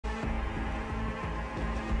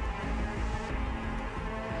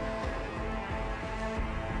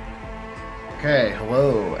Okay,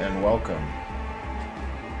 hello and welcome.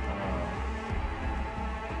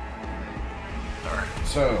 Alright,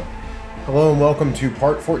 so, hello and welcome to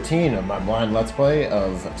part 14 of my blind Let's Play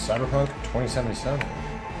of Cyberpunk 2077.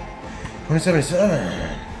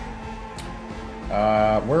 2077!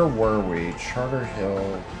 Where were we? Charter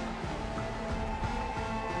Hill.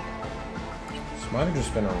 This might have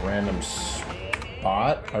just been a random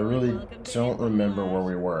spot. I really don't remember where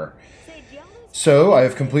we were. So, I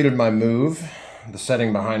have completed my move. The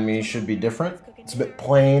setting behind me should be different. It's a bit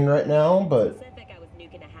plain right now, but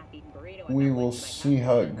we will see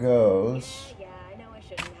how it goes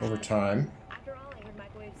over time.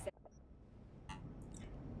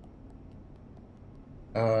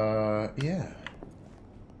 Yeah.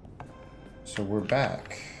 So we're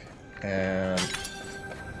back. And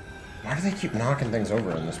why do they keep knocking things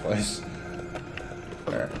over in this place?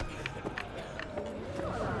 There.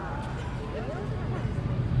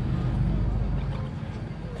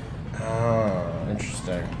 Oh,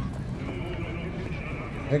 interesting.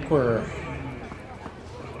 I think we're...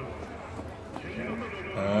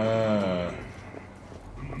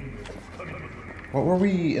 what were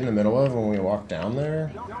we in the middle of when we walked down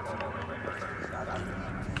there?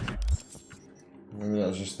 Maybe that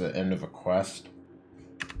was just the end of a quest.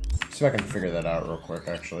 See if I can figure that out real quick,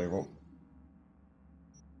 actually. Well,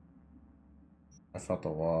 I felt the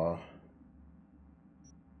law.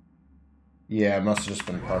 Yeah, it must have just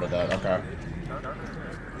been part of that. Okay.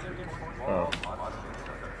 Oh.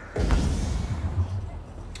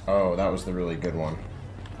 Oh, that was the really good one.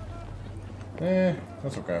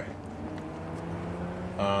 That's okay.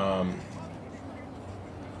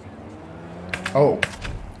 Oh!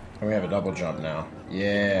 And we have a double jump now.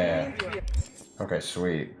 Yeah! Okay,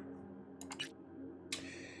 sweet.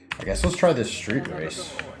 I guess let's try this street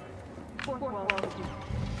race.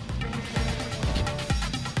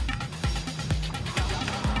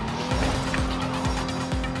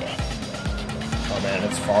 Oh man,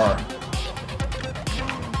 it's far.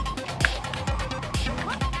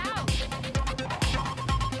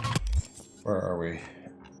 Where are we?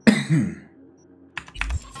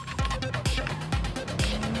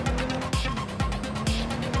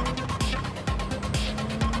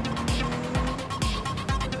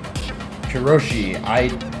 Kiroshi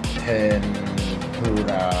Aiten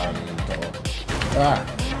Puranto. Ah.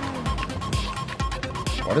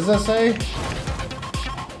 What does that say?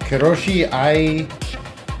 Kiroshi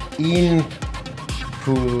In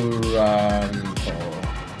Puranto.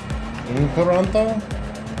 In Puranto?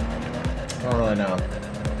 I don't really know.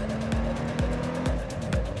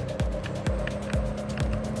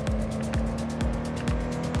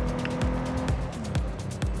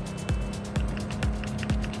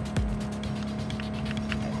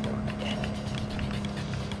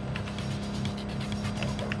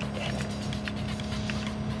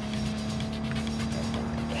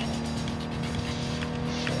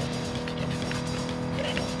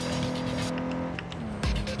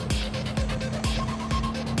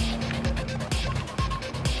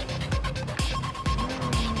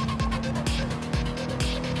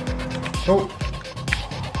 Oh.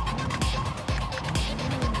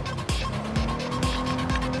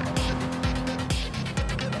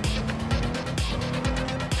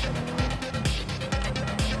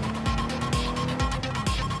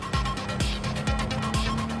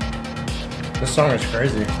 This song is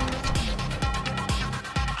crazy.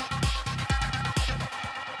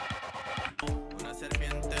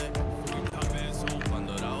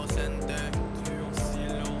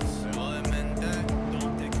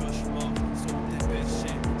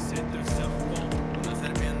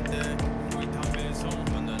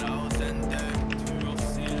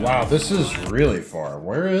 Wow, this is really far.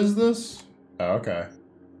 Where is this? Oh, okay.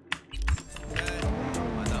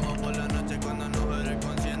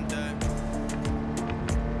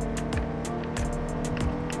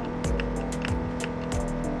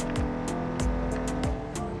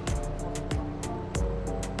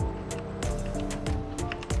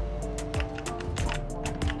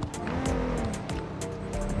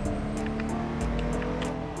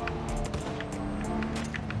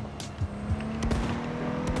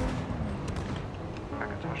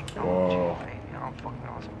 Whoa.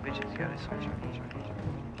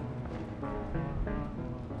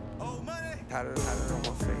 Had it on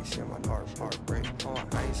my face, yeah, my heartbreak. Oh,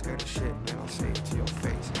 I ain't scared of shit, man, I'll say it to your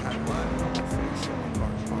face. Had it on my face, yeah, my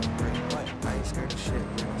heartbreak. I ain't scared of shit,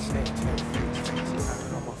 man, I'll say it to your face. Had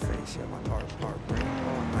it on my face, yeah, my heartbreak.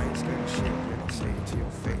 Oh, I ain't scared of shit, man, I'll say it to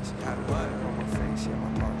your face. Had it on my face, yeah, my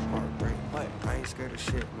heartbreak. I ain't scared of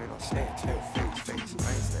shit, man, I'll say it to your face. I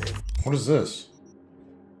ain't scared. What is this?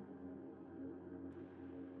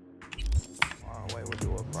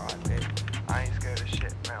 broad day. I ain't scared of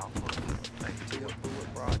shit, man. I'll pull it like till do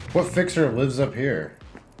it broad day. What fixer lives up here?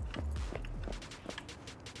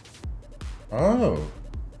 Oh.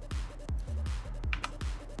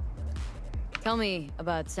 Tell me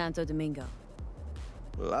about Santo Domingo.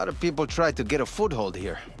 A lot of people try to get a foothold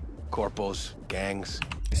here. Corpos, gangs.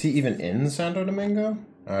 Is he even in Santo Domingo?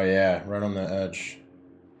 Oh yeah, right on the edge.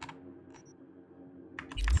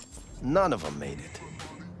 None of them made it.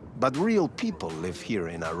 But real people live here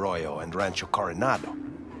in Arroyo and Rancho Coronado.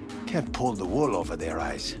 Can't pull the wool over their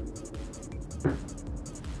eyes.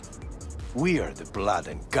 We are the blood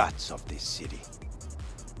and guts of this city.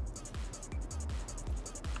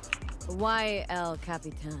 Why El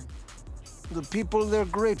Capitan? The people, they're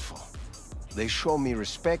grateful. They show me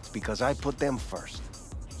respect because I put them first.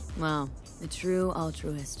 Well, a true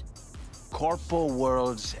altruist. Corpo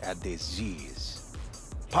world's a disease.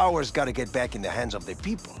 Power's gotta get back in the hands of the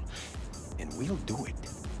people. And we'll do it.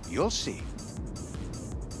 You'll see.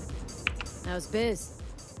 How's biz?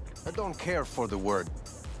 I don't care for the word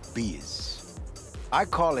biz. I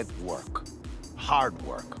call it work. Hard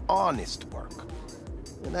work. Honest work.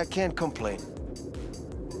 And I can't complain.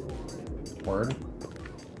 Word.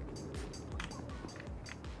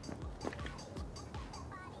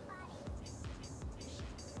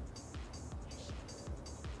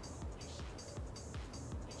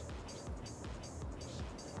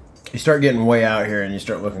 You start getting way out here and you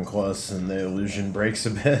start looking close and the illusion breaks a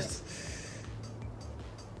bit.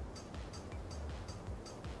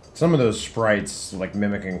 Some of those sprites, like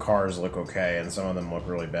mimicking cars, look okay, and some of them look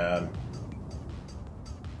really bad.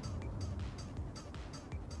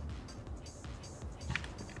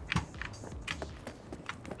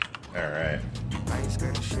 Alright. I ain't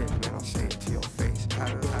scared of shit, man. I'll say it to your face. I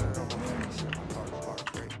don't know my face. My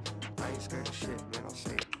heart break. I ain't scared of shit, man. I'll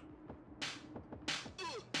say it.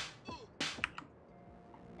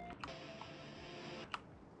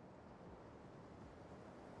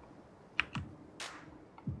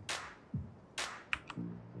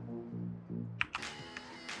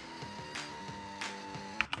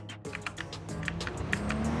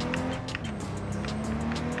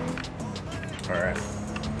 Alright.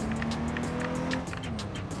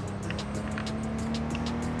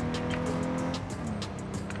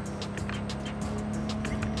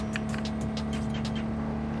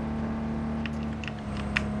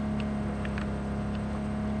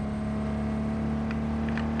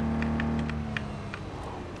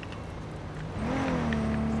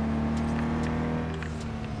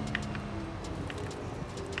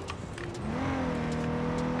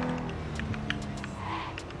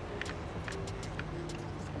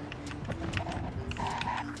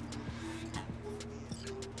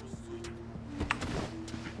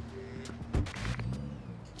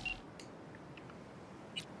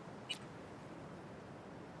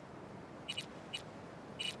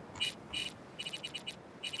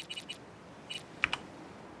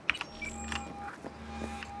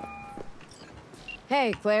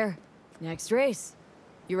 Hey, Claire. Next race.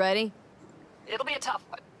 You ready? It'll be a tough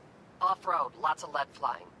one. Off-road, lots of lead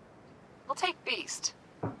flying. I'll take Beast.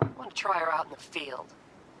 I want to try her out in the field.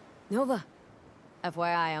 Nova.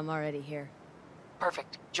 FYI, I'm already here.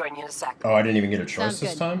 Perfect. Join you in a sec. Oh, I didn't even get a choice Sounds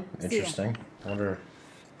this good. time? See ya. Interesting. I wonder...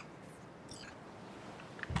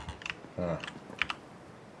 Huh.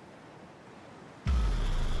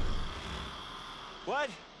 What?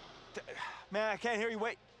 Man, I can't hear you.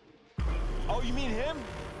 Wait. Oh, you mean him?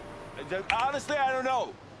 Honestly, I don't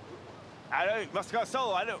know. I don't. Must have got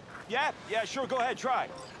solo. I don't. Yeah, sure. Go ahead, try.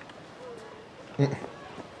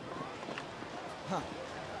 Huh.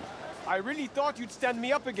 I really thought you'd stand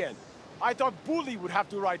me up again. I thought Bully would have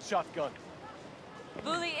to ride shotgun.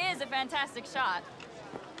 Bully is a fantastic shot.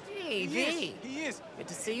 Hey, He is. Good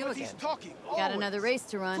to see you But again. he's talking. Got always. another race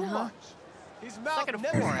to run, Too huh? much. His mouth Second of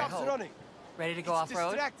never four, I stops hope. running. Ready to go It's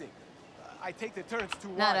off-road? distracting. I take the turns too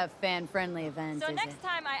Not wide. a fan-friendly event, So is next it?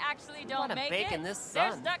 time I actually don't wanna make bake it, in this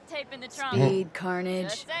there's sun. duct tape in the trunk. Speed, carnage,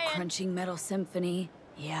 Just saying. crunching metal symphony.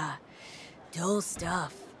 Yeah, dull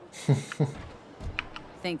stuff.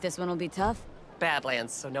 Think this one will be tough?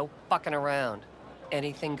 Badlands, so no fucking around.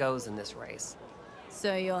 Anything goes in this race.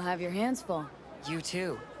 So you'll have your hands full. You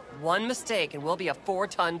too. One mistake and we'll be a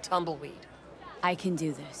 4-ton tumbleweed. I can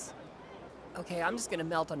do this. Okay, I'm just gonna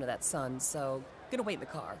melt under that sun, so gonna wait in the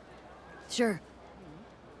car. Sure.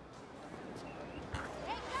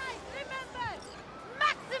 Hey guys, remember!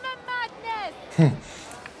 Maximum madness!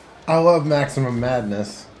 I love Maximum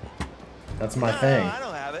Madness. That's my thing. I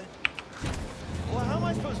don't have it. Well, how am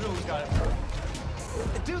I supposed to know who's got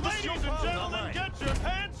it? Dude, this is your problem, not mine. Get your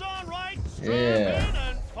pants on right, strap Yeah. in,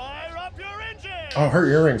 and fire up your engine! Oh, her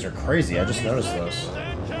earrings are crazy. I just noticed those.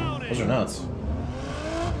 Stand Those are nuts.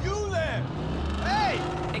 You there! Hey!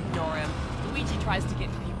 Ignore him. Luigi tries to get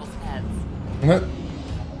in people's heads.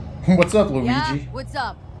 What's up, Luigi? Yeah? What's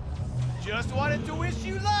up? Just wanted to wish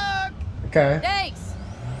you luck! Okay. Thanks!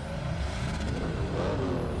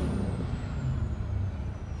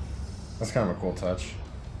 That's kind of a cool touch.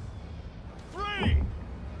 3,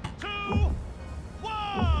 2,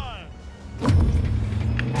 1!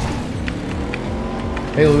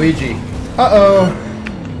 Hey, Luigi. Uh-oh.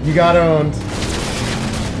 You got owned.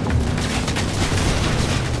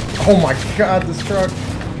 Oh my god, this truck.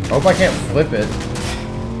 I hope I can't flip it.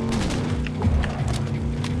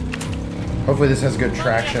 Hopefully this has good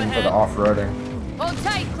traction for the off-roading. Hold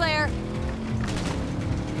tight, Claire!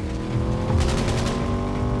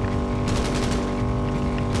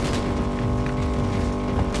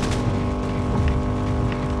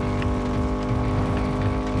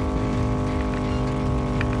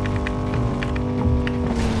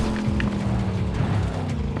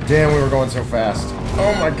 Damn, we were going so fast.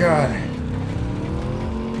 Oh my god.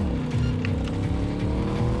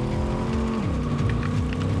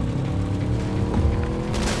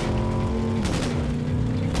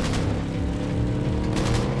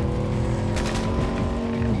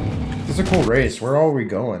 This is a cool race. Where are we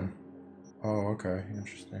going? Oh, okay.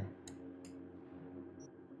 Interesting.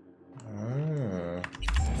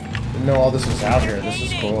 Didn't know all this was out here. This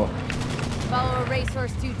is cool. Follow a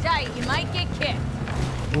racehorse too tight, you might get kicked.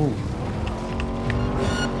 Ooh.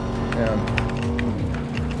 Damn.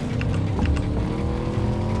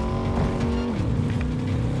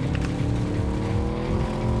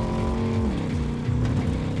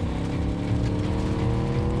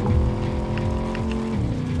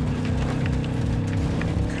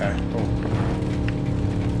 Okay. Oh.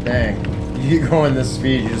 Dang. You go in this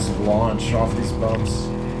speed, you just launch off these bumps.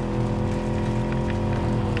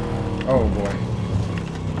 Oh boy.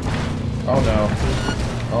 Oh no.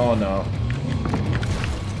 Oh no.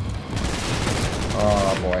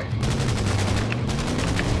 Oh boy.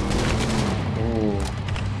 Ooh.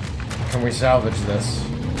 Can we salvage this?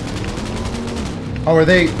 Oh, are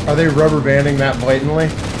they rubber banding that blatantly?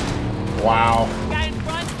 Wow. Guy in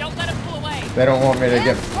front, don't let him pull away. They don't want me to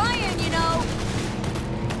get. Flying, you know.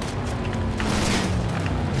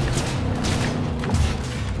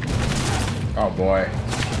 Oh boy.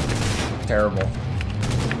 Terrible.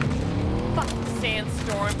 Fucking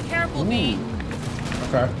sandstorm. Careful, B.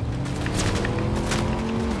 Okay.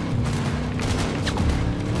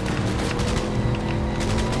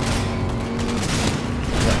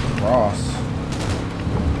 Cross.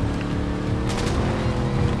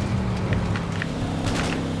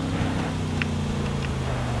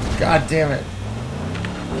 God damn it.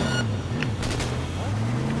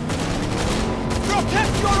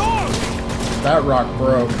 That rock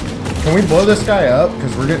broke. Can we blow this guy up?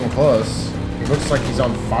 Because we're getting close. He looks like he's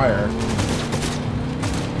on fire.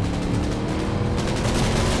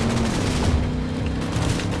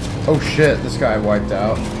 Oh shit, this guy wiped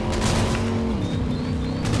out.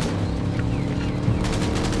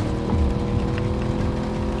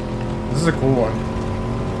 This is a cool one.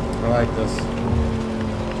 I like this.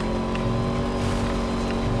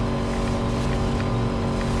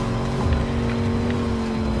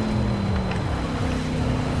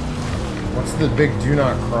 What's the big do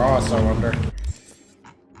not cross, I wonder?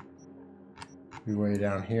 We way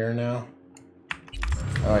down here now.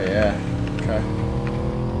 Oh yeah, okay.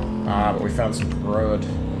 Ah, but we found some road.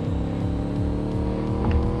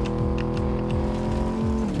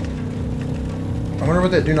 I wonder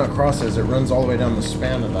what that do not cross is. It runs all the way down the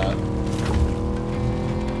span of that.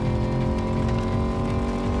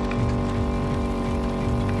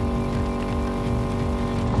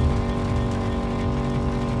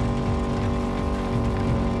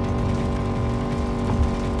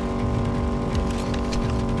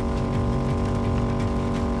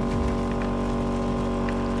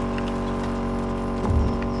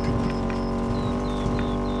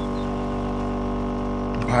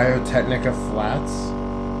 Biotechnica Flats.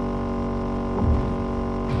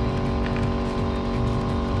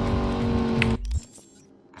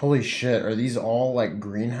 Holy shit, are these all like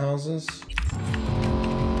greenhouses?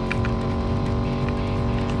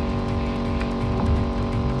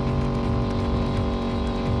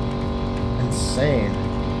 Insane.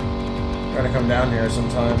 Gotta come down here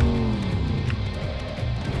sometime.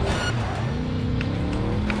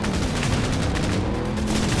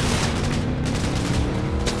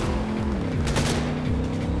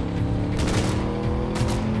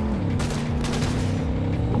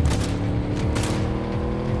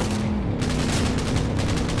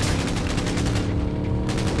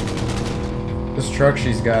 This truck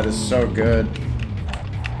she's got is so good.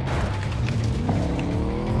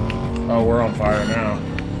 Oh, we're on fire now.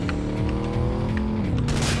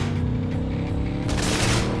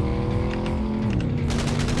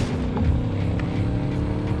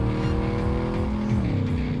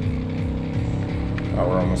 Oh,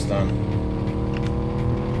 we're almost done.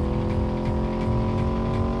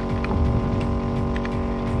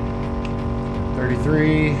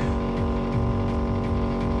 $33.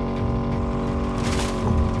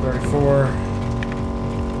 34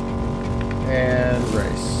 and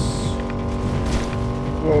race.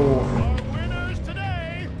 Whoa. Our winners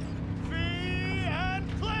today, Fee and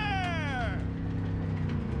Claire!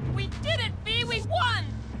 We did it, Bee! We won!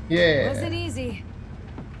 Yeah. Wasn't easy.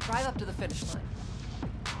 Drive up to the finish line.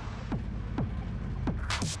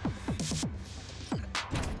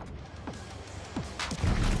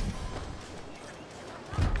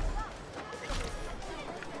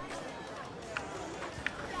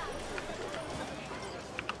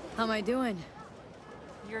 How am I doing?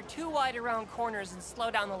 You're too wide around corners and slow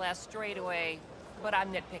down the last straightaway, but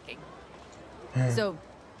I'm nitpicking. So,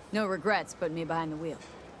 no regrets putting me behind the wheel.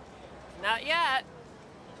 Not yet.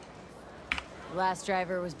 The last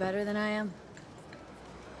driver was better than I am?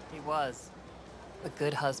 He was. A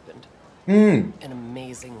good husband. Hmm. An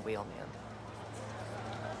amazing wheelman.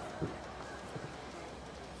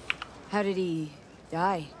 How did he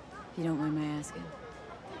die, if you don't mind my asking?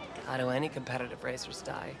 How do any competitive racers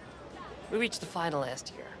die? We reached the final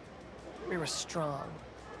last year. We were strong,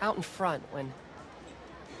 out in front when...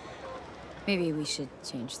 Maybe we should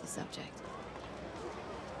change the subject.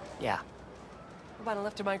 Yeah. About a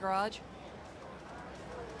lift to my garage?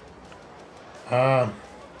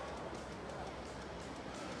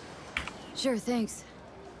 Sure, thanks.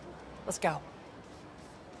 Let's go.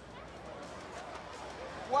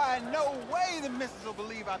 Why, no way the missus will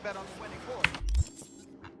believe I bet on the winning horse.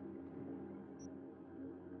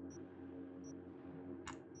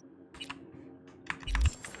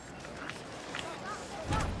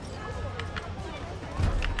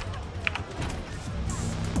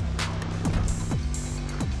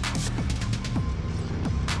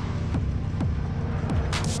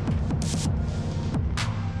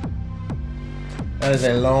 That is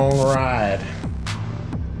a long ride.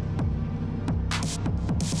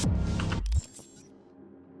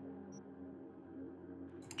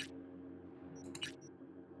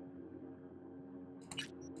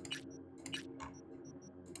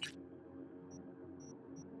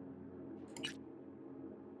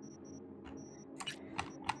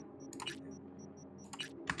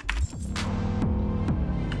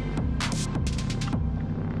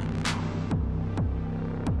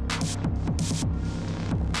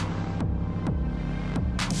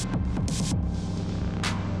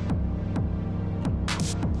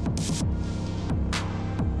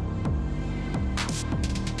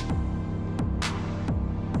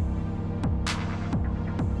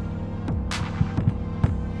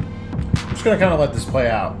 I'm just gonna kind of let this play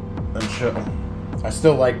out and chill. I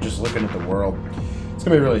still like just looking at the world. It's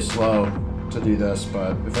gonna be really slow to do this,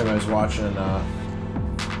 but if anybody's watching,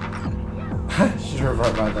 sure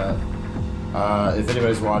about that. If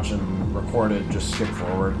anybody's watching recorded, just skip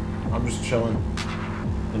forward. I'm just chilling,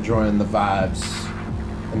 enjoying the vibes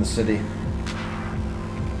in the city.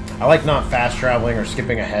 I like not fast traveling or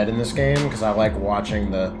skipping ahead in this game because I like watching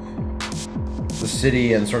the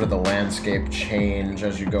city and sort of the landscape change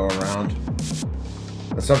as you go around.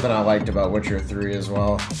 That's something I liked about Witcher 3 as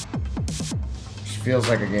well. Just feels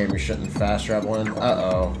like a game you shouldn't fast travel in.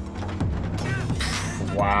 Uh-oh.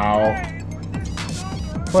 Wow.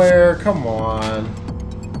 Claire, come on.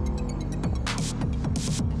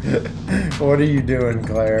 What are you doing,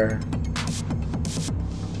 Claire?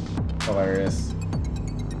 Hilarious.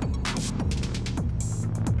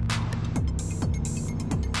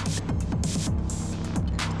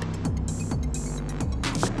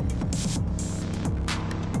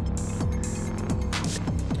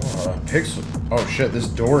 Pixel. Oh shit, this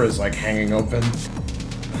door is like hanging open.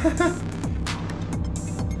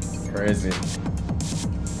 Crazy.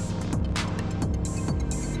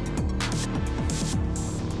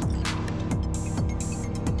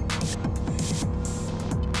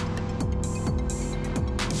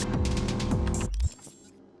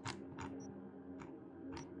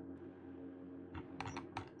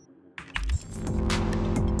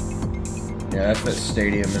 Yeah, that's that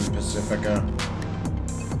stadium in Pacifica.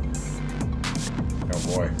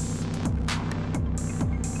 Oh boy.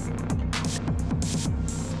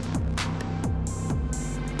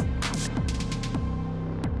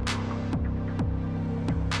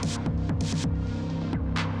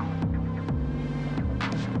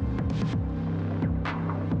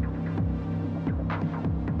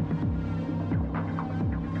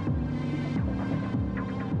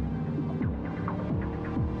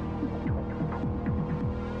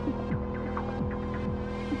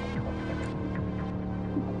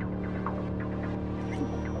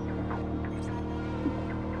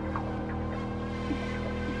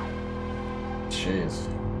 Jeez.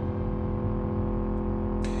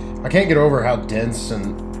 I can't get over how dense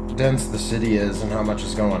the city is and how much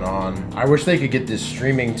is going on. I wish they could get this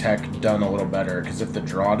streaming tech done a little better, because if the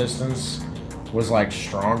draw distance was like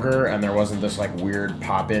stronger and there wasn't this like weird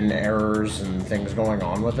pop-in errors and things going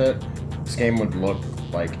on with it, this game would look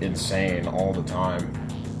like insane all the time.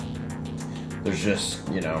 There's just,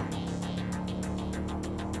 you know,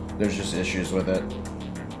 there's just issues with it,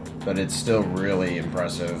 but it's still really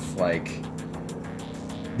impressive. Like,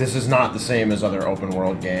 this is not the same as other open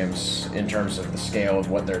world games in terms of the scale of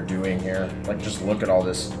what they're doing here. Like, just look at all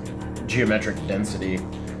this geometric density.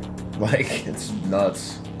 Like, it's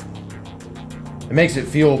nuts. It makes it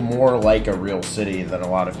feel more like a real city than a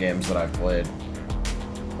lot of games that I've played.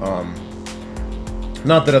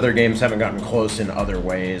 Not that other games haven't gotten close in other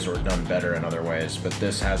ways or done better in other ways, but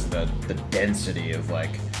this has the density of,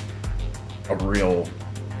 like, a real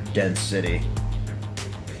dense city,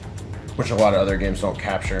 which a lot of other games don't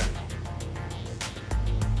capture.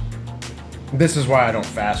 This is why I don't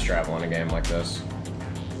fast travel in a game like this.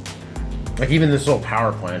 Like, even this little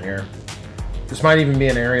power plant here. This might even be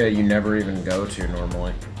an area you never even go to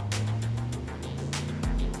normally.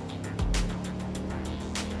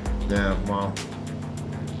 Yeah, well,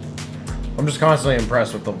 I'm just constantly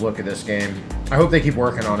impressed with the look of this game. I hope they keep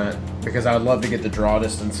working on it, because I would love to get the draw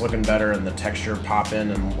distance looking better and the texture pop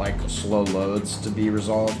in and like slow loads to be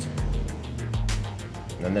resolved.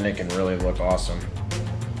 And then it can really look awesome.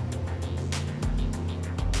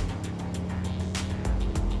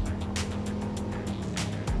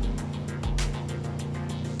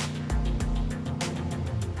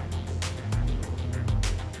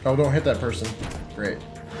 Oh, don't hit that person. Great.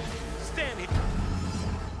 Stand here.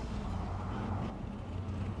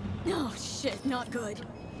 Oh, shit, not good.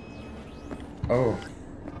 Oh.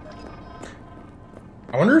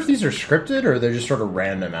 I wonder if these are scripted or they're just sort of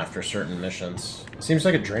random after certain missions. It seems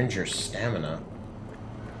like it drains your stamina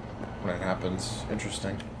when it happens.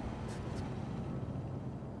 Interesting.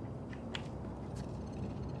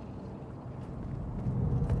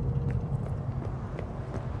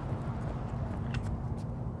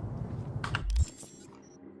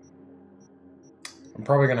 I'm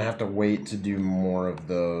probably gonna have to wait to do more of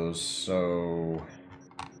those, so...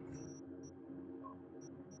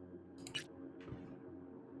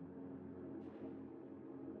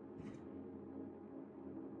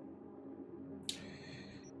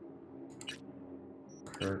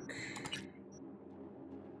 Kirk.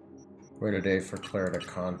 Wait a day for Claire to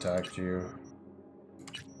contact you.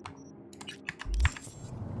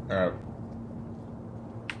 Alright.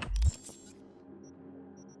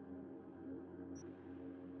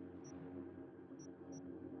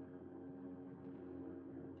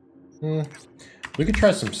 We could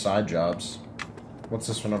try some side jobs. What's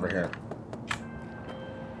this one over here?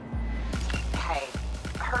 Hey,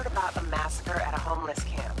 I heard about a massacre at a homeless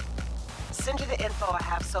camp. Send you the info I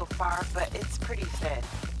have so far, but it's pretty thin.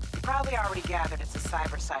 You probably already gathered it's a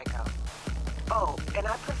cyber psycho. Oh, and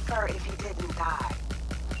I prefer if he didn't die.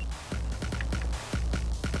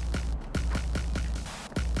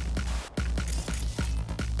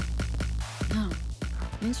 Oh,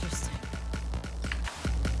 interesting.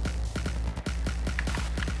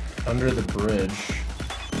 Under the bridge.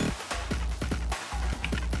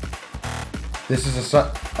 This is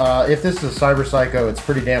a if this is a cyber psycho, it's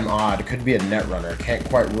pretty damn odd. It could be a netrunner. Can't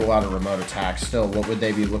quite rule out a remote attack. Still, what would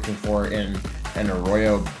they be looking for in an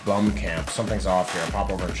Arroyo bum camp? Something's off here. I'll pop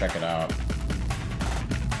over and check it out.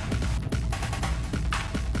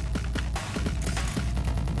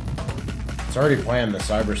 It's already playing the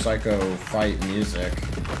cyber psycho fight music.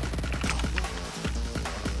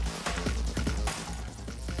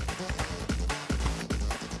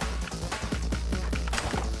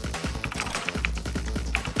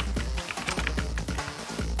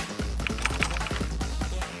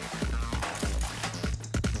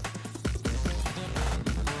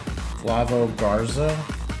 Flavo Garza.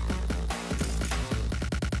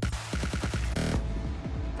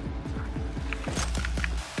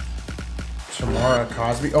 Tamara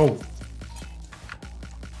Cosby. Oh.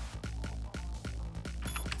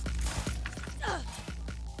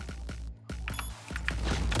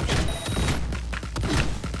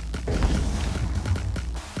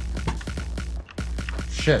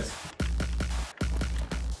 Shit.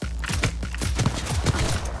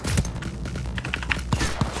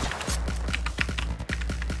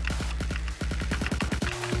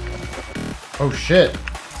 Oh shit.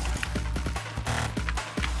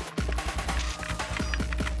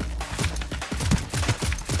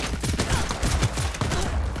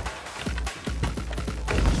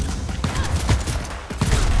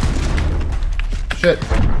 Shit.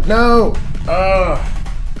 No!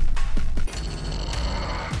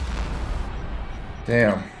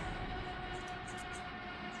 Damn.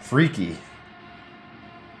 Freaky.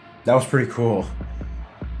 That was pretty cool.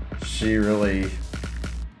 She really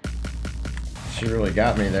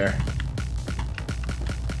got me there.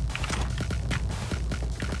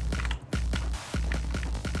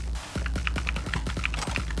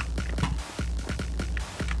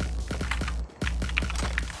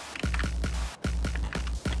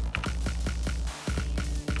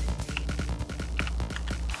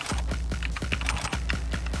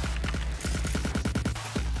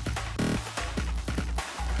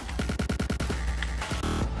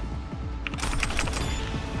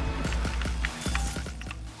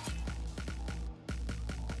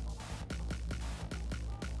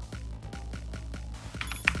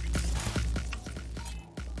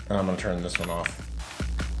 I'm gonna turn this one off.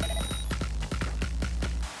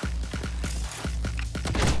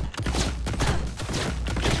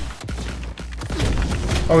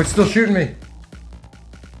 Oh, it's still shooting me.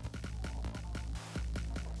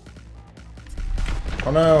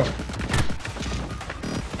 Oh no.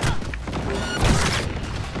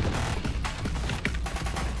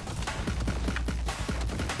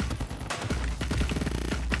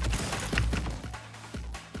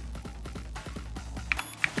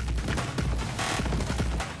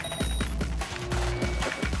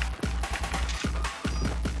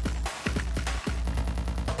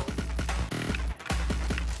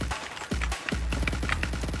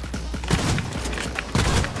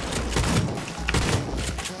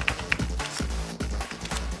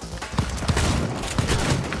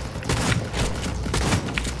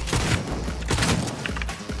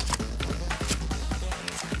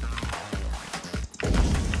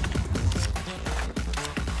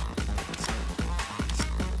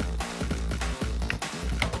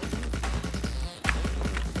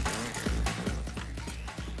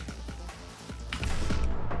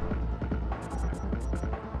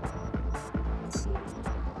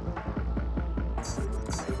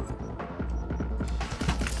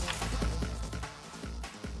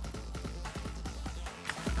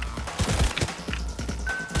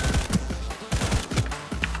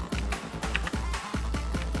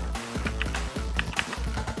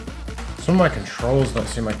 Some of my controls don't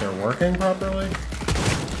seem like they're working properly.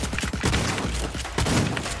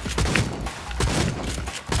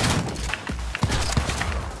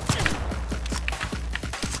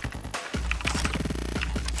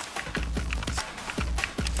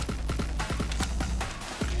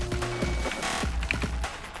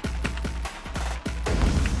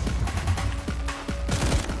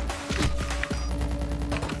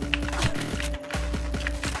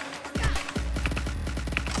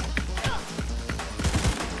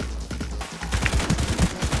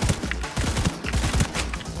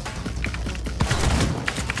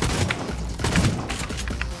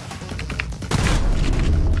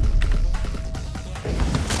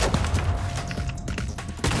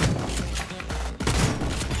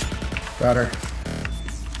 Got her.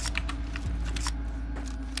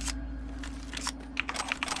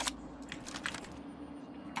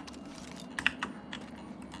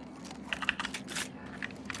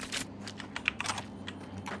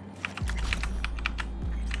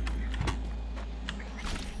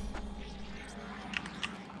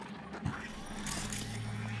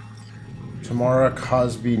 Tamara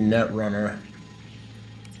Cosby Netrunner.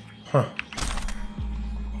 Huh.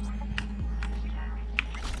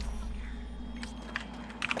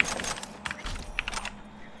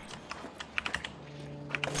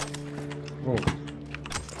 Whoa.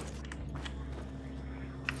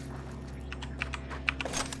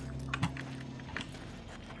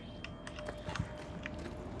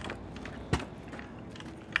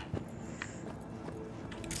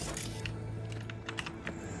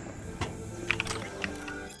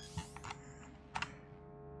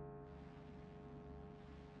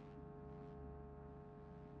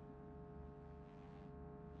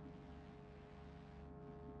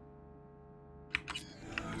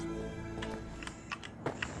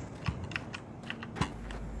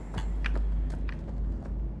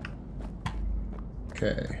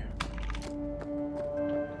 Okay.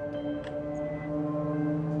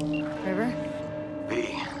 River? V,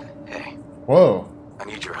 hey, Whoa. I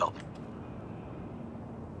need your help.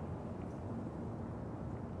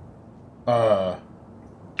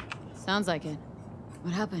 Sounds like it.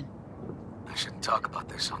 What happened? I shouldn't talk about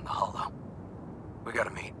this on the holo. We gotta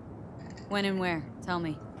meet. When and where? Tell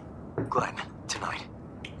me. Glenn, tonight.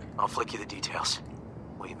 I'll flick you the details.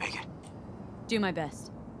 Will you make it? Do my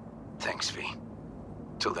best. Thanks, V.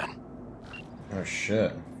 Till then. Oh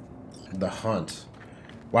shit. The hunt.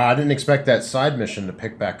 Wow, I didn't expect that side mission to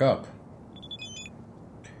pick back up.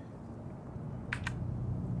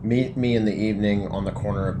 Meet me in the evening on the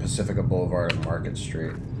corner of Pacifica Boulevard and Market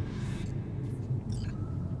Street.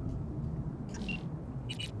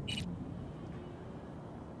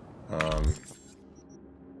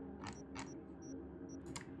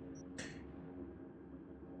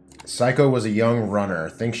 Psycho was a young runner.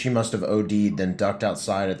 Think she must have OD'd, then ducked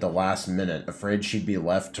outside at the last minute, afraid she'd be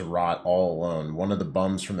left to rot all alone. One of the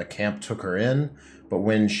bums from the camp took her in, but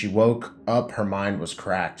when she woke up, her mind was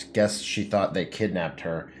cracked. Guess she thought they kidnapped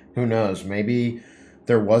her. Who knows? Maybe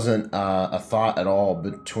there wasn't a thought at all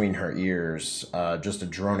between her ears, just a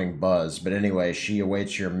droning buzz. But anyway, she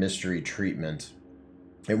awaits your mystery treatment.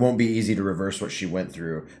 It won't be easy to reverse what she went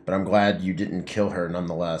through, but I'm glad you didn't kill her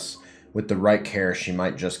nonetheless. With the right care, she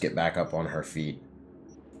might just get back up on her feet.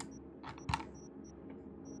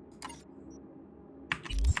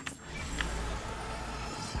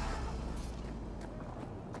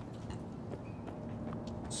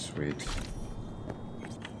 Sweet.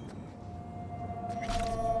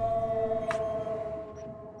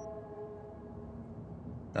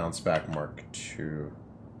 Bounce back Mark II.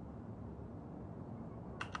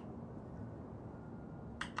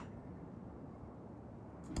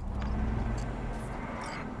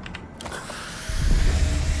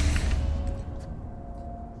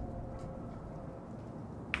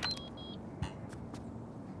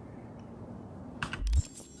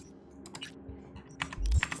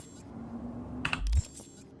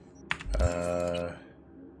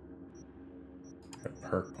 A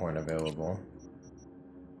perk point available.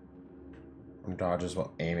 Dodges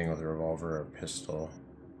while aiming with a revolver or a pistol.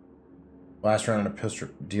 Last round of a pistol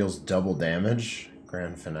deals double damage.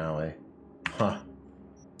 Grand finale. Huh.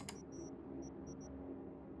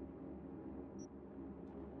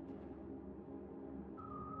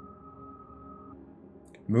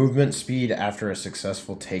 Movement speed after a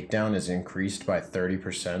successful takedown is increased by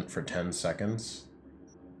 30% for 10 seconds.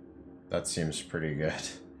 That seems pretty good.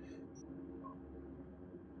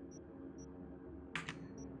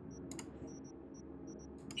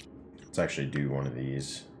 Let's actually do one of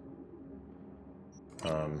these.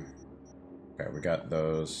 Okay, we got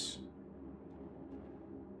those.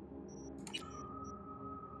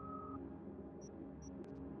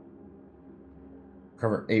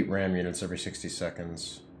 Cover 8 RAM units every 60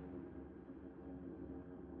 seconds.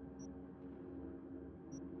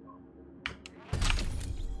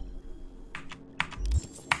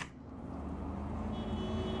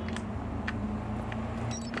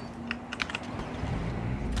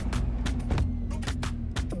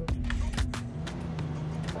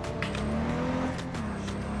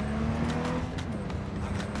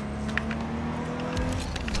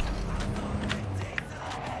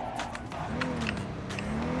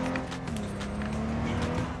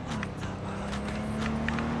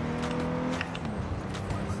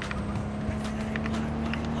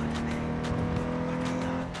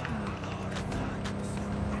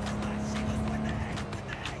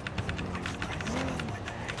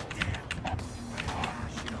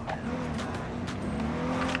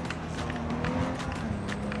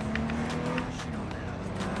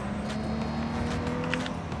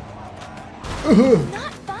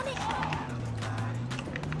 Not funny.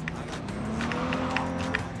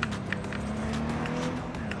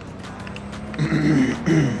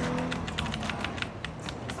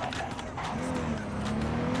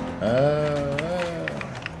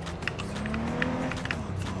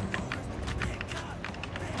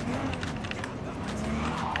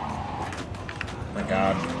 My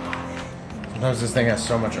God. Sometimes this thing has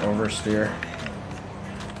so much oversteer.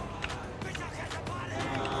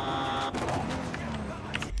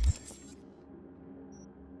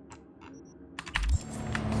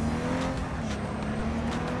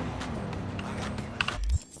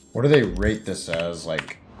 What do they rate this as,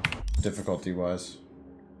 like, difficulty-wise?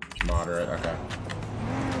 Moderate, okay.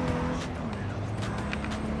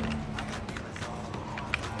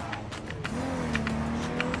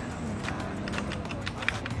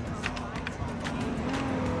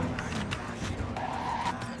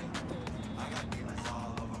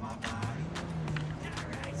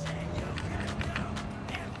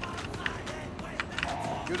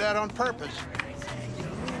 Do that on purpose.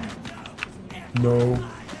 No.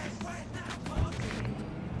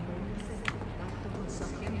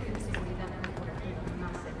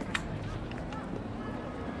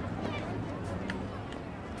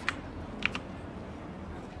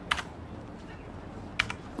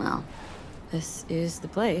 Well, this is the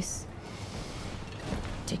place.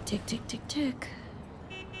 Tick, tick, tick, tick, tick.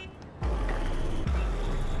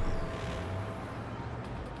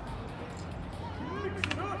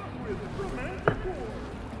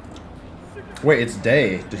 Wait, it's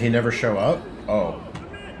day. Did he never show up? Oh.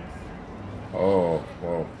 Oh,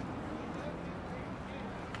 whoa.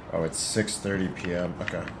 Oh, it's 6:30 p.m.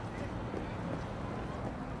 Okay.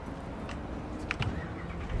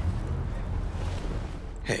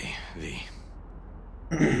 Hey, V.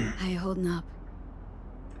 How you holding up?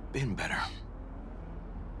 Been better.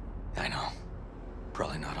 I know.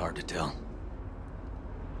 Probably not hard to tell.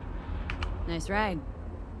 Nice ride.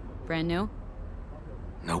 Brand new?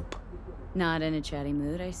 Nope. Not in a chatty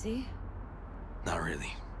mood, I see. Not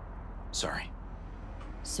really. Sorry.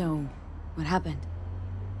 So, what happened?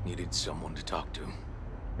 Needed someone to talk to.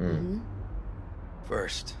 Mm-hmm.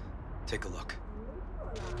 First, take a look.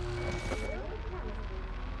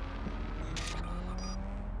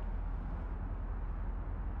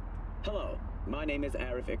 Hello, my name is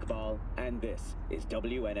Arif Iqbal, and this is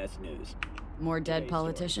WNS News. More dead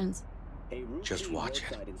politicians? A Just watch it.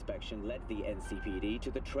 roadside inspection led the NCPD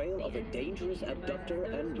to the trail of a dangerous abductor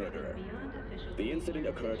and murderer. The incident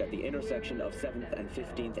occurred at the intersection of 7th and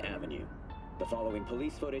 15th Avenue. The following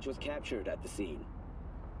police footage was captured at the scene.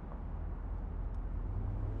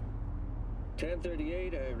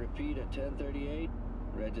 1038, I repeat at 1038.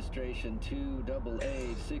 Registration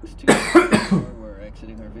 2AA624. We're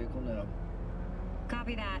exiting our vehicle now.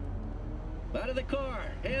 Copy that. Out of the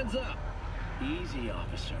car! Hands up! Easy,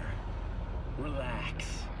 officer.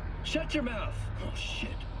 Relax. Shut your mouth! Oh, shit.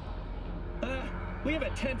 We have a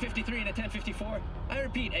 1053 and a 1054. I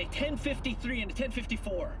repeat, a 1053 and a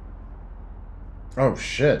 1054. Oh,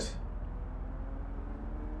 shit.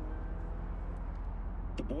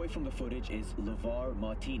 The boy from the footage is LeVar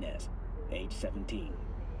Martinez, age 17.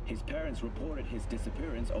 His parents reported his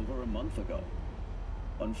disappearance over a month ago.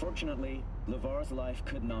 Unfortunately, LeVar's life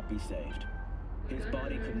could not be saved. His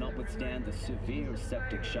body could not withstand the severe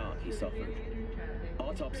septic shock he suffered.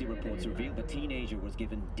 Autopsy reports revealed the teenager was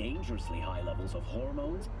given dangerously high levels of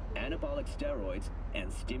hormones, anabolic steroids,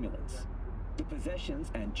 and stimulants. The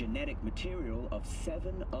possessions and genetic material of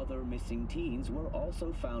 7 other missing teens were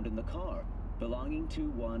also found in the car, belonging to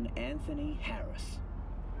one Anthony Harris.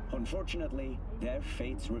 Unfortunately, their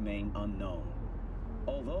fates remain unknown.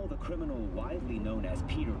 Although the criminal widely known as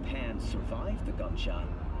Peter Pan survived the gunshot,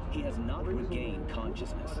 he has not regained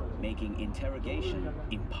consciousness, making interrogation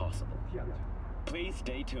impossible. Please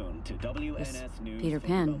stay tuned to WNS News Peter for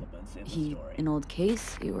Pan, developments in the he story. an old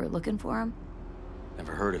case? You were looking for him?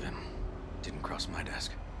 Never heard of him. Didn't cross my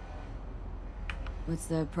desk. What's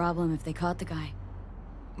the problem if they caught the guy?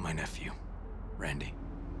 My nephew, Randy.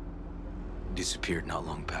 Disappeared not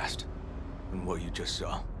long past. And what you just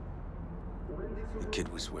saw. The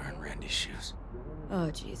kid was wearing Randy's shoes.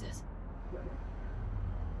 Oh, Jesus.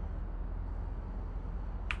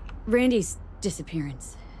 Randy's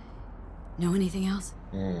disappearance. Know anything else?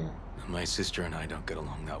 My sister and I don't get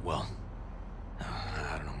along that well.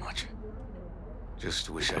 I don't know much. Just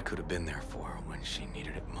wish I could have been there for her when she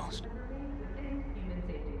needed it most.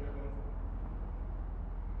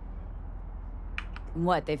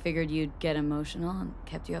 What, they figured you'd get emotional and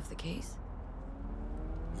kept you off the case?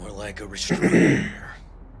 More like a restraining order.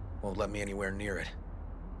 Won't let me anywhere near it.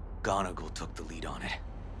 Gonigal took the lead on it.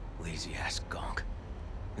 Lazy-ass gonk.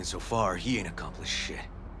 And so far, he ain't accomplished shit.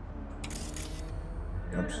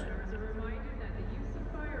 Oops.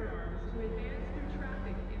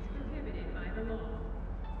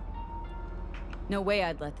 No way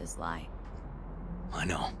I'd let this lie. I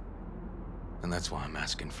know. And that's why I'm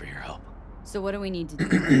asking for your help. So what do we need to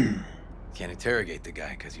do? Can't interrogate the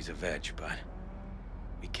guy because he's a veg, but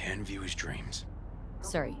we can view his dreams.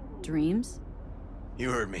 Sorry, dreams? You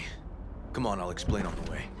heard me. Come on, I'll explain on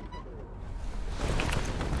the way.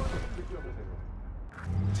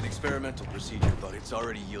 It's an experimental procedure, but it's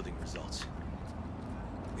already yielding results.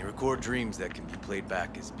 They record dreams that can be played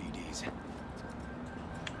back as BDs.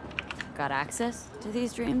 Got access to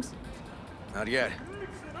these dreams? Not yet.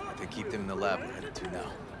 But they keep them in the lab we're headed to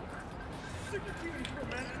now.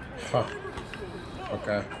 Huh.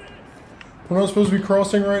 Okay. We're not supposed to be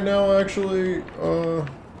crossing right now, actually.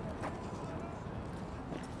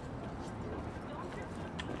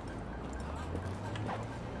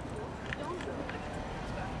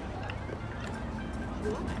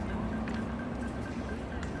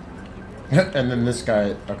 And then this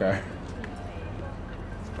guy, okay.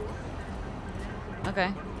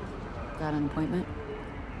 Okay. Got an appointment?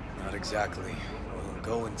 Not exactly. We're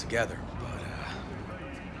going together,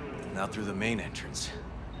 but, not through the main entrance.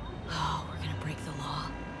 Oh, we're gonna break the law.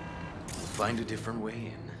 We'll find a different way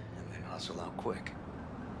in, and then hustle out quick.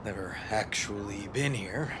 Never actually been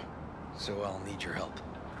here, so I'll need your help.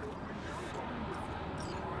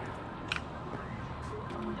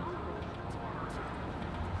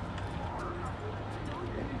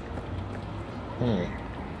 Hmm.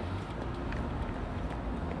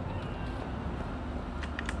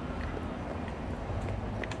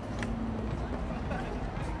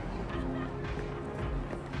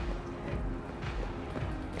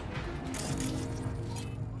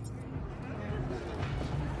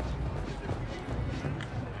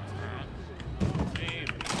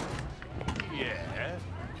 Yeah?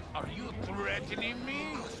 Are you threatening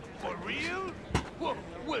me? For real? Well,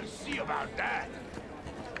 we'll see about that.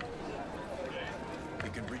 We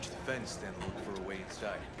can breach the fence, then look for a way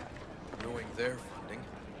inside. Knowing their funding,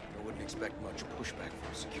 I wouldn't expect much pushback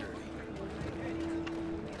from security.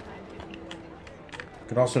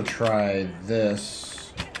 Could also try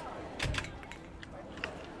this.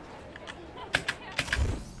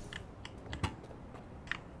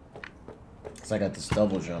 Cause I got this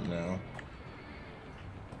double jump now.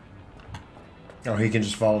 Oh, he can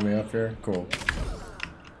just follow me up here? Cool.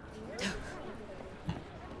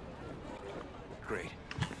 Great.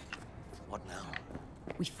 What now?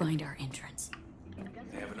 We find our entrance.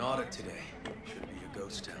 They have an audit today. Should be a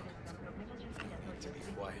ghost town. Need to be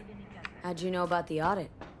quiet. How'd you know about the audit?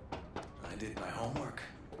 I did my homework.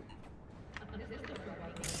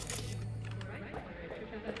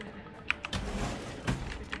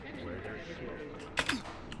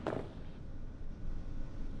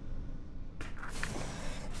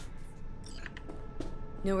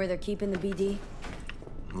 Know where they're keeping the BD?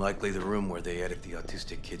 Likely the room where they edit the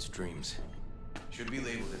autistic kid's dreams. Should be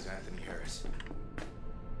labeled as Anthony Harris.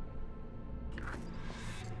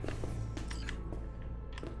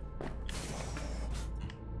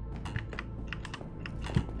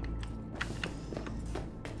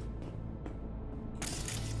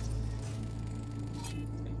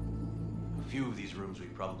 A few of these rooms we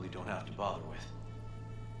probably don't have to bother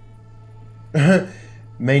with.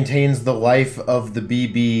 Maintains the life of the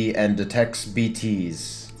BB and detects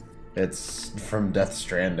BTs. It's from Death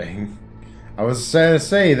Stranding. I was gonna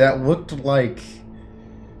say, that looked like...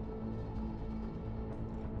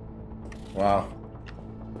 Wow.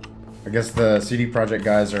 I guess the CD Projekt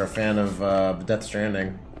guys are a fan of Death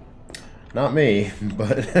Stranding. Not me,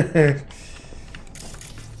 but...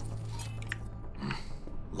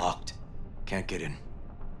 Locked. Can't get in.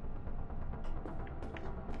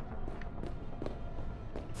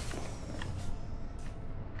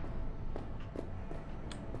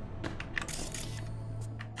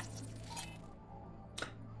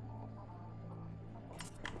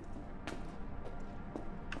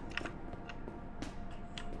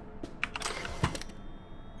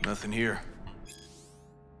 Nothing here.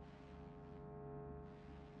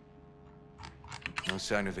 No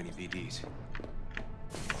sign of any BDs.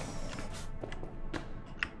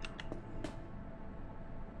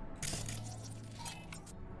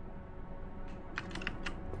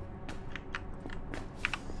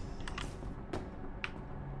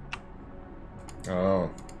 Oh.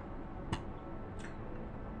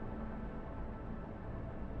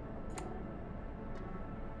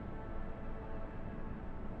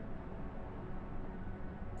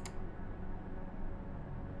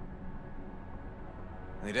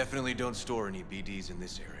 They definitely don't store any BDs in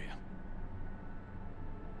this area.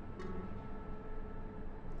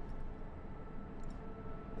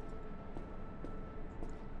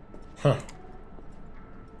 Huh.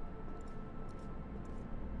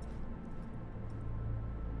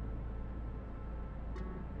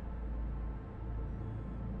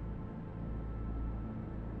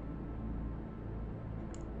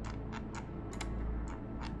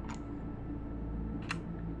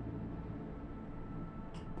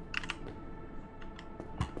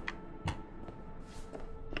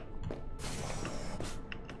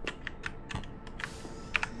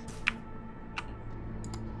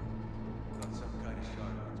 Got some kind of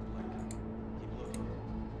shard on its blanket. Keep looking.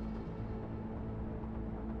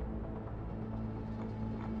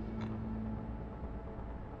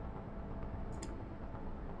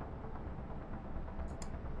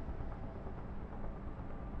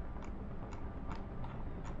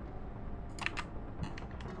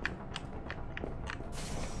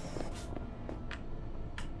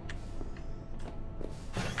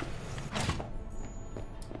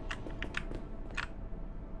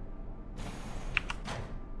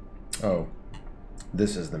 Oh.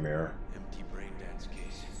 This is the mirror. Empty brain dance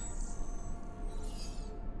case.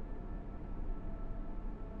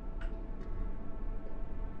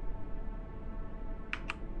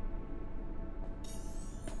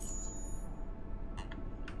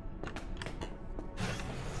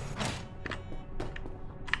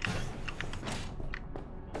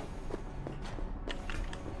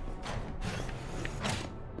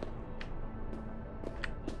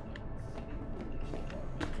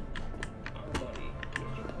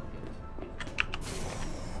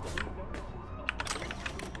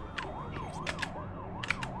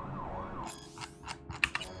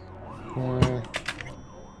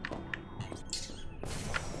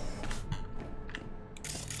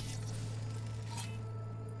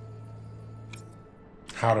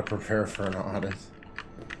 How to prepare for an audit.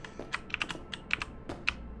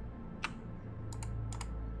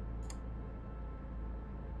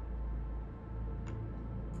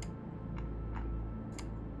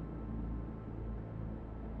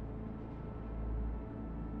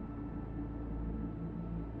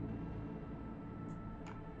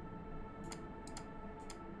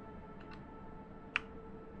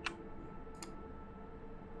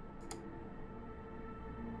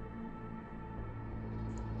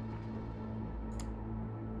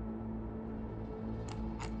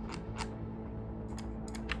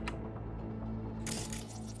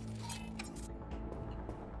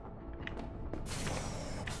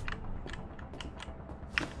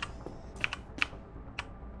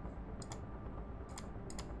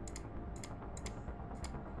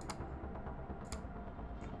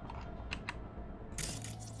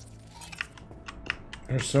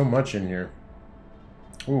 There's so much in here.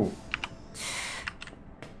 Ooh.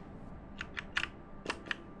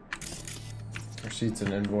 Receipts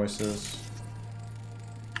and invoices.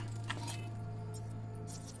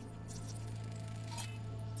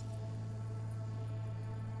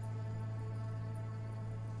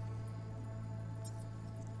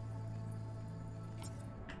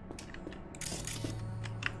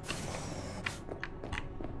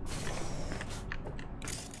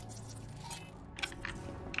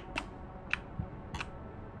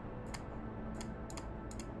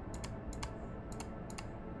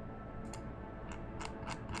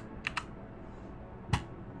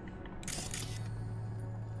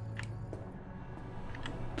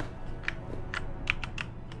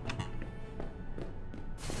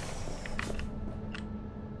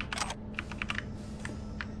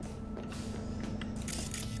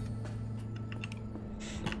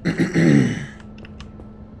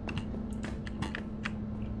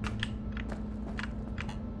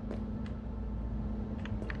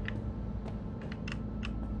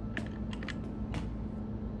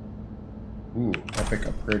 Ooh, epic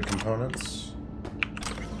upgrade components.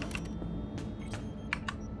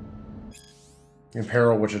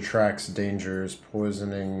 Apparel which attracts dangers.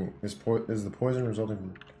 Poisoning is the poison resulting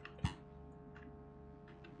from...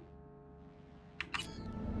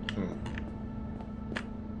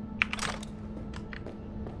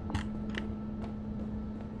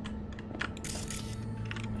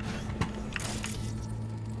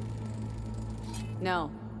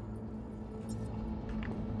 No.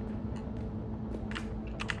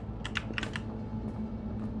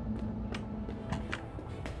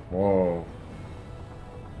 Whoa.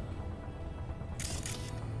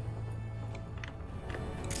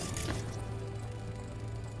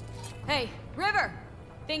 Hey, River!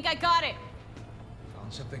 Think I got it.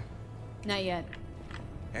 Found something? Not yet.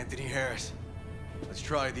 Anthony Harris. Let's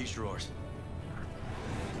try these drawers.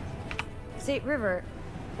 Say, River,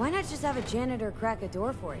 why not just have a janitor crack a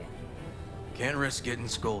door for you? Can't risk getting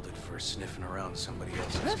scolded for sniffing around somebody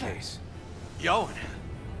else's River. case. Yoan!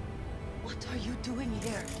 What are you doing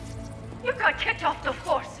here? You got kicked off the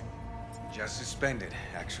force! Just suspended,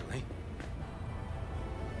 actually.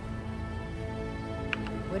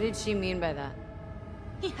 What did she mean by that?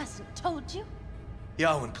 He hasn't told you?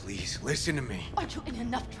 Yoan, please, listen to me. Aren't you in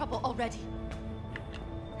enough trouble already?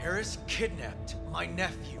 Harris kidnapped my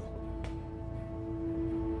nephew.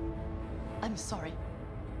 I'm sorry.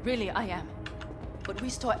 Really, I am. But we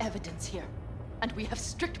store evidence here, and we have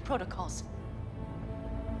strict protocols.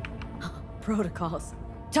 Protocols.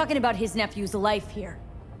 Talking about his nephew's life here.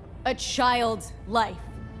 A child's life.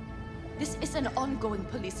 This is an ongoing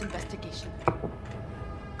police investigation.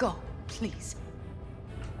 Go, please.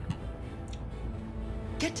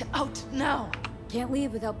 Get out now! Can't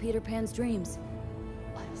leave without Peter Pan's dreams.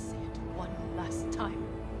 I'll say it one last time.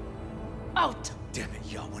 Out! Damn it,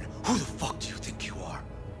 Yoan. Who the fuck do you think you are?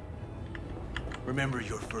 Remember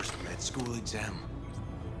your first med school exam?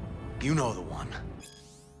 You know the one.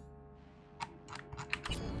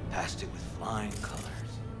 Passed it with flying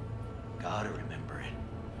colors. Gotta remember it.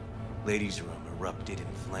 Ladies' room erupted in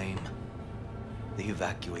flame. They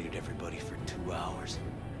evacuated everybody for 2 hours.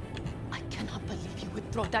 I cannot believe you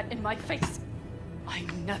would throw that in my face. I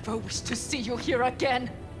never wish to see you here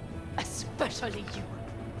again. Especially you.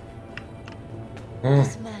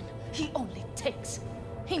 This man, he only takes.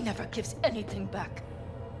 He never gives anything back.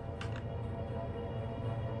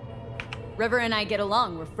 River and I get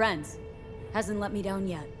along. We're friends. Hasn't let me down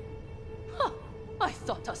yet. Huh. I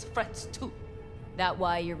thought us friends too. That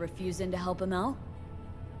why you're refusing to help him out?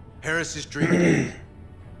 Harris is dreaming.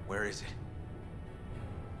 Where is it?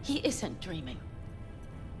 He isn't dreaming.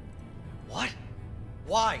 What?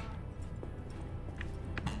 Why?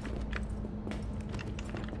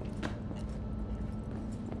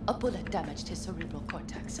 A bullet damaged his cerebral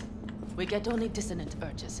cortex. We get only dissonant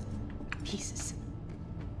urges. Pieces.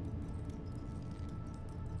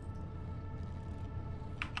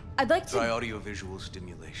 I'd like to... Try audiovisual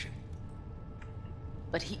stimulation.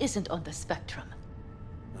 But he isn't on the spectrum.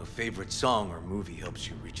 A favorite song or movie helps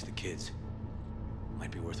you reach the kids.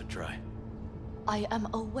 Might be worth a try. I am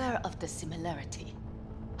aware of the similarity.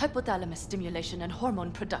 Hypothalamus stimulation and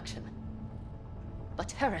hormone production.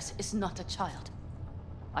 But Harris is not a child.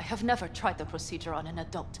 I have never tried the procedure on an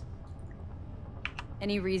adult.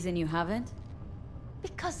 Any reason you haven't?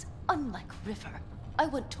 Because unlike River, I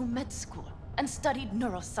went to med school and studied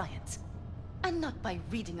neuroscience. And not by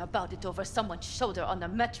reading about it over someone's shoulder on the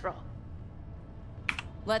metro.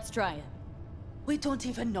 Let's try it. We don't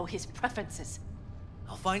even know his preferences.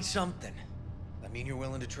 I'll find something. That mean you're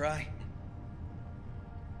willing to try?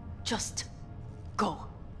 Just go.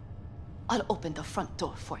 I'll open the front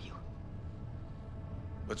door for you.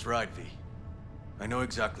 Let's ride, V. I know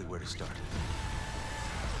exactly where to start.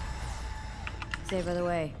 Say, by the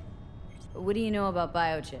way, what do you know about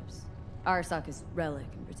biochips? Arasaka's relic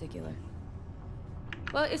in particular.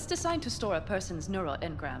 Well, it's designed to store a person's neural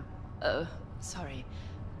engram. Sorry.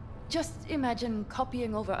 Just imagine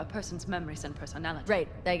copying over a person's memories and personality. Right,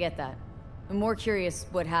 I get that. I'm more curious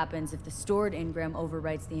what happens if the stored engram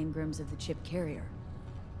overwrites the engrams of the chip carrier.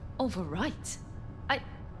 Overwrite?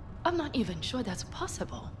 I'm not even sure that's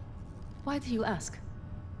possible. Why do you ask?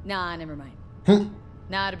 Nah, never mind.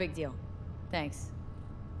 Not a big deal. Thanks.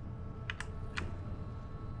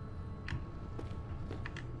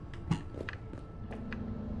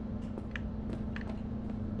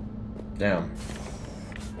 Damn.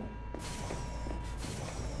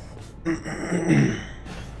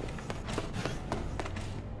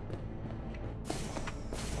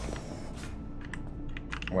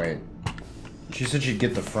 Wait. She said she'd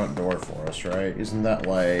get the front door for us, right? Isn't that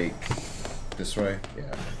like this way?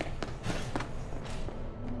 Yeah.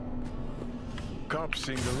 Cops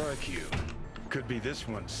seem to like you. Could be this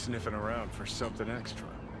one sniffing around for something extra.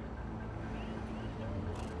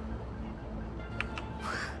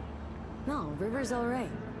 No, River's alright.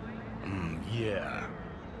 Yeah.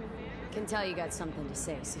 Can tell you got something to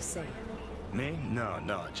say, so say it. Me? No.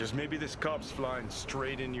 Just maybe this cop's flying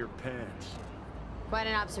straight in your pants. Quite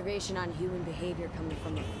an observation on human behavior coming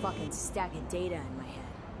from a fucking stack of data in my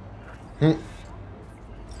head.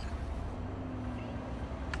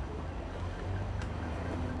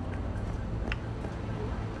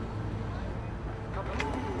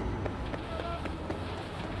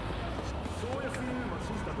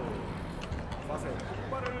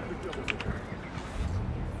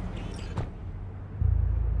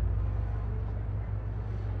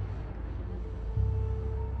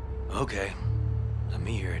 Okay. Let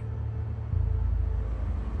me hear it.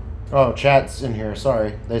 Oh, chat's in here.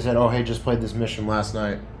 Sorry. They said, oh, hey, just played this mission last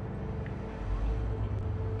night.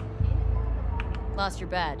 Lost your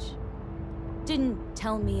badge. Didn't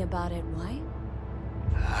tell me about it. Why?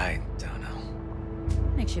 I don't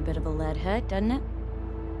know. Makes you a bit of a lead head, doesn't it?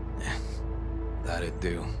 That'd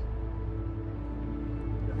do.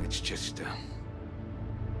 It's just,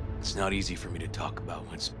 it's not easy for me to talk about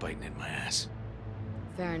what's biting at my ass.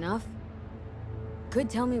 Fair enough. Could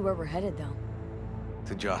tell me where we're headed, though.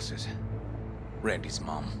 To Joss's. Randy's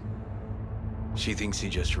mom. She thinks he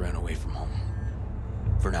just ran away from home.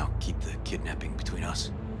 For now, keep the kidnapping between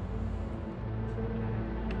us.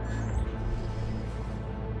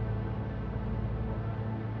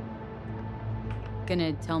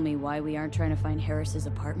 Gonna tell me why we aren't trying to find Harris's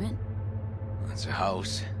apartment? It's a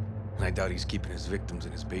house, and I doubt he's keeping his victims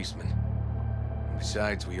in his basement. And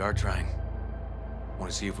besides, we are trying. Want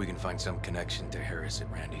to see if we can find some connection to Harris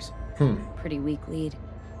at Randy's. Pretty weak lead.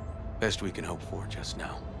 Best we can hope for just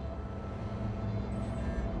now.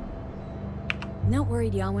 Not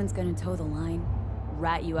worried Yawen's gonna toe the line?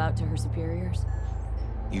 Rat you out to her superiors?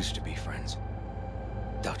 Used to be friends.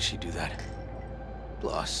 Doubt she'd do that.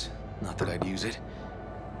 Plus, not that I'd use it,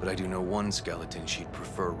 but I do know one skeleton she'd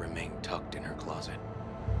prefer remain tucked in her closet.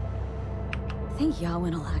 I think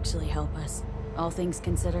Yawen will actually help us, all things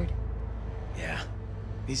considered. Yeah.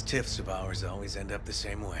 These tiffs of ours always end up the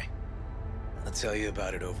same way. I'll tell you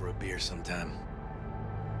about it over a beer sometime.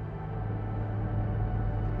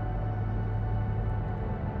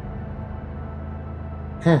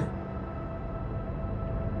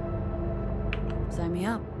 Sign me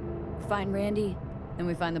up. Find Randy, then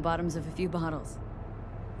we find the bottoms of a few bottles.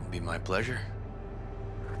 It'll be my pleasure.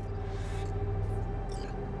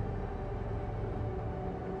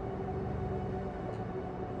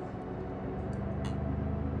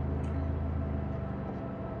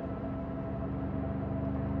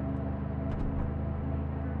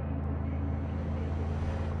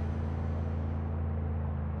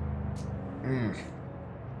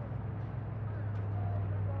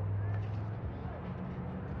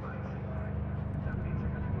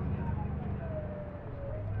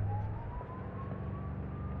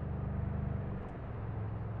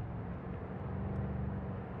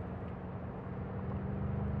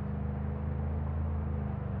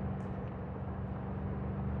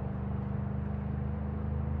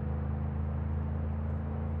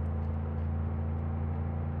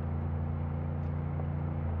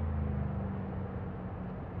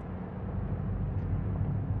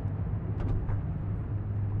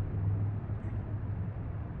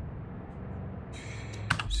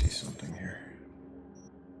 something here.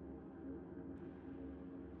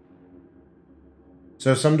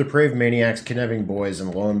 So some depraved maniac's kidnapping boys,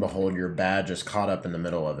 and lo and behold, your badge is caught up in the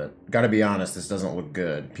middle of it. Gotta be honest, this doesn't look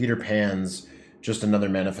good. Peter Pan's just another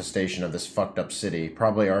manifestation of this fucked up city.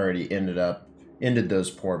 Probably already ended those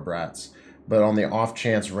poor brats. But on the off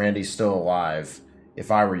chance Randy's still alive, if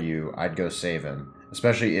I were you, I'd go save him.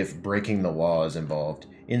 Especially if breaking the law is involved.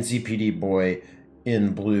 NCPD boy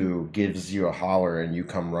in blue gives you a holler and you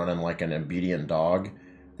come running like an obedient dog.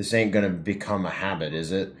 This ain't gonna become a habit,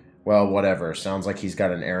 is it? Well, whatever. Sounds like he's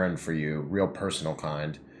got an errand for you. Real personal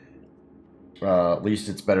kind. At least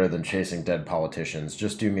it's better than chasing dead politicians.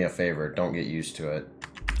 Just do me a favor. Don't get used to it.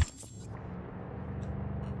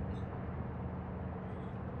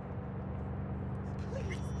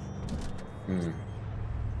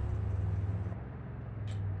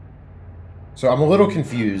 So I'm a little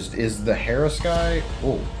confused. Is the Harris guy...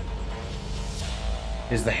 Oh.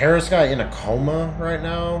 Is the Harris guy in a coma right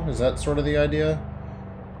now? Is that sort of the idea?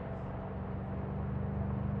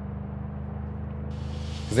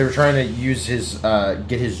 They were trying to use his,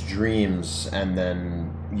 get his dreams and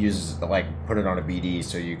then use, like, put it on a BD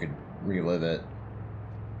so you could relive it.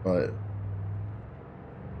 But...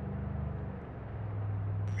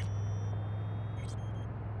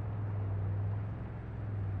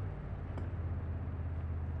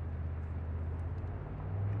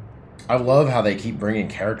 I love how they keep bringing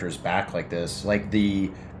characters back like this. Like,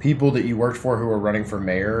 the people that you worked for who were running for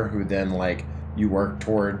mayor, who then, like, you work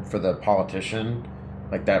toward for the politician...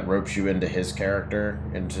 Like, that ropes you into his character,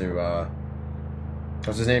 into,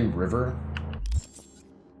 what's his name? River?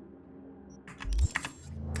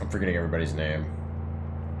 I'm forgetting everybody's name.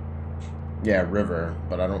 Yeah, River,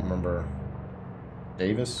 but I don't remember.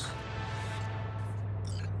 Davis?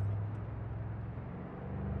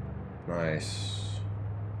 Nice.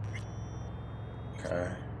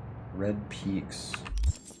 Okay. Red Peaks.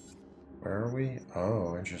 Where are we?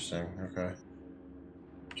 Oh, interesting. Okay.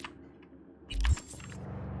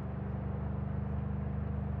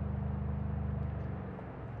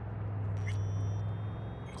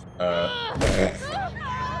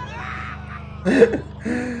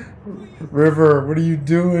 River, what are you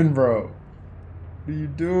doing, bro? What are you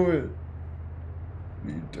doing?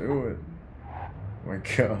 What are you doing? Oh my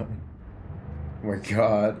god. Oh my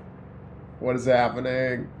god. What is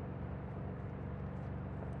happening?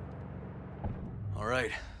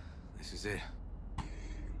 Alright, this is it.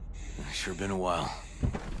 Sure been a while.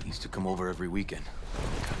 Used to come over every weekend.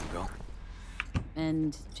 Time ago.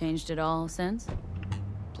 And changed it all since?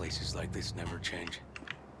 Places like this never change.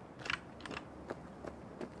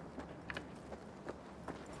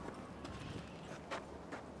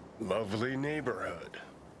 Lovely neighborhood.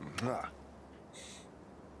 Mwah.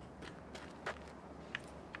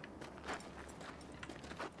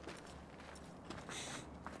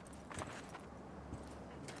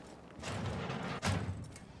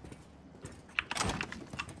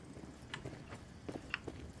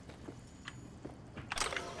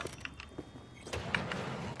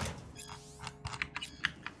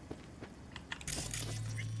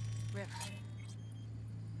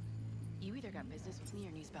 You either got business with me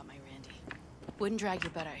or news about my Randy. Wouldn't drag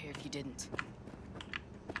your butt out here if you didn't.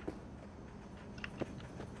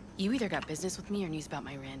 You either got business with me or news about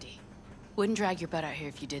my Randy. Wouldn't drag your butt out here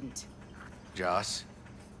if you didn't. Joss,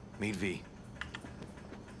 meet V.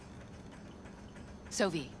 So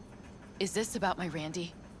V, is this about my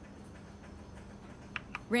Randy?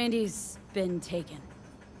 Randy's been taken.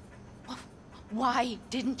 Why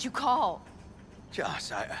didn't you call?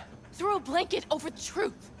 Joss, Throw a blanket over the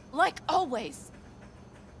truth, like always.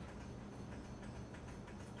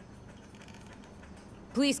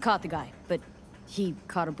 Police caught the guy, but he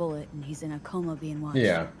caught a bullet and he's in a coma being watched.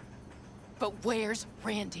 Yeah. But where's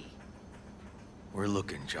Randy? We're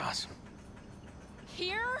looking, Joss.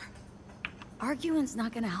 Here? Arguing's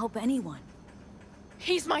not gonna help anyone.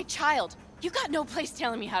 He's my child. You got no place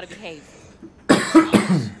telling me how to behave.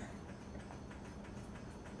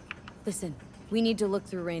 Listen, we need to look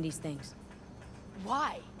through Randy's things.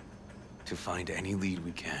 Why? To find any lead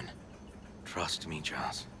we can. Trust me,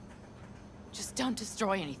 Joss. Just don't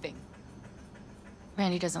destroy anything.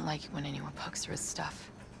 Randy doesn't like it when anyone pokes through his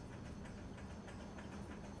stuff.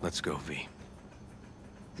 Let's go, V.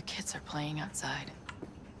 The kids are playing outside.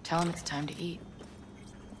 Tell them it's time to eat.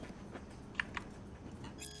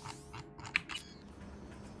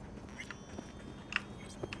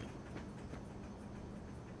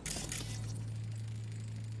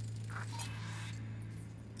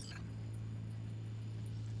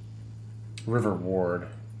 River Ward.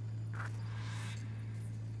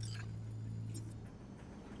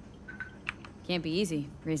 Can't be easy,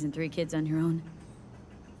 raising 3 kids on your own.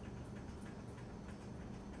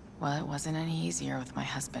 Well, it wasn't any easier with my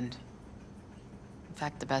husband. In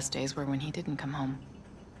fact, the best days were when he didn't come home.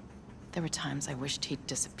 There were times I wished he'd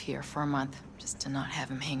disappear for a month, just to not have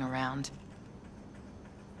him hang around.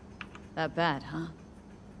 That bad, huh?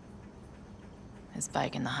 His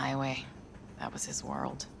bike in the highway, that was his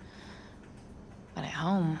world. But at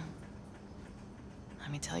home, let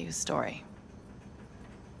me tell you a story.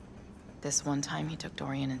 This one time he took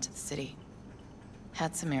Dorian into the city.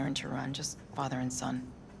 Had some errand to run, just father and son.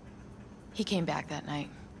 He came back that night,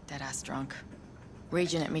 dead-ass drunk.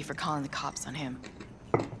 Raging at me for calling the cops on him.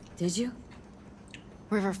 Did you?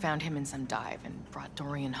 River found him in some dive and brought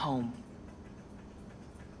Dorian home.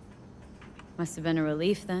 Must have been a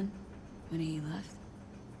relief then, when he left.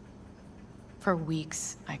 For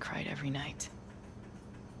weeks, I cried every night.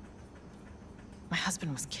 My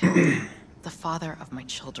husband was killed. The father of my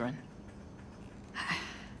children.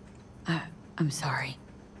 I'm sorry.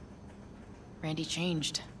 Randy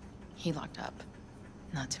changed. He locked up.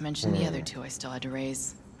 Not to mention the other 2 I still had to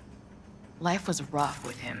raise. Life was rough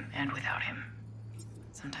with him and without him.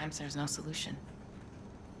 Sometimes there's no solution.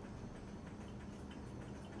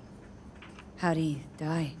 How'd he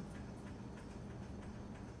die?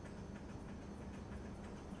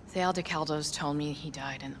 Thale de Caldos told me he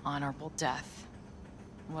died an honorable death.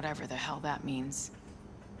 Whatever the hell that means.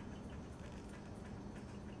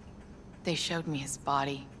 They showed me his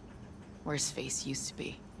body, where his face used to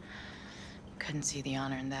be. Couldn't see the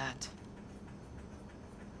honor in that.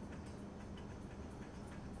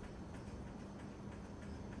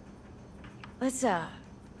 Let's,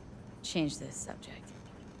 change this subject.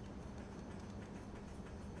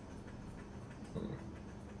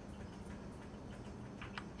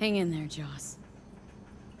 Hang in there, Joss.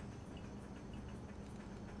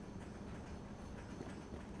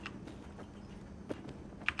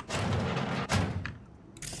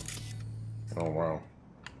 Oh, wow.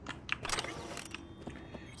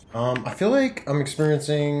 I feel like I'm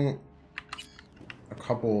experiencing a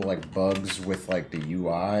couple, like, bugs with, like, the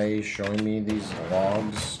UI showing me these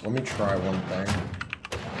logs. Let me try one thing.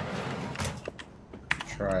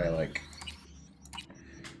 Try, like,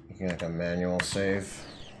 making, like, a manual save.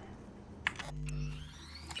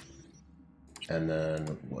 And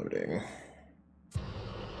then loading.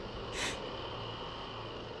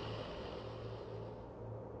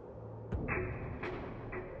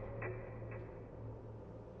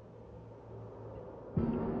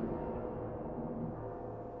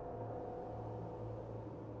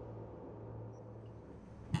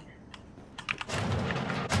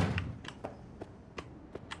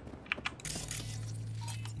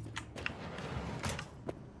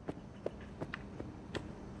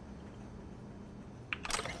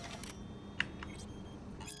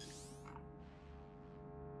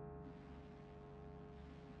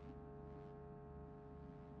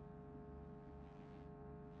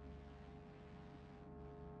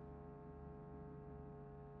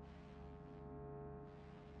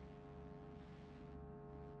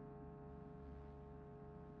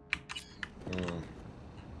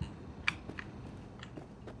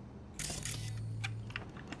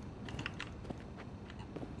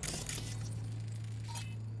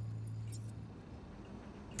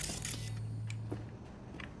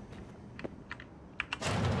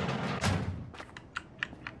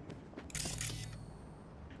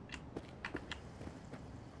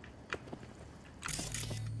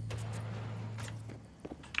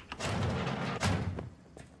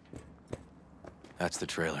 That's the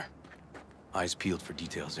trailer. Eyes peeled for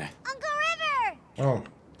details, eh? Uncle River! Oh.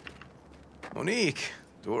 Monique,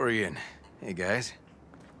 Dorian. Hey, guys.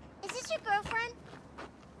 Is this your girlfriend?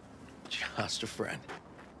 Just a friend.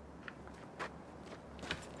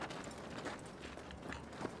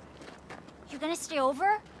 You're gonna stay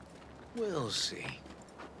over? We'll see.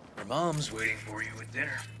 Your mom's waiting for you at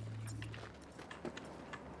dinner.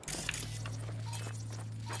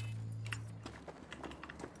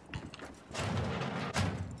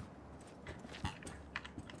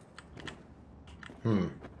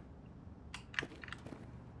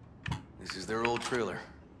 This is their old trailer.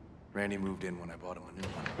 Randy moved in when I bought him a new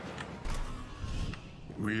one.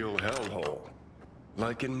 Real hellhole.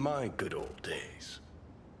 Like in my good old days.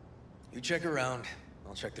 You check around,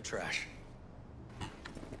 I'll check the trash.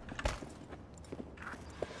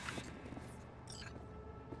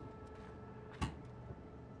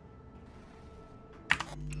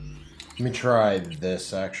 Let me try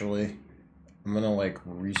this, actually. I'm gonna, like,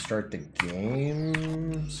 restart the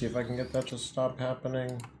game. See if I can get that to stop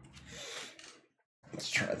happening. Let's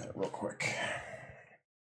try that real quick.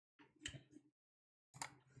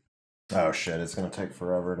 Oh shit, it's gonna take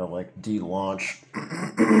forever to like de-launch.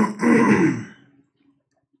 I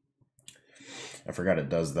forgot it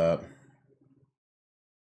does that.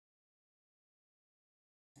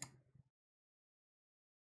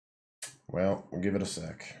 Well, we'll give it a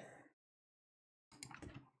sec.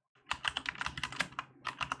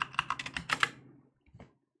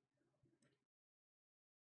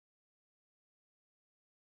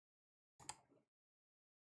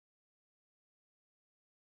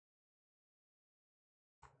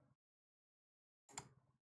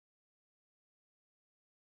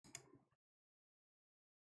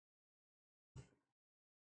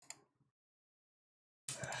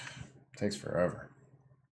 Takes forever.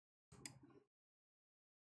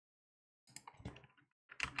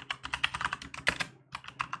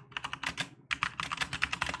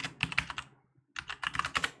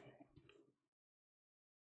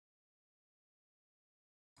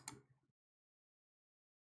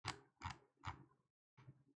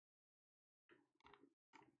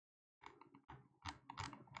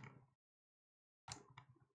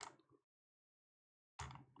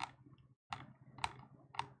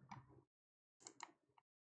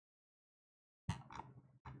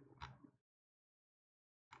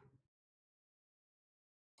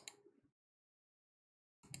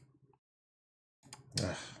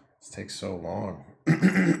 Ugh, this takes so long.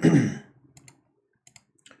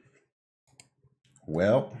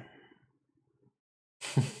 Well.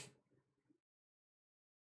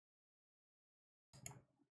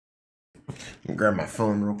 Grab my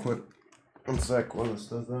phone real quick. One sec while this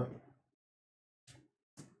does that.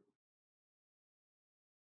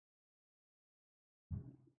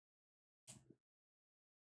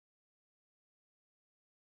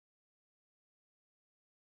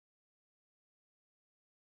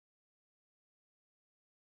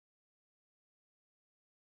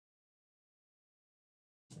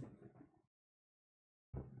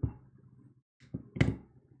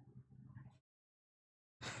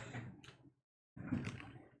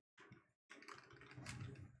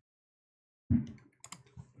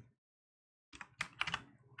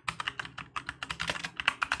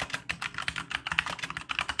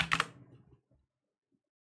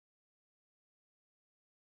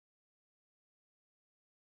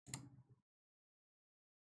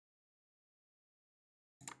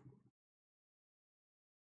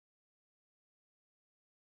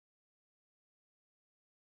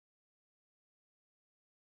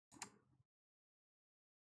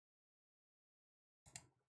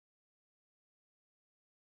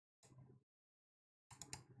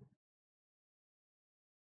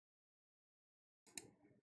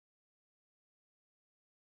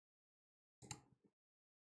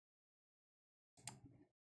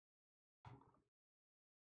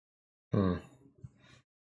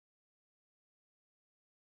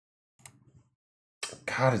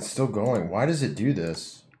 God, it's still going. Why does it do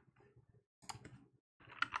this?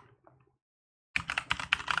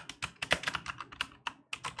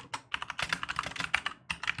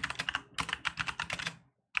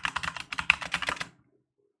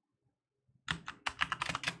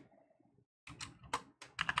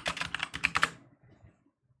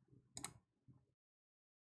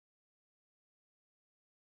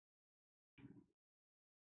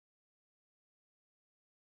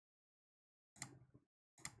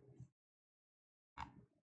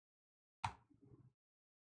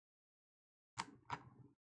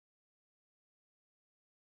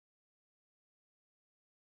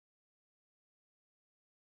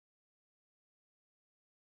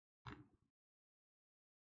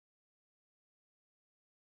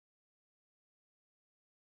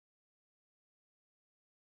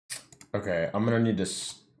 Okay, I'm gonna need to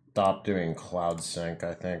stop doing cloud sync,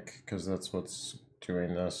 I think, because that's what's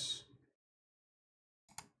doing this.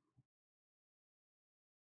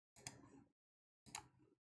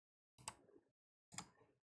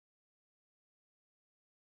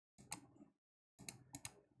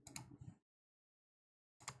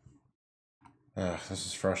 Ugh, this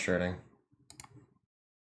is frustrating.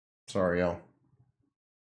 Sorry, y'all.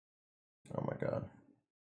 Oh my god.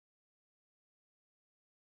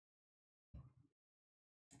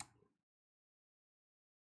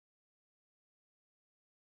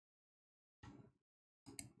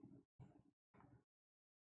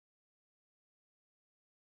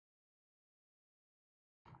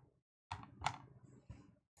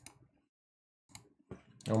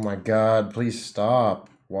 Oh my god, please stop.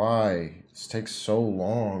 Why? This takes so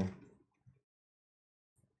long.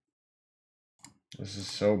 This is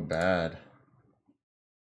so bad.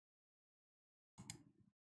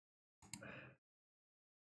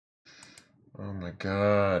 Oh my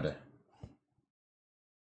god.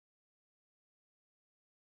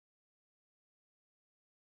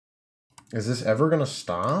 Is this ever gonna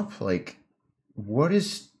stop? Like, what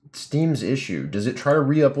is Steam's issue? Does it try to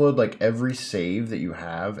re-upload like every save that you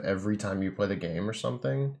have every time you play the game or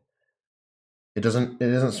something? It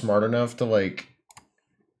isn't smart enough to like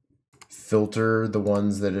filter the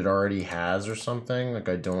ones that it already has or something? Like,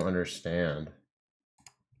 I don't understand.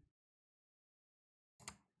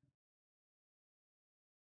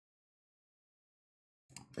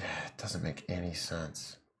 It doesn't make any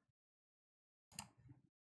sense.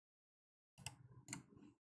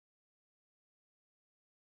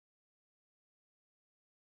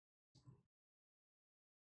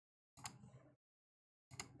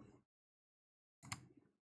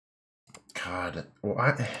 God,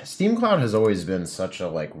 well, Steam Cloud has always been such a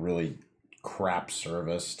like really crap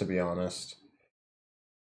service, to be honest.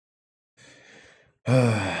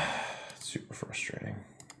 Super frustrating.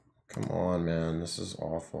 Come on, man, this is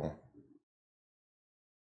awful.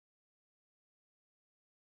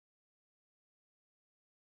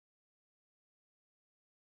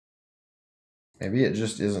 Maybe it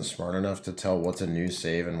just isn't smart enough to tell what's a new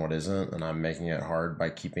save and what isn't, and I'm making it hard by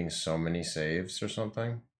keeping so many saves or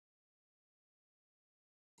something.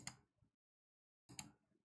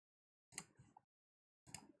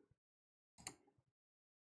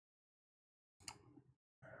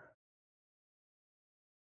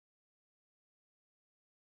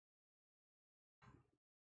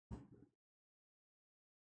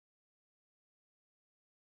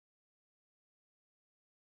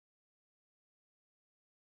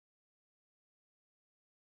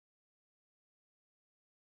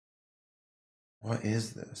 What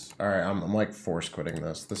is this? All right, I'm like force quitting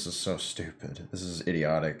this. This is so stupid. This is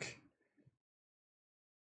idiotic.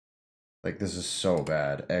 Like, this is so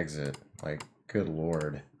bad. Exit. Like, good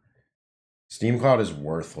lord. Steam Cloud is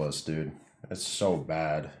worthless, dude. It's so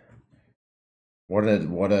bad. What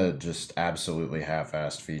a just absolutely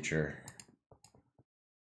half-assed feature.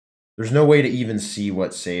 There's no way to even see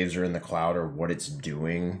what saves are in the cloud or what it's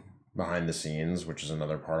doing behind the scenes, which is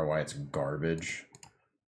another part of why it's garbage.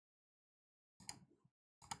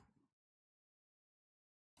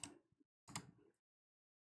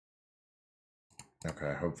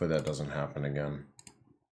 Okay, hopefully that doesn't happen again.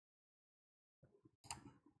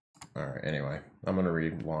 Alright, anyway, I'm gonna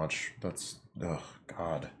relaunch. That's, oh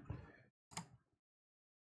god.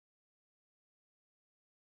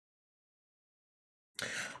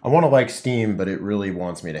 I want to like Steam, but it really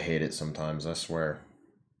wants me to hate it sometimes, I swear.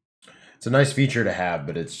 It's a nice feature to have,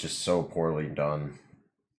 but it's just so poorly done.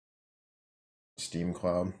 Steam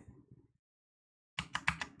Cloud.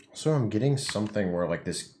 So I'm getting something where like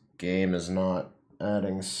this game is not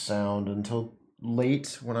adding sound until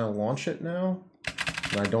late when I launch it now.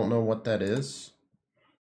 And I don't know what that is.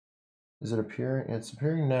 Is it appearing? It's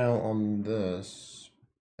appearing now on this.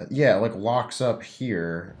 Yeah, it like locks up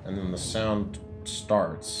here and then the sound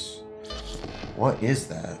starts. What is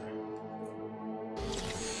that?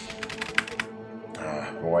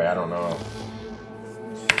 Boy, I don't know.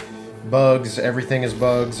 Bugs, everything is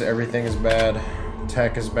bugs, everything is bad.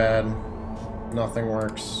 Tech is bad. Nothing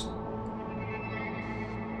works.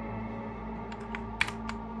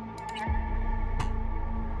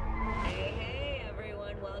 Hey,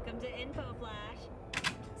 everyone, welcome to Info Flash.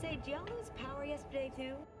 Say, did y'all lose power yesterday,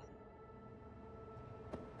 too?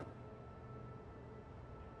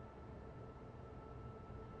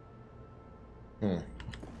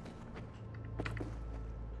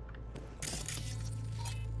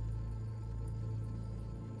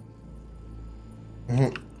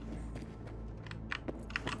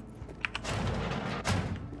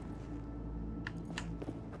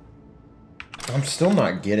 I'm still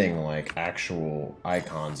not getting, like, actual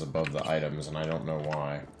icons above the items, and I don't know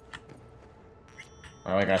why.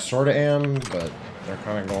 I sort of am, but they're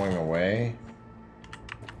kind of going away.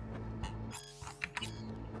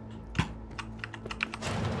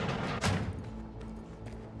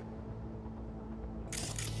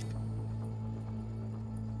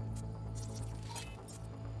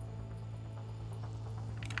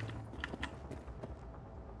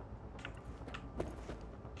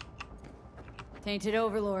 Tainted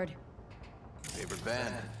Overlord. Favorite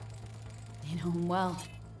band? You know him well.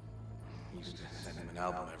 Used to send him an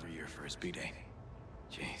album every year for his B-Day.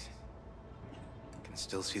 Jeez. Can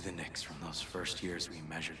still see the nicks from those first years we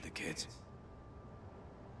measured the kids.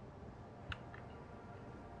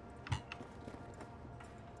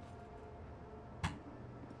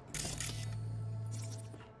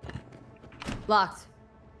 Locked.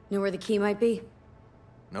 Know where the key might be?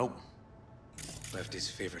 Nope. Left his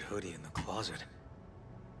favorite hoodie in the closet.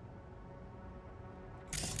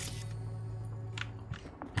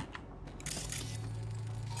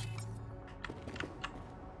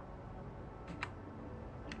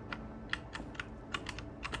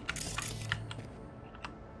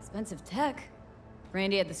 Expensive tech.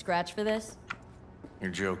 Randy had the scratch for this?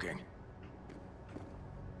 You're joking.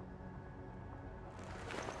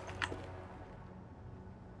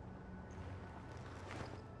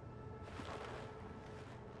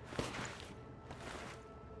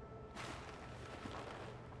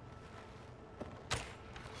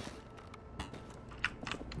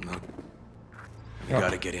 No. You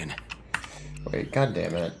gotta get in. Wait, god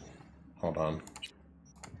damn it. Hold on.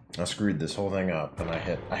 I screwed this whole thing up, and I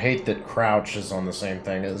hate that crouch is on the same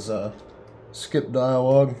thing as skip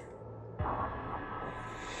dialogue.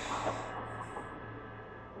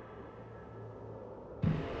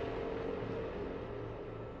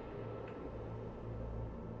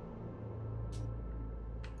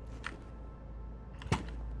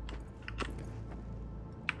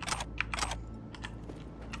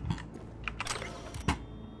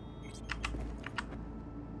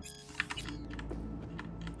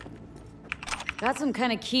 Got some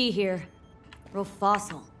kind of key here. Real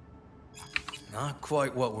fossil. Not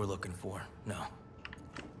quite what we're looking for, no.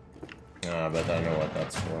 But I know what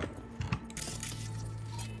that's for.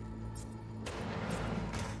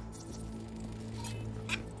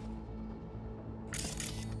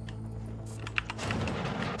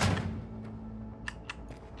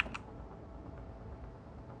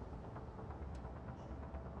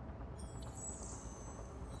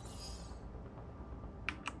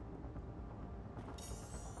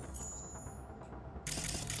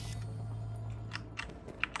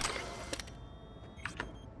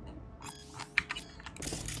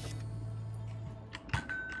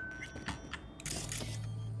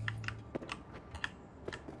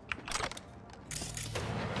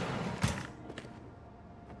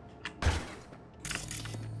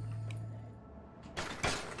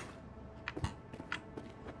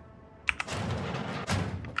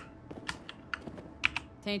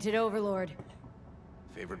 Tainted Overlord.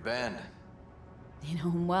 Favorite band? You know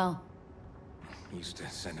him well. Used to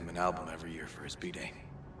send him an album every year for his B-Day.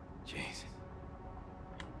 Jeez.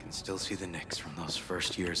 Can still see the nicks from those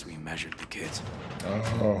first years we measured the kids.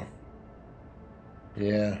 Oh.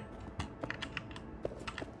 Yeah.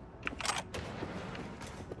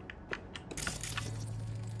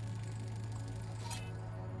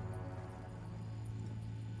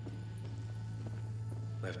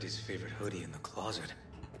 Left his favorite hoodie in the closet.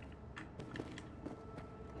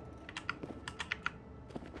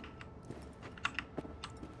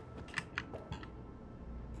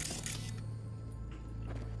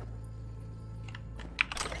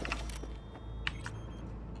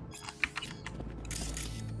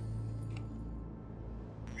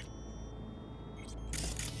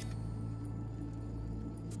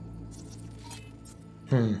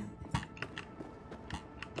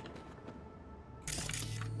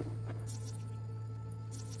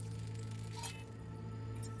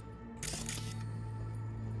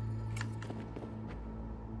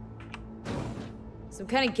 Some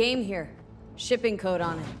kind of game here. Shipping code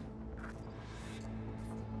on it.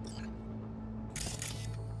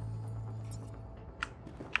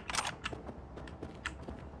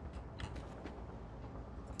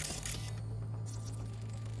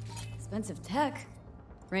 Expensive tech.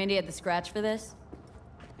 Randy had the scratch for this?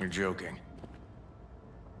 You're joking.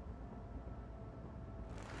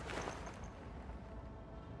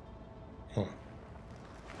 Huh.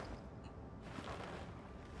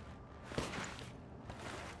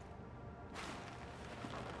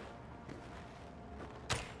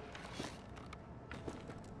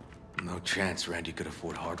 No chance Randy could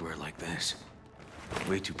afford hardware like this.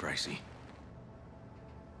 Way too pricey.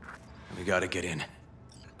 We gotta get in,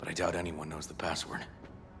 but I doubt anyone knows the password.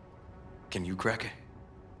 Can you crack it?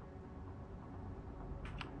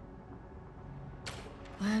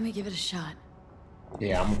 Let me give it a shot.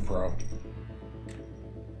 Yeah, I'm a pro.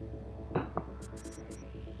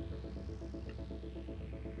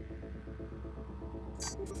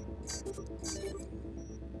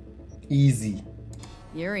 Easy.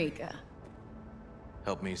 Eureka.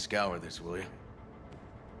 Help me scour this, will you?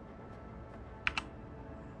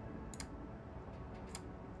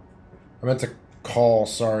 I meant to call,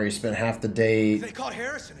 sorry, spent half the day. They caught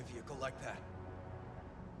Harris in a vehicle like that.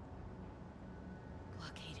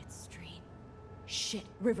 Blockaded street. Shit,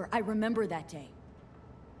 River, I remember that day.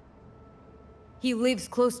 He lives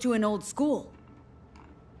close to an old school.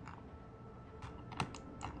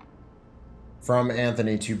 From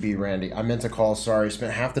Anthony to B. Randy. I meant to call, sorry.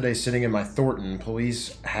 Spent half the day sitting in my Thornton.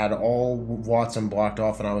 Police had all Watson blocked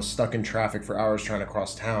off and I was stuck in traffic for hours trying to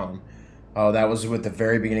cross town. Oh, that was at the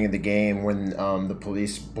very beginning of the game when the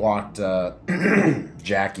police blocked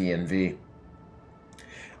Jackie and V.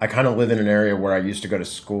 I kind of live in an area where I used to go to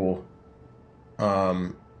school.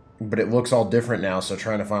 but it looks all different now, so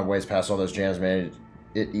trying to find ways past all those jams made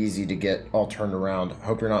it easy to get all turned around.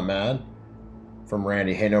 Hope you're not mad. From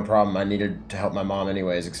Randy, hey, no problem. I needed to help my mom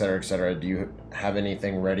anyways, etc., etc. Do you have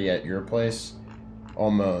anything ready at your place?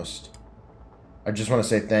 Almost. I just want to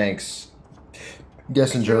say thanks.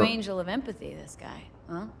 Guess in True general, angel of empathy, this guy,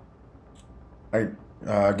 huh?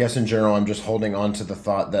 I guess in general, I'm just holding on to the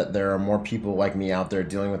thought that there are more people like me out there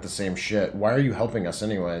dealing with the same shit. Why are you helping us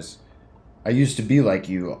anyways? I used to be like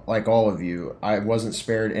you, like all of you. I wasn't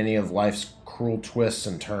spared any of life's cruel twists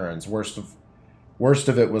and turns. Worst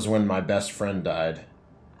of it was when my best friend died.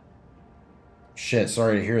 Shit,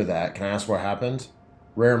 sorry to hear that. Can I ask what happened?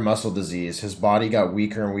 Rare muscle disease. His body got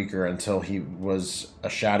weaker and weaker until he was a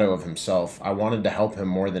shadow of himself. I wanted to help him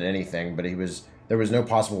more than anything, but there was no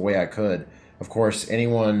possible way I could. Of course,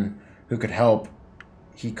 anyone who could help,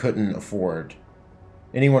 he couldn't afford.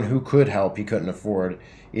 Anyone who could help, he couldn't afford.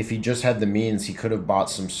 If he just had the means, he could have bought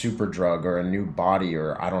some super drug or a new body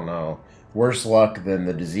or I don't know. Worse luck than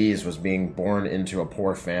the disease was being born into a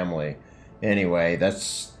poor family. Anyway,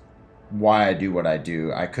 that's why I do what I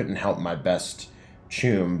do. I couldn't help my best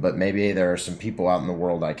Choom, but maybe there are some people out in the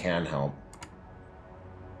world I can help.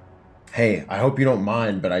 Hey, I hope you don't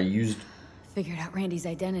mind, but I used... Figured out Randy's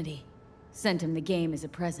identity. Sent him the game as a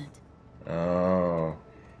present. Oh.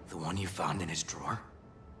 The one you found in his drawer?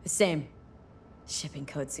 The same. Shipping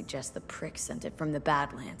code suggests the prick sent it from the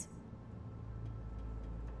Badlands.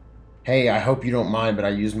 Hey, I hope you don't mind, but I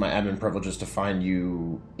used my admin privileges to find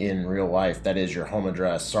you in real life. That is your home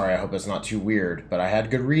address. Sorry, I hope it's not too weird, but I had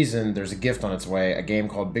good reason. There's a gift on its way, a game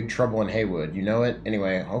called Big Trouble in Haywood. You know it?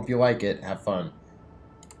 Anyway, I hope you like it. Have fun.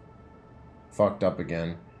 Fucked up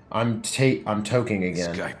again. I'm toking again.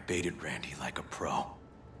 This guy baited Randy like a pro.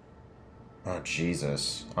 Oh,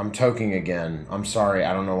 Jesus. I'm toking again. I'm sorry.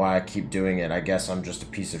 I don't know why I keep doing it. I guess I'm just a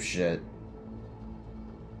piece of shit.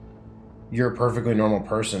 You're a perfectly normal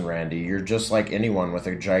person, Randy. You're just like anyone with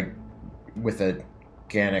a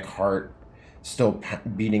gigantic heart still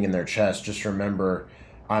beating in their chest. Just remember,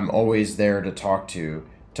 I'm always there to talk to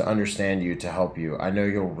understand you, to help you. I know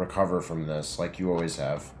you'll recover from this, like you always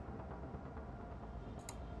have.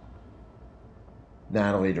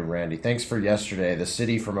 Natalie to Randy. Thanks for yesterday. The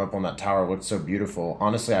city from up on that tower looked so beautiful.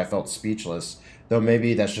 Honestly, I felt speechless. Though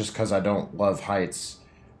maybe that's just because I don't love heights.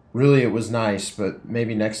 Really, it was nice, but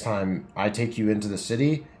maybe next time I take you into the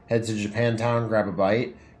city, head to Japantown, grab a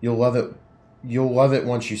bite. You'll love it. You'll love it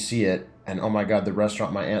once you see it. And oh my god, the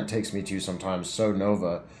restaurant my aunt takes me to sometimes, so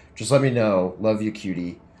Nova. Just let me know. Love you,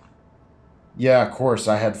 cutie. Yeah, of course,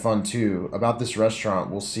 I had fun too. About this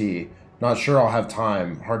restaurant, we'll see. Not sure I'll have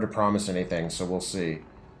time. Hard to promise anything, so we'll see.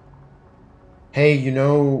 Hey, you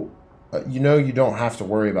know you don't have to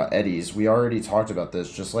worry about Eddie's. We already talked about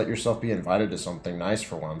this. Just let yourself be invited to something nice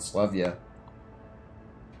for once. Love ya.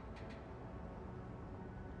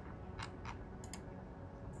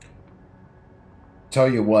 Tell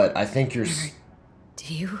you what, I think you're...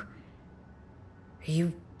 Do you... Are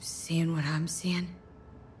you seeing what I'm seeing?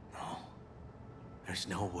 No. There's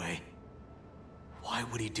no way. Why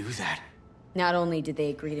would he do that? Not only did they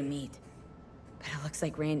agree to meet, but it looks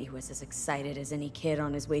like Randy was as excited as any kid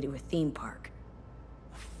on his way to a theme park.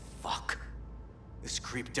 Fuck. This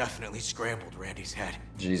creep definitely scrambled Randy's head.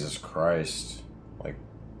 Jesus Christ. Like,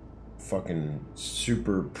 fucking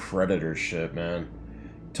super predator shit, man.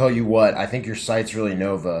 Tell you what, I think your site's really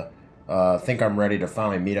Nova. Think I'm ready to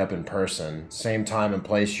finally meet up in person. Same time and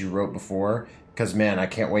place you wrote before. Cause man, I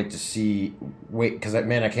can't wait to see...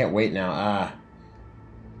 man, I can't wait now.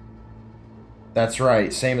 That's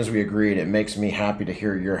right, same as we agreed. It makes me happy to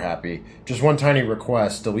hear you're happy. Just one tiny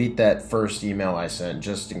request, delete that first email I sent,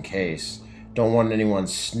 just in case. Don't want anyone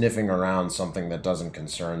sniffing around something that doesn't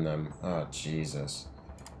concern them. Oh, Jesus.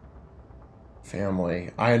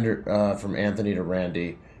 Family. From Anthony to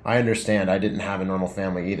Randy. I understand, I didn't have a normal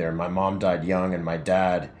family either. My mom died young, and my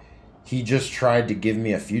dad, he just tried to give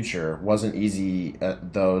me a future. Wasn't easy,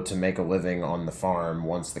 though, to make a living on the farm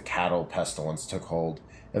once the cattle pestilence took hold.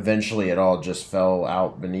 Eventually, it all just fell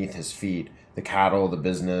out beneath his feet. The cattle, the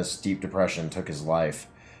business, deep depression took his life.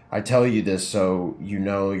 I tell you this so you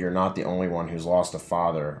know you're not the only one who's lost a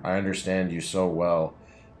father. I understand you so well.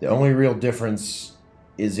 The only real difference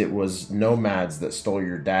is it was nomads that stole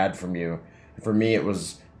your dad from you. For me, it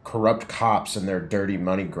was corrupt cops and their dirty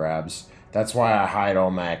money grabs. That's why I hide all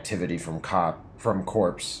my activity from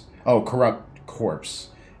corpse. Oh, corrupt corpse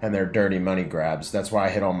and their dirty money grabs. That's why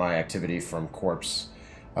I hid all my activity from corpse.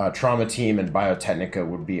 Trauma team and Biotechnica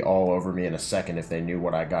would be all over me in a second if they knew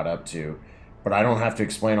what I got up to. But I don't have to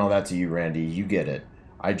explain all that to you, Randy. You get it.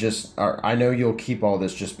 I know you'll keep all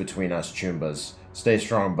this just between us, Choombas. Stay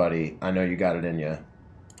strong, buddy. I know you got it in you.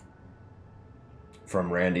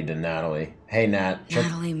 from Randy to Natalie. Hey, Nat.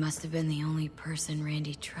 Natalie must have been the only person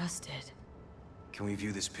Randy trusted. Can we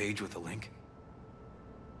view this page with a link?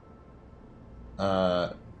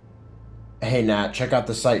 Hey, Nat, check out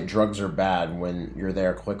the site Drugs Are Bad. When you're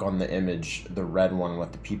there, click on the image, the red one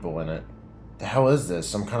with the people in it. The hell is this?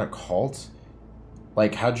 Some kind of cult?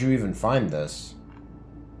 Like, how'd you even find this?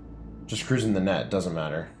 Just cruising the net, doesn't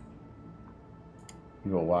matter.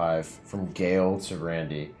 You alive. From Gail to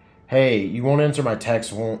Randy. Hey, you won't answer my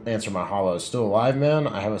text, won't answer my hollows. Still alive, man?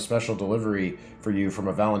 I have a special delivery for you from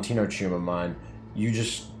a Valentino chum of mine. You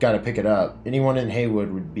just gotta pick it up. Anyone in Haywood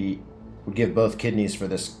would give both kidneys for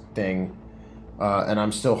this thing. And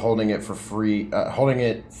I'm still holding it for free, holding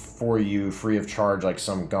it for you free of charge like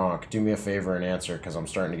some gonk. Do me a favor and answer, because I'm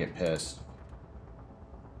starting to get pissed.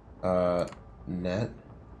 Net?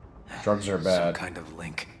 Drugs are bad. Some kind of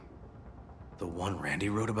link. The one Randy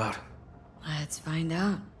wrote about? Let's find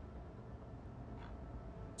out.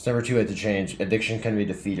 It's never too late to change. Addiction can be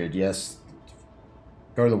defeated. Yes.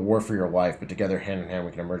 Go to the war for your life, but together, hand in hand,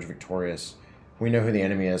 we can emerge victorious. We know who the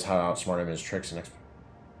enemy is, how to outsmart him in his tricks, and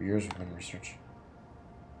years of research.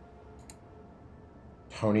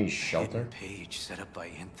 Tony's shelter? Page set up by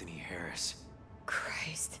Anthony Harris.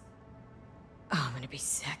 Christ. Oh, I'm gonna be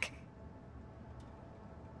sick.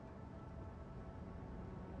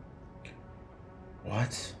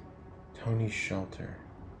 What? Tony's shelter.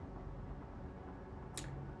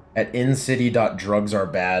 At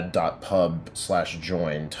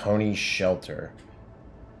incity.drugsarbad.pub/join. Tony's shelter.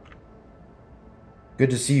 Good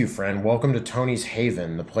to see you, friend. Welcome to Tony's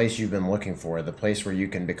Haven, the place you've been looking for, the place where you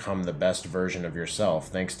can become the best version of yourself,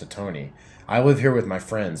 thanks to Tony. I live here with my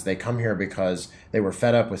friends. They come here because they were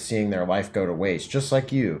fed up with seeing their life go to waste, just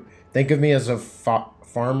like you. Think of me as a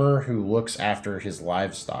farmer who looks after his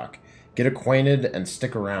livestock. Get acquainted and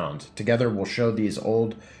stick around. Together we'll show these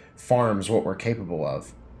old farms what we're capable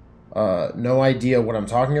of. No idea what I'm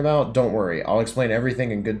talking about? Don't worry. I'll explain everything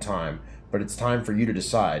in good time. But it's time for you to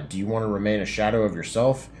decide. Do you want to remain a shadow of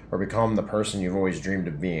yourself or become the person you've always dreamed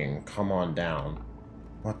of being? Come on down.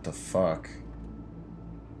 What the fuck?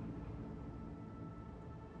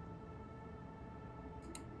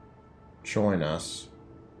 Join us.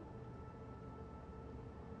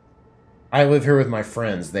 I live here with my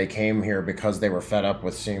friends. They came here because they were fed up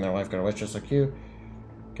with seeing their life go to waste, just like you.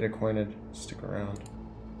 Get acquainted. Stick around.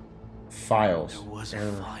 Files. There was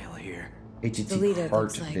a file here. HTTP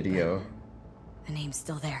heart video. The name's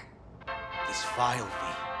still there. This file, V.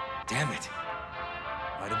 Damn it.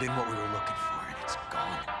 Might have been what we were looking for, and it's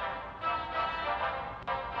gone.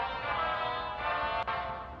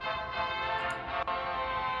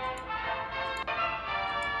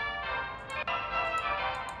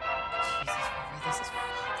 Jesus, River, this is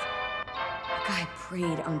fucked. The guy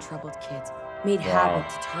preyed on troubled kids, made habit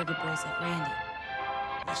to target boys like Randy.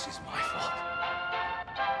 This is my fault.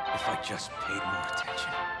 If I just paid more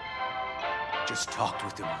attention. Just talked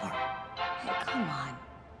with him more. Hey, come on.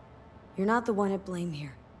 You're not the one at blame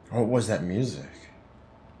here. What was that music?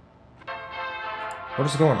 What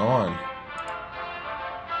is going on?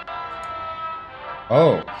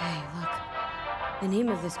 Oh. Hey, look. The name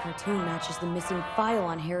of this cartoon matches the missing file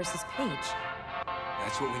on Harris's page.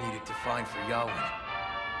 That's what we needed to find for Yawin.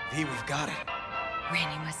 V, we've got it.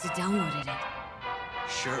 Randy must have downloaded it.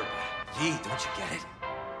 Sure, but V, don't you get it?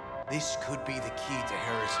 This could be the key to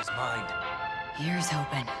Harris's mind. Here's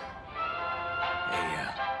hoping. Hey,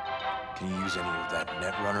 can you use any of that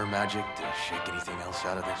Netrunner magic to shake anything else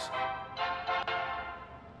out of this?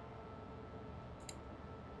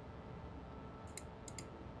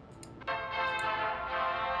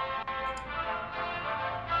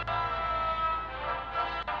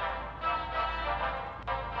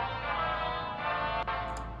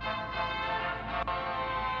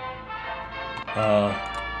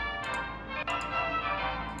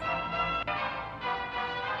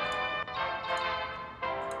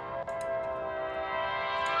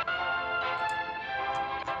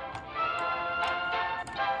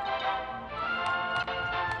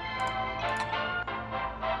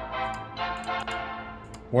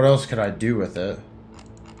 What else could I do with it?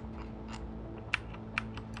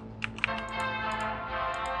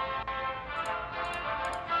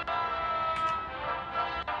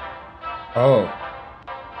 Oh.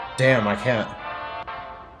 Damn, I can't.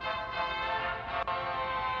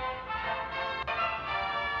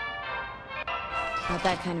 Not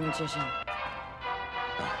that kind of magician.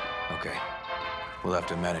 Okay. We'll have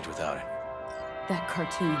to manage without it. That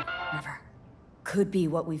cartoon, River, could be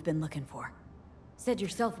what we've been looking for. Said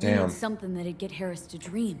yourself you Damn. need something that'd get Harris to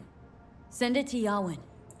dream. Send it to Yawin.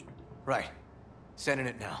 Right. Sending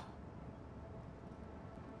it now.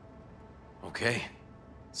 Okay.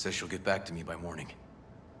 Says she'll get back to me by morning.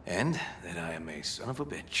 And that I am a son of a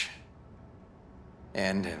bitch.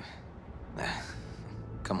 And,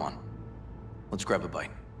 come on. Let's grab a bite.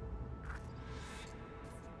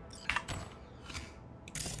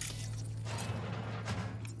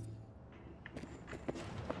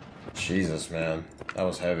 Jesus, man. That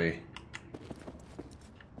was heavy.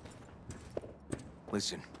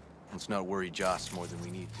 Listen, let's not worry Joss more than we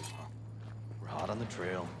need to, huh? We're hot on the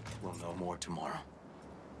trail. We'll know more tomorrow.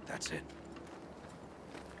 That's it.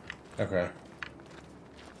 Okay.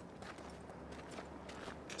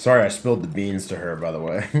 Sorry I spilled the beans to her, by the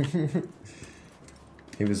way.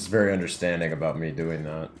 He was very understanding about me doing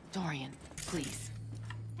that. Dorian, please.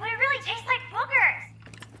 But it really tastes like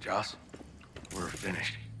boogers. Joss, we're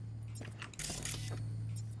finished.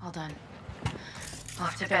 All done.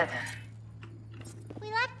 Off to bed then. We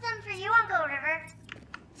left some for you, Uncle River.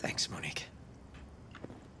 Thanks, Monique.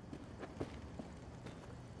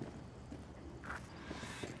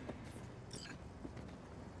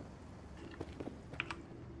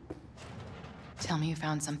 Tell me you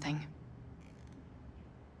found something.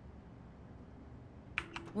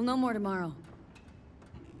 We'll know more tomorrow.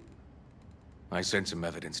 I sent some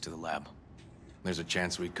evidence to the lab. There's a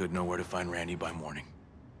chance we could know where to find Randy by morning.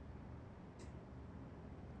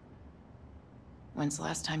 When's the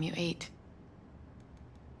last time you ate?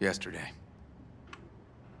 Yesterday.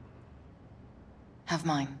 Have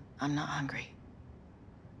mine. I'm not hungry.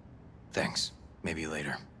 Thanks. Maybe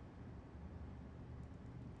later.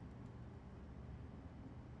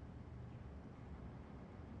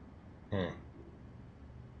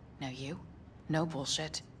 Now you? No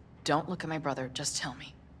bullshit. Don't look at my brother, just tell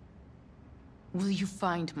me. Will you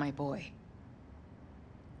find my boy?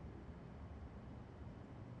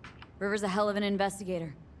 River's a hell of an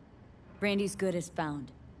investigator. Randy's good as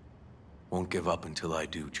found. Won't give up until I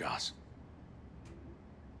do, Joss.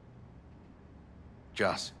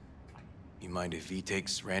 Joss, you mind if he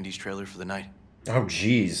takes Randy's trailer for the night? Oh,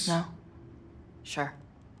 jeez. No. Sure.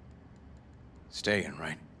 Staying,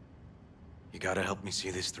 right? You gotta help me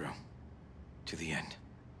see this through. To the end.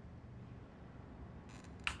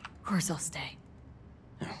 Of course I'll stay.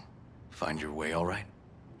 Find your way all right?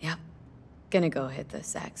 Yep. Gonna go hit the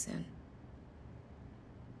sack soon.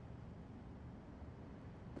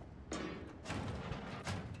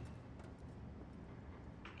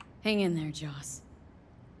 Hang in there, Joss.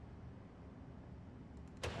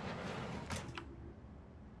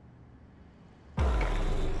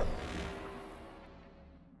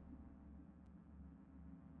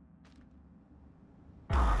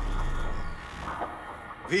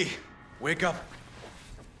 V, wake up.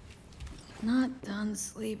 Not done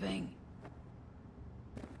sleeping.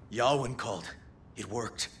 Yalwyn called. It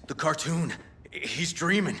worked. The cartoon. He's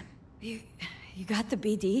dreaming. You got the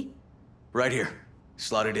BD? Right here.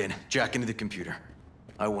 Slot it in. Jack into the computer.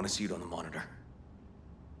 I want to see it on the monitor.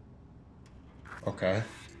 Okay.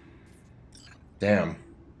 Damn.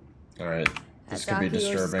 Alright. This could be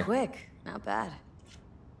disturbing. Quick. Not bad.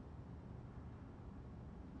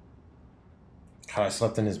 God, I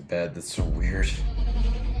slept in his bed. That's so weird.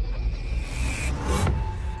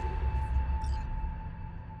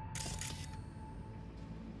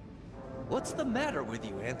 What's the matter with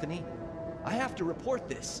you, Anthony? I have to report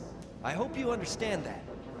this. I hope you understand that.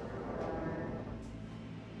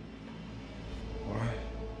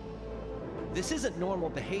 What? This isn't normal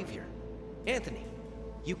behavior. Anthony,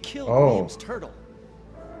 you killed Oh. William's turtle.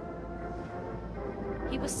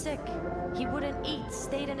 He was sick. He wouldn't eat,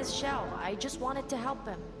 stayed in his shell. I just wanted to help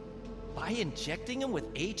him. By injecting him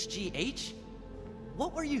with HGH?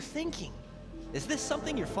 What were you thinking? Is this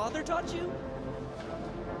something your father taught you?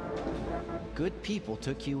 Good people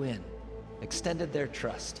took you in, extended their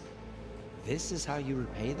trust. This is how you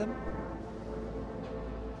repay them?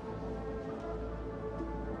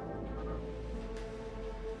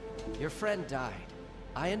 Your friend died.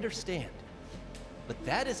 I understand. But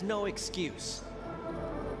that is no excuse.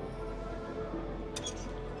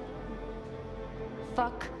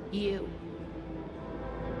 Fuck you.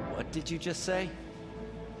 What did you just say?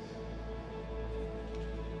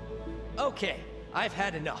 Okay, I've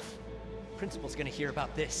had enough. Principal's gonna hear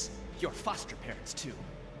about this. Your foster parents, too.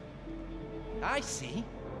 I see.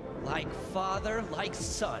 Like father, like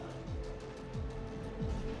son.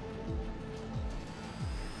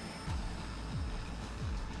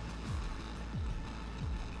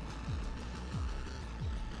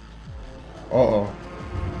 Uh-oh.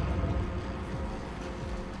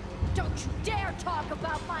 Don't you dare talk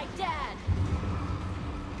about my dad!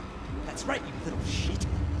 That's right, you little shit.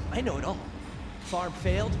 I know it all. Farm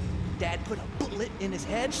failed, Dad put a bullet in his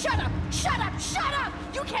head? Shut up! Shut up! Shut up!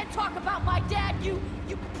 You can't talk about my dad, you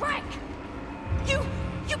prick! You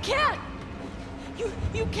can't!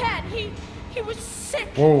 You can't! He was sick!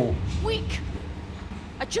 Whoa. Weak!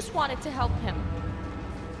 I just wanted to help him.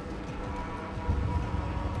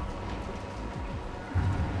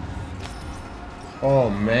 Oh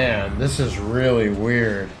man, this is really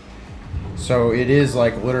weird. So it is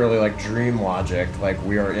like literally like dream logic, like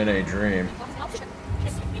we are in a dream.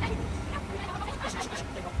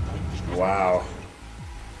 Wow.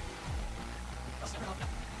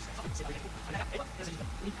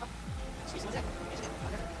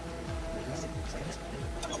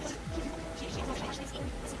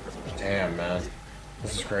 Damn, man.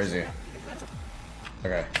 This is crazy.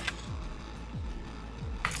 Okay.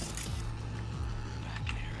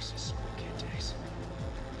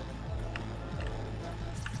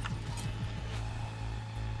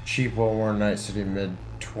 Cheap, well-worn Night City,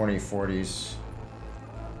 mid-2040s.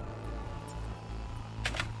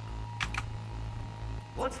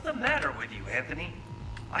 What's the matter with you, Anthony?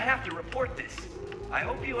 I have to report this. I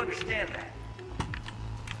hope you understand that.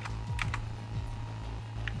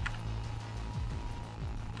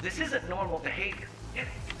 This isn't normal behavior.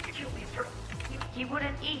 You'll leave her. He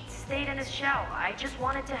wouldn't eat, stayed in his shell. I just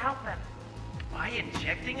wanted to help him. By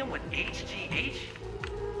injecting him with HGH?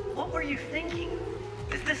 What were you thinking?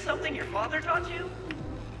 Is this something your father taught you?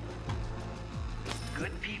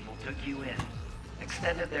 Good people took you in,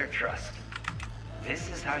 extended their trust. This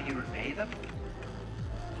is how you repay them?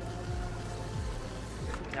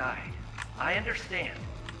 Died. I understand.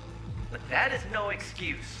 But that is no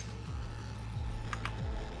excuse.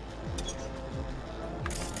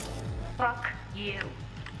 Fuck you.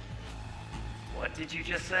 What did you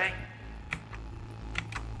just say?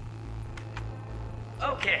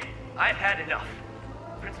 Okay, I've had enough.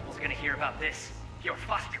 Principal's gonna hear about this. Your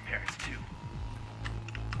foster parents, too.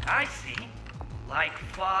 I see. Like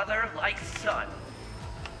father, like son.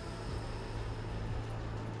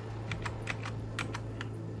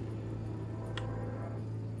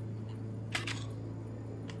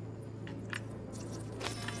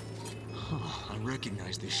 I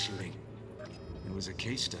recognize this shooting. It was a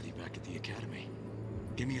case study back at the academy.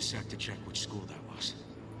 Give me a sec to check which school that was.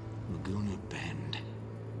 Laguna Bend.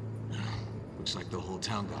 Looks like the whole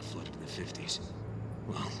town got flooded in the 50s.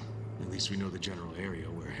 Well, at least we know the general area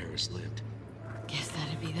where Harris lived. Guess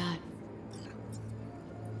that'd be that.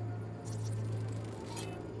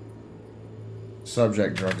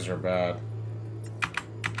 Subject drugs are bad.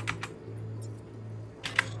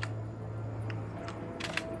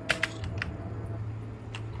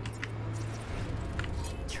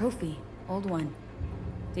 Trophy. Old one.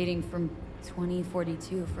 Dating from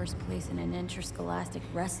 2042, first place in an interscholastic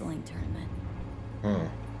wrestling tournament.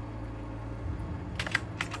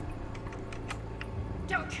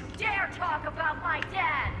 Don't you dare talk about my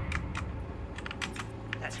dad!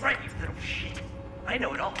 That's right, you little shit. I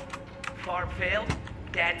know it all. Farm failed.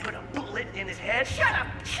 Dad put a bullet in his head. Shut up!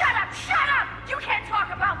 Shut up! Shut up! You can't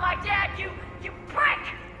talk about my dad, you prick!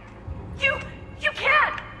 You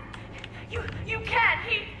can't! You can't!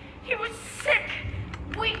 He was sick,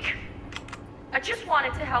 weak. I just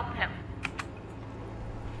wanted to help him.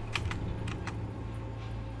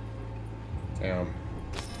 Damn.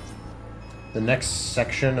 The next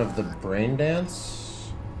section of the brain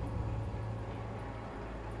dance?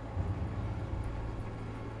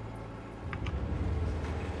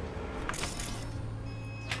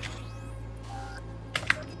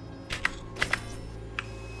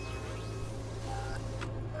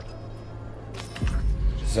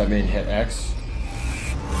 Does that mean hit X?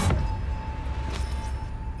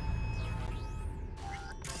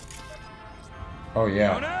 Oh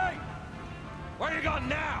yeah. Tony! Where you going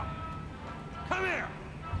now? Come here!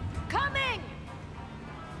 Coming!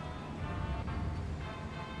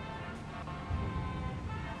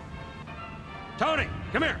 Tony,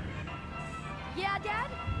 come here! Yeah, Dad?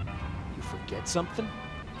 You forget something?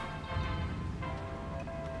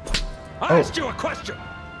 I asked you a question!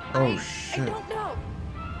 Oh shit. I don't know.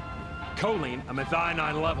 Choline and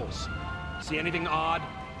methionine levels. See anything odd?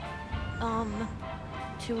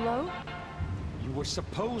 Too low? You were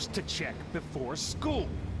supposed to check before school.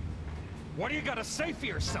 What do you gotta say for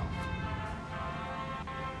yourself?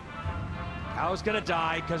 Cow's gonna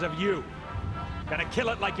die because of you. Gonna kill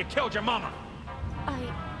it like you killed your mama.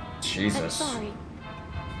 Jesus. I'm sorry.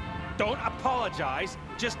 Don't apologize,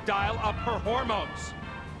 just dial up her hormones.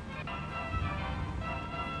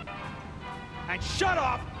 And shut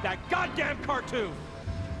off that goddamn cartoon!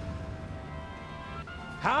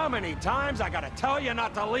 How many times I gotta tell you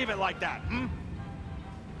not to leave it like that, hmm?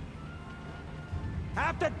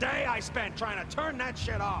 Half the day I spent trying to turn that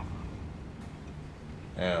shit off.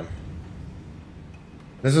 Damn.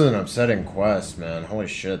 This is an upsetting quest, man. Holy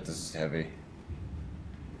shit, this is heavy.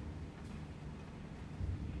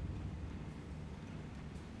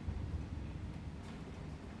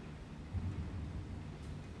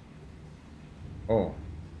 Oh.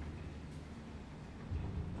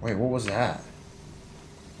 Wait, what was that?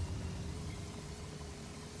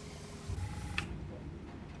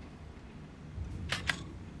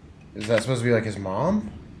 Is that supposed to be like his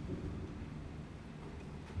mom?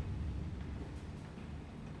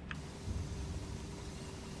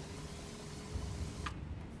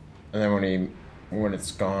 And then when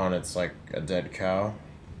it's gone, it's like a dead cow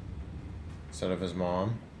instead of his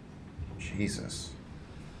mom. Jesus.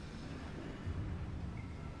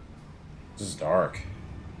 This is dark.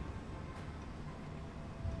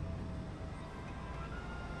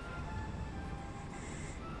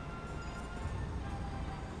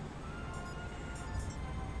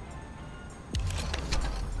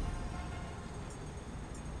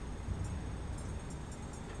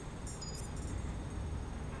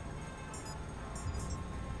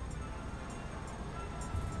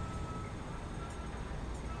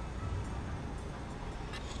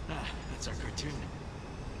 That's our cartoon.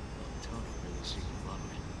 Tony really seemed to love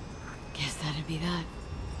it. Guess that'd be that.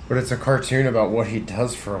 But it's a cartoon about what he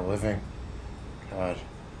does for a living. God.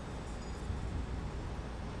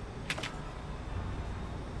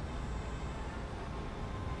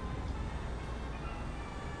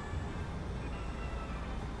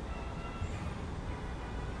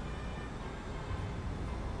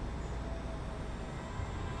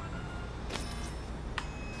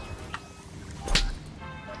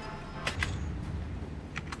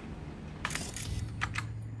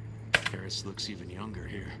 Harris looks even younger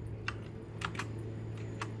here.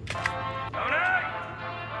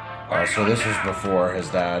 Oh, so this was before his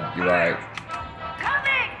dad. You're right.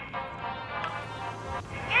 Coming!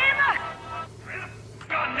 Emma!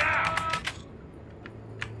 Gone now!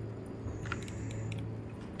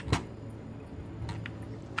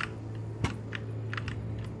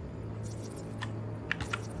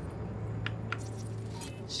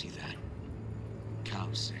 See that?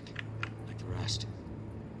 Cow's sick, like the rest.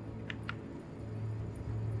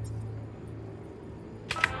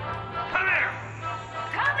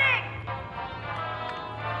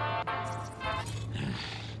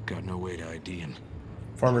 Got no way to ID him.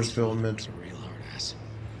 Farmer's Filament. It's a real hard ass.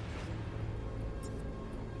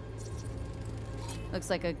 Looks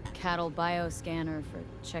like a cattle bioscanner for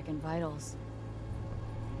checking vitals.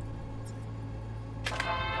 Tony,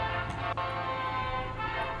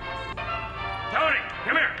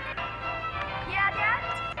 come here! Yeah, Dad?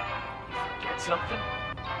 Get something?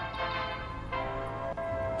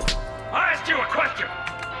 I asked you a question!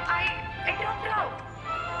 I don't know.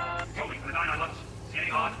 Tony, for the 9 lunch. See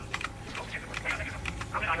anything odd?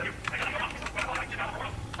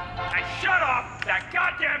 And shut off that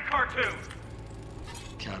goddamn cartoon!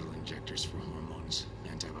 Cattle injectors for hormones,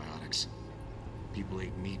 antibiotics. People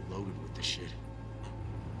ate meat loaded with the shit.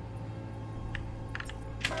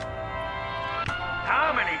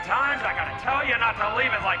 How many times I gotta tell you not to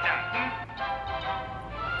leave it like that,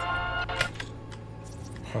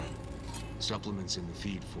 Supplements in the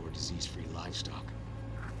feed for disease-free livestock.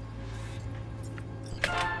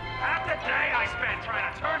 Half the day I spent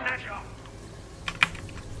trying to turn that off.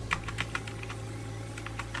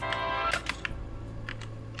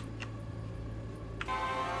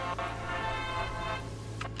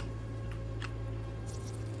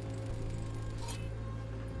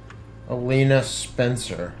 Alina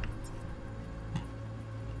Spencer.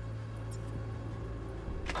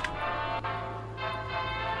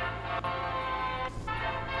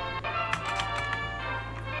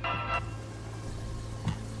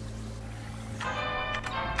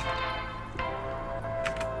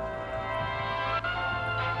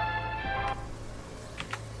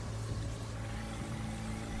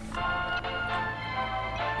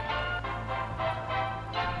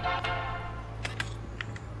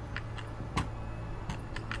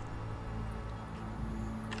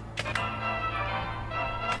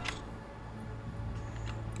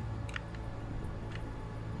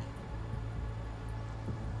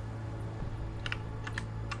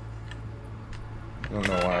 I don't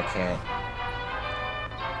know why I can't.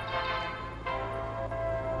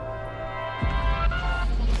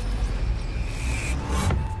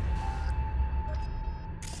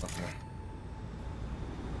 Okay.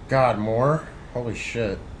 God, more? Holy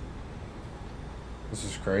shit. This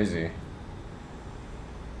is crazy.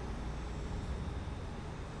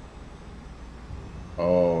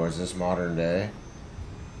 Oh, is this modern day?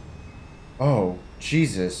 Oh,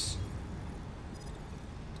 Jesus.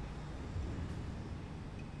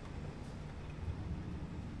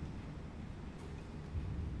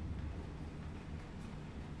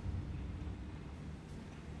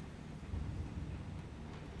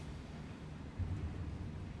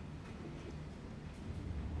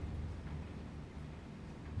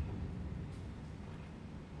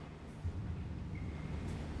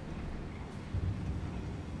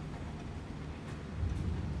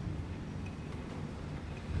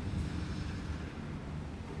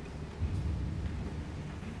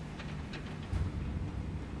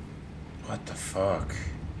 What the fuck?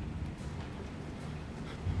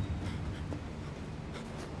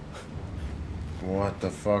 What the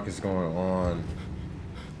fuck is going on?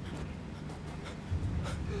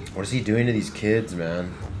 What is he doing to these kids,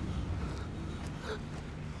 man?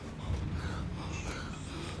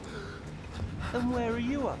 And where are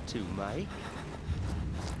you up to, Mike?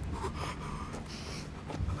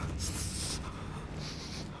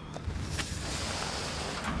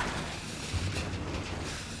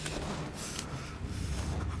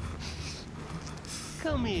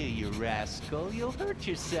 Come here, you rascal. You'll hurt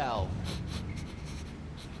yourself.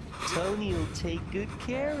 Tony will take good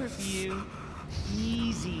care of you.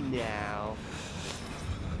 Easy now.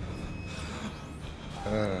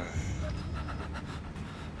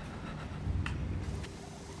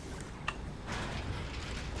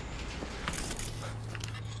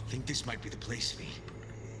 Think this might be the place, V.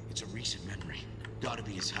 It's a recent memory. Gotta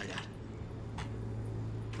be his hideout.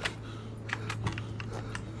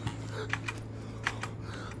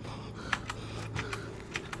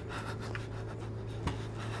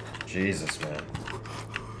 Jesus, man.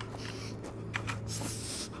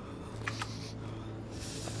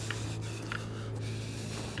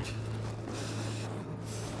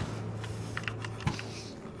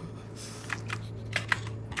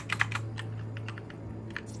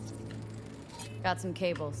 Got some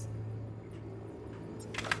cables.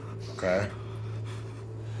 Okay.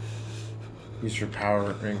 Use for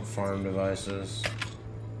powering farm devices.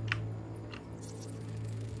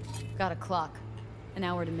 Got a clock. An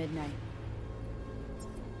hour to midnight.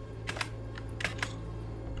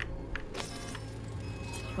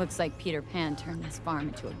 Looks like Peter Pan turned this farm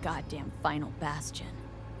into a goddamn final bastion.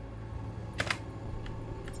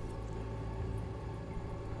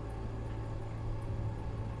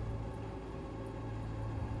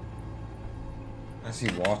 Why is he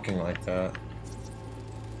walking like that?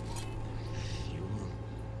 Fuel.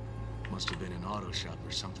 Must have been an auto shop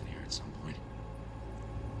or something here at some point.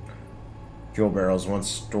 Fuel barrels once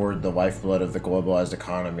stored the lifeblood of the globalized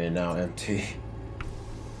economy, now empty.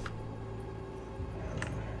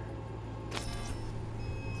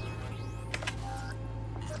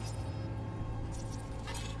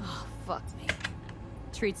 Oh, fuck me.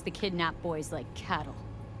 Treats the kidnapped boys like cattle.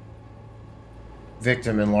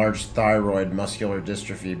 Victim enlarged thyroid, muscular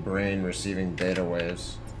dystrophy, brain receiving beta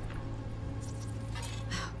waves.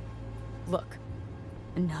 Look,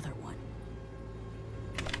 another one.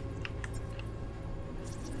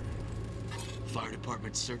 Fire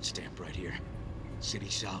department search stamp right here. City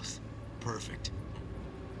South. Perfect.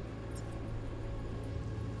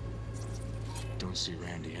 Don't see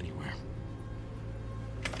Randy anywhere.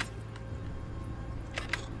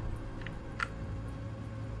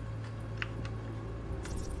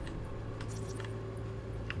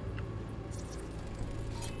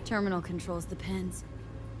 Terminal controls the pens.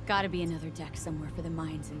 Gotta be another deck somewhere for the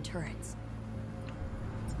mines and turrets.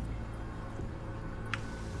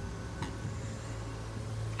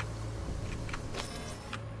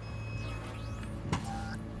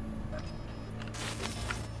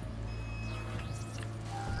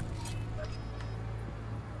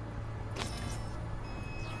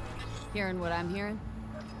 Hearing what I'm hearing?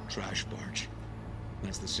 Trash barge.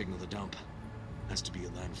 That's the signal to dump. Has to be a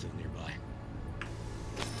landfill nearby.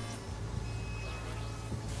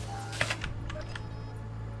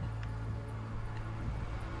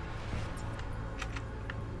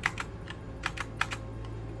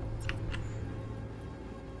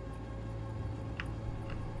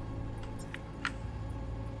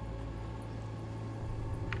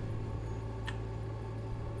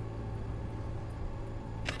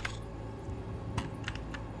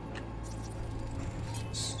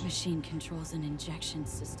 Machine controls an injection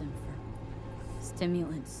system for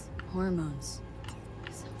stimulants, hormones,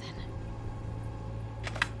 something.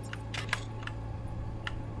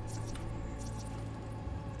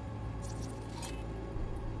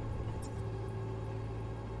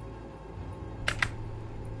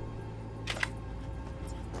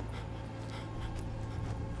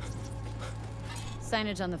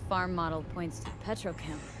 Signage on the farm model points to the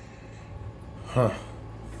petrochem. Huh.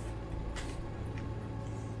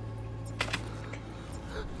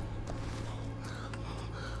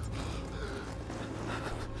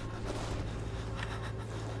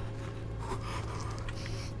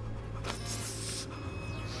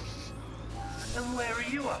 And where are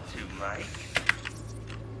you up to, Mike?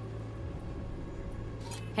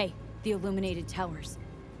 Hey, the Illuminated Towers.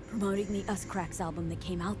 Promoting the Us Cracks album that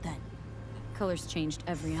came out then. Colors changed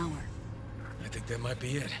every hour. I think that might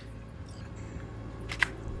be it.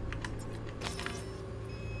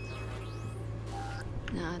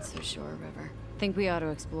 Not so sure, River. Think we ought to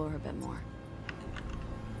explore a bit more.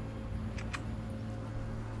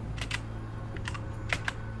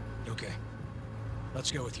 Okay.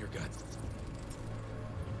 Let's go with your gut.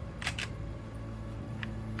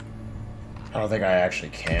 I don't think I actually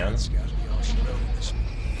can.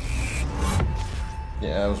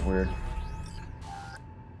 Yeah, that was weird.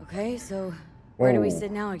 Okay, so where do we Whoa.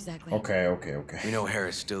 sit now exactly? Okay. We know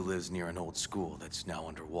Harris still lives near an old school that's now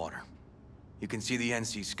underwater. You can see the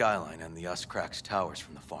NC skyline and the Us Cracks towers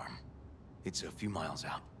from the farm. It's a few miles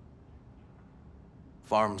out.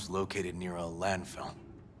 Farm's located near a landfill.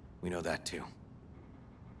 We know that too.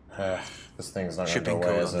 This thing's not gonna Shipping go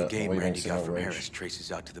away, code is on the it? game Leaving Randy got single from wage. Harris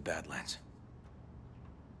traces out to the Badlands.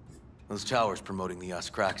 Those towers promoting the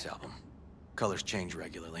Us Cracks album. Colors change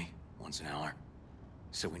regularly, once an hour.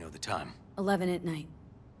 So we know the time. 11 at night.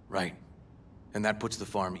 Right. And that puts the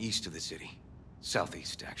farm east of the city.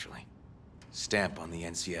 Southeast, actually. Stamp on the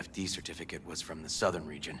NCFD certificate was from the southern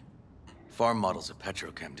region. Farm model's a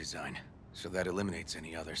petrochem design, so that eliminates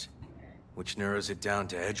any others. Which narrows it down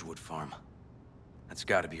to Edgewood Farm. That's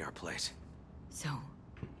gotta be our place. So,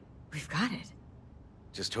 we've got it.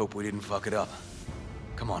 Just hope we didn't fuck it up.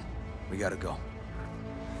 Come on, we gotta go.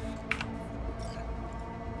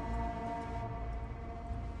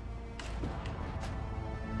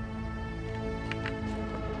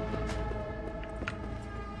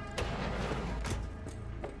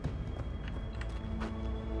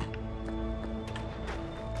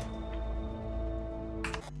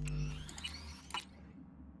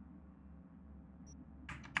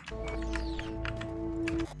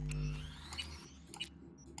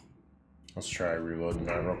 Let's try reloading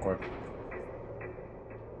that real quick.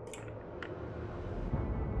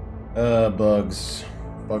 Bugs.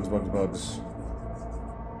 Bugs.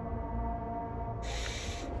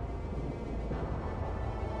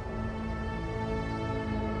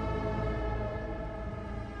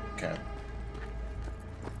 Okay.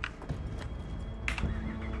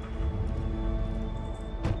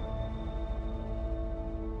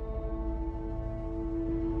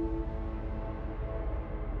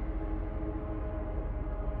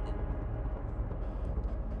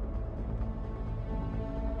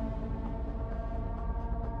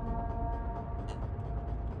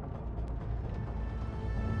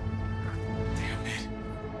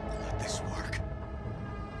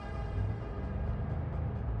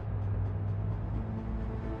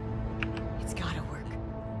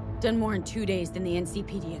 Done more in 2 days than the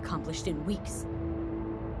NCPD accomplished in weeks.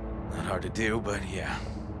 Not hard to do, but yeah,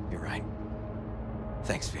 you're right.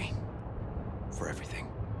 Thanks, V. For everything.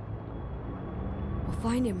 We'll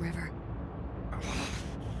find him, River. If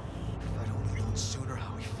I'd only known sooner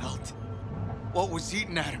how he felt. What was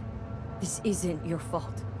eating at him? This isn't your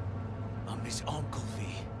fault. I'm his uncle, V.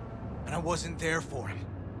 And I wasn't there for him.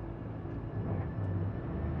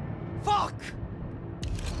 Fuck!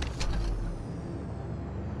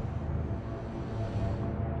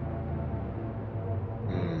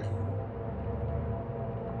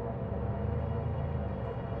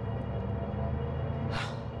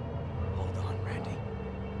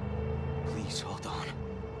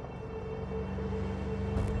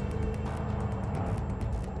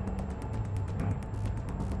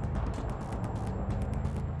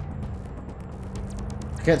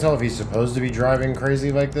 I can't tell if he's supposed to be driving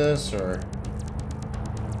crazy like this, or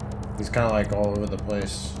he's kind of like all over the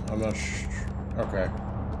place. I'm not sure. Okay.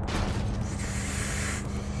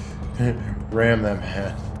 Ram that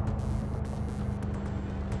man.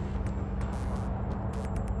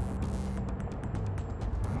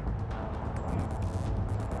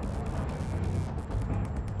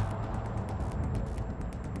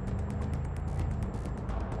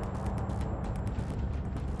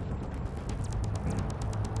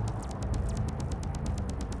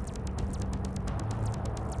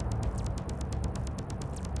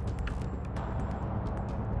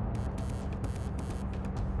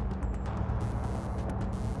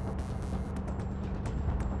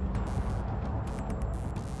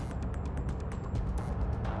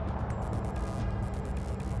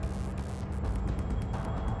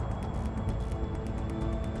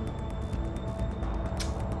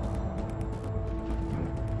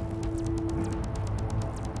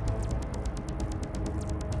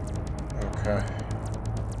 Okay.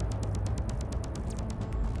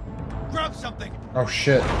 Grab something. Oh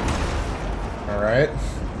shit. Alright.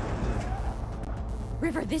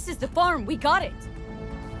 River, this is the farm. We got it.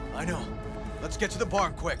 I know. Let's get to the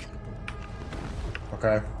barn quick.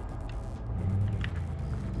 Okay.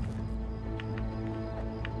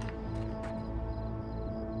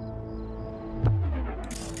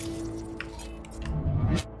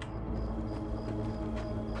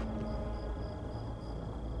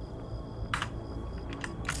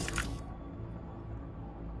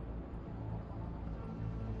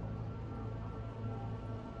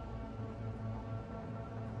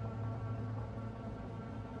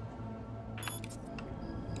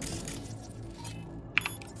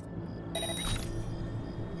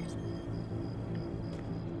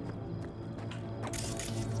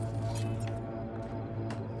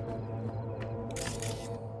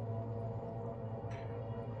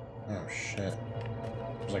 Oh shit.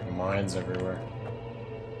 There's like mines everywhere.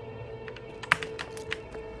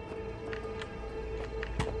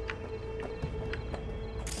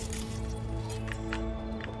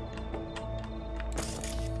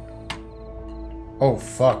 Oh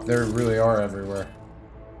fuck, there really are everywhere.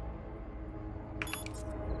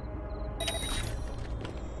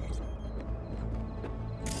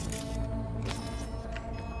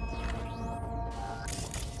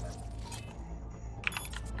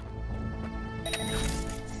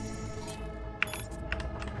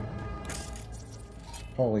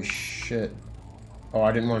 Holy shit. Oh,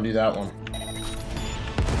 I didn't want to do that one.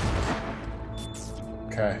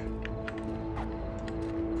 Okay.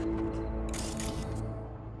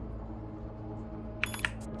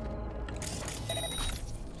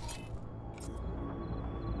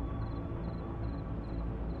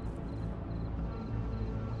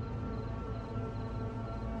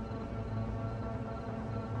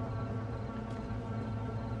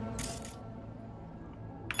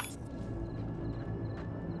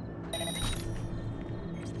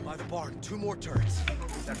 By the barn, 2 more turrets.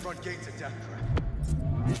 That front gate's a death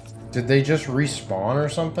trap. Did they just respawn or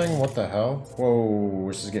something? What the hell? Whoa,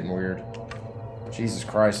 this is getting weird. Jesus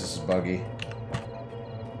Christ, this is buggy.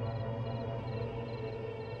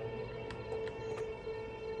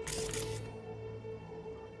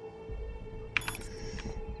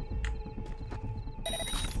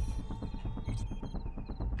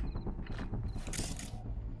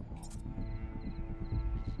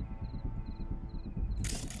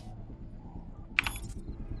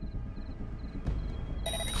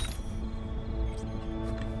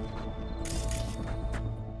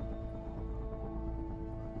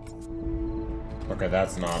 Okay,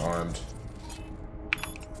 that's not armed.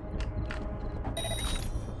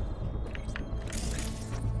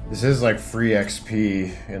 This is like free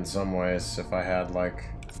XP in some ways, if I had like...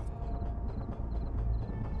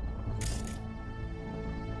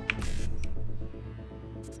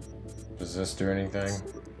 Does this do anything?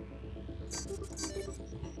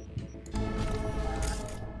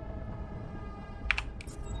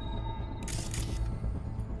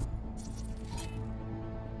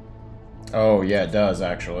 Oh, yeah, it does,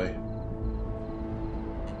 actually.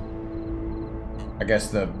 I guess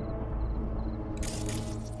the...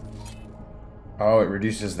 Oh, it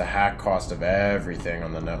reduces the hack cost of everything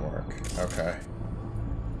on the network. Okay.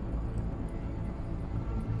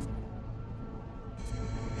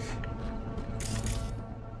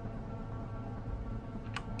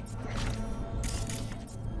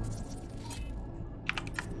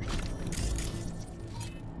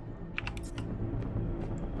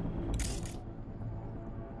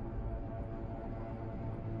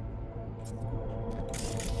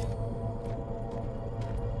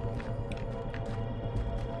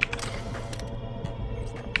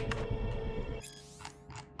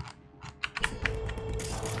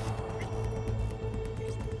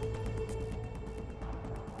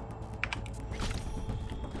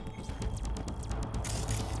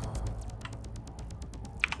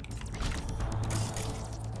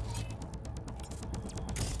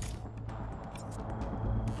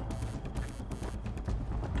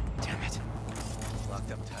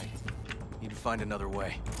 Find another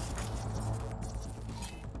way.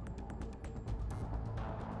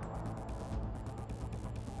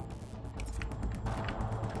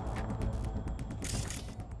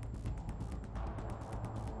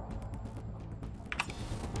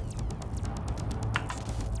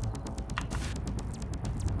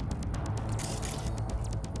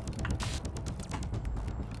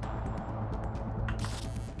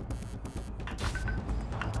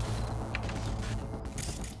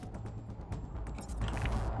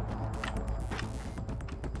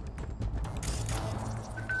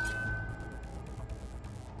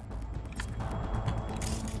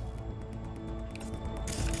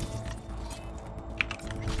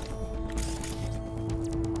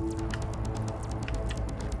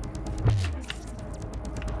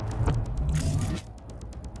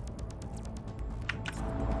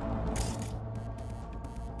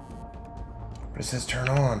 It says turn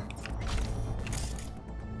on.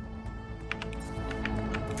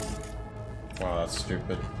 Wow, that's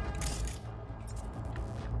stupid.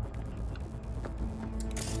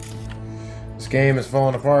 This game is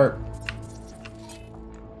falling apart.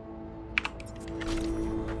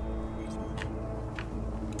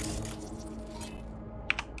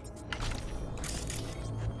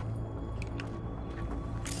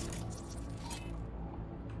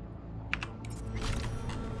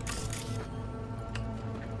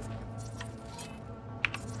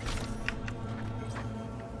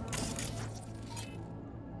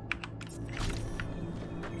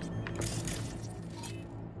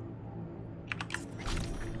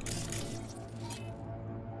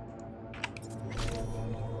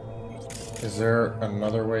 Is there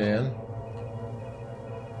another way in?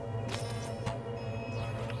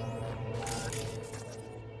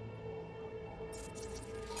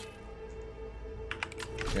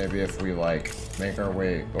 Maybe if we, like, make our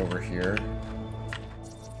way over here.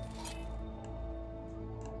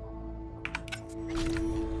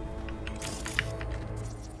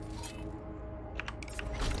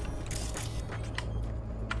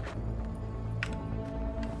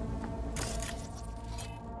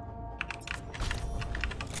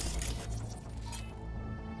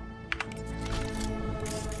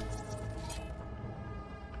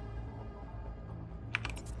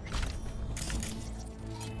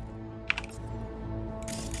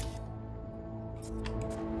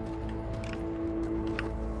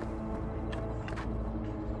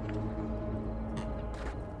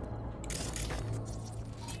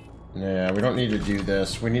 Yeah, we don't need to do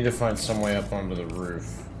this. We need to find some way up onto the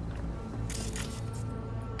roof.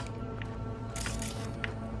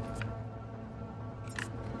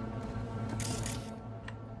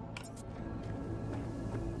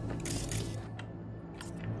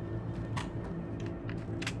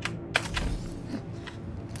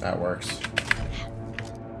 That works.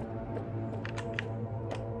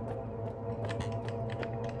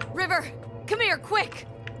 River, come here, quick!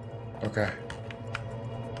 Okay.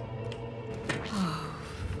 Oh,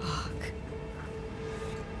 fuck.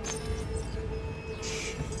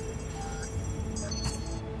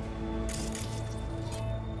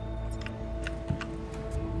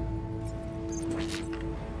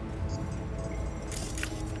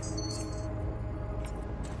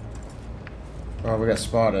 Oh, we got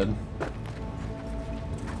spotted.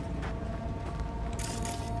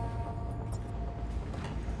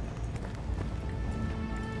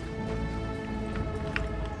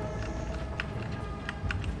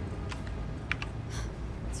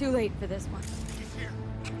 Too late for this one. He's here.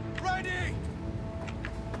 Ready!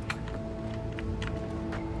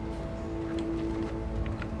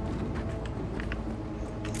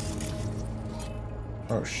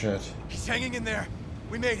 Oh shit. He's hanging in there.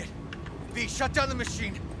 We made it. V, shut down the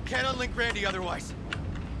machine. Can't unlink Randy otherwise.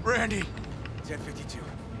 Randy! 1052.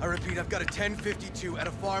 I repeat, I've got a 1052 at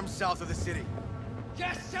a farm south of the city.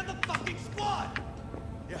 Just send the fucking squad!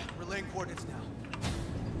 Yeah, relaying coordinates now.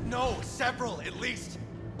 No, several, at least.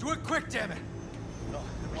 Do it quick, damn it! Oh,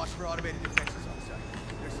 and watch for automated defenses on site.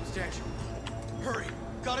 They're substantial. Hurry!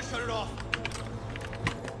 Gotta shut it off!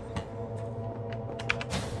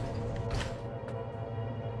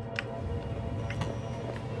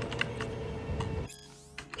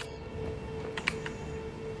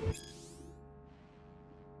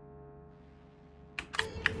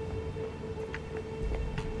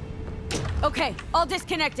 Okay, all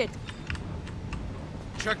disconnected.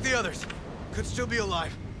 Check the others. Could still be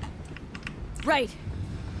alive. Right.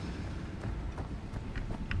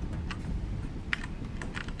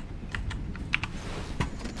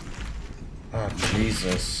 Oh,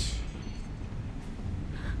 Jesus.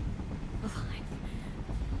 Alive.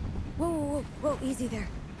 Whoa, whoa, whoa, whoa, easy there.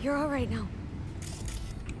 You're all right now.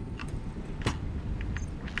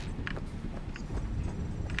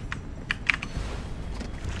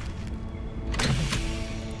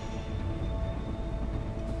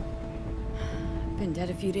 Been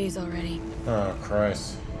dead a few days already. Oh,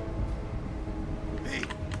 Christ. V,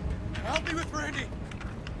 help me with Randy!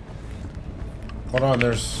 Hold on,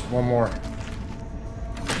 there's one more.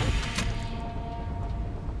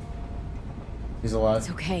 He's alive.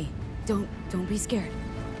 It's okay. Don't be scared.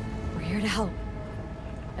 We're here to help.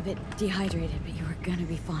 A bit dehydrated, but you are gonna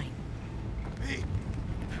be fine. V,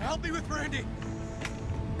 help me with Randy!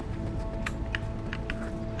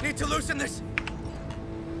 Need to loosen this!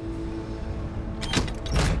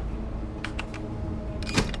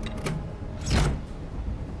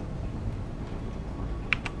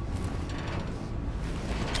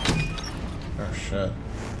 Oh, shit.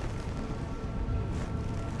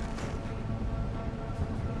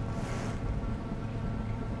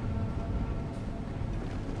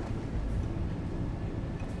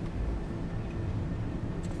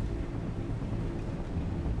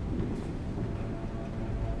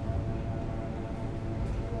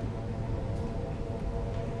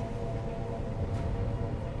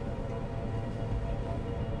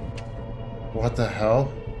 What the hell?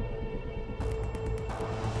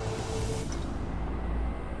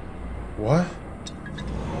 What?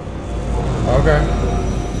 Okay.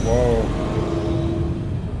 Whoa.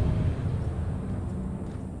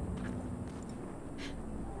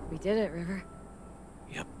 We did it, River.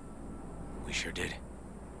 Yep. We sure did.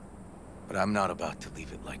 But I'm not about to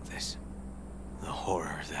leave it like this. The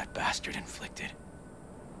horror that bastard inflicted.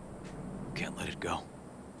 Can't let it go.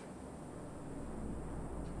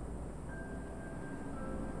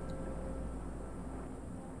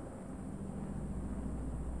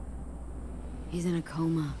 He's in a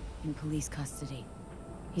coma, in police custody.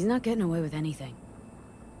 He's not getting away with anything.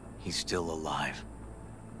 He's still alive.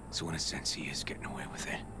 So in a sense, he is getting away with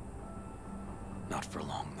it. Not for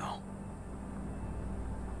long, though.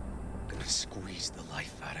 Gonna squeeze the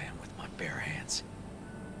life out of him with my bare hands.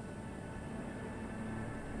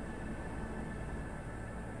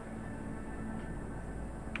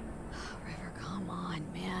 River, come on,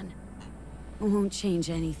 man. It won't change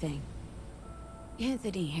anything.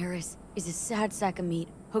 Anthony Harris is a sad sack of meat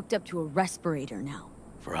hooked up to a respirator now.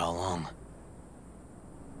 For how long?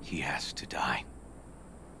 He has to die.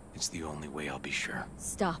 It's the only way I'll be sure.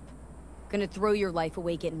 Stop. Gonna throw your life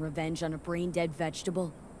away getting revenge on a brain-dead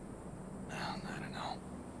vegetable? I don't know.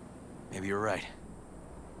 Maybe you're right.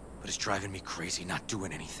 But it's driving me crazy not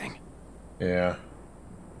doing anything. Yeah.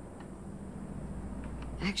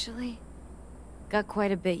 Actually, got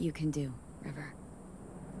quite a bit you can do, River.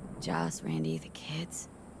 Joss, Randy, the kids.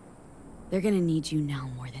 They're gonna need you now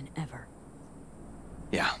more than ever.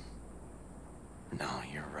 Yeah. No,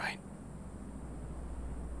 you're right.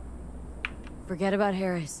 Forget about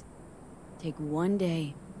Harris. Take one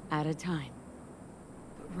day at a time.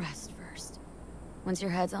 But rest first. Once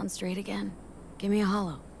your head's on straight again, give me a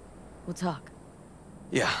hollow. We'll talk.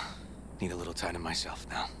 Yeah. Need a little time to myself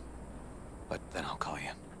now. But then I'll call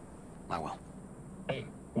you. I will. Hey,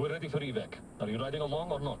 we're ready for evac. Are you riding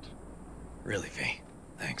along or not? Really, V.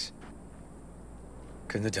 Thanks.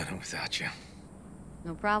 Couldn't have done it without you.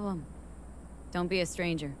 No problem. Don't be a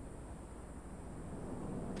stranger.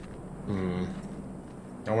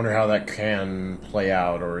 I wonder how that can play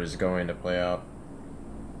out or is going to play out.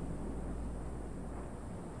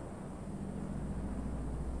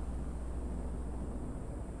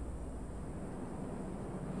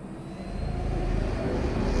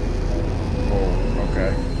 Oh,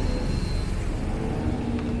 okay.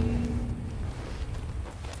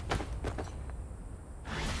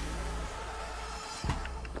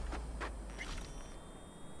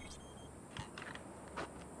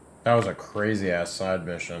 That was a crazy-ass side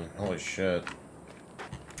mission. Holy shit.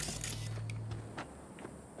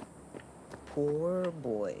 Poor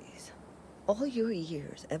boys. All your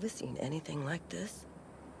years, ever seen anything like this?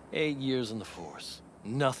 8 years in the Force.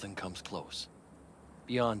 Nothing comes close.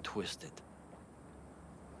 Beyond twisted.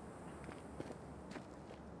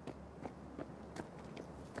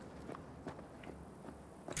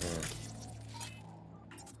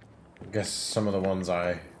 I guess some of the ones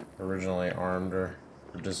I originally armed or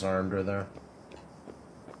disarmed are there.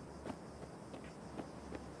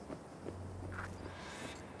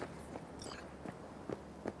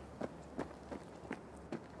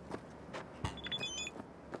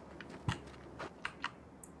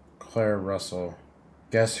 Claire Russell.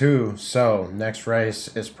 Guess who? So, next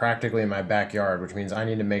race is practically in my backyard, which means I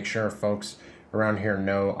need to make sure folks around here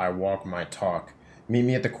know I walk my talk. Meet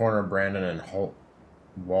me at the corner of Brandon and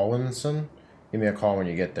Wallinson. Give me a call when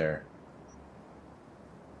you get there.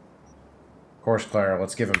 Of course, Claire,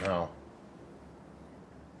 let's give him hell.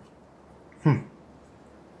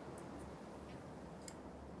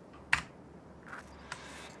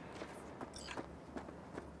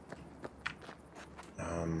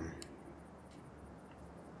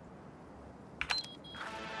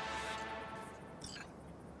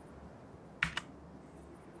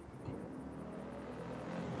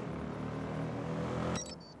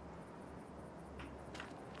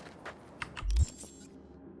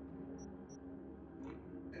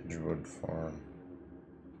 Edgewood Farm.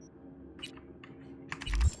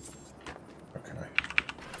 Okay.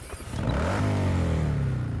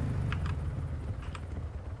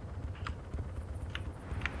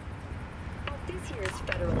 At this year's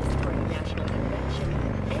Federalist Party National Convention,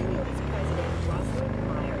 NUS President Rosalind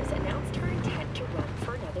Myers announced her intent to run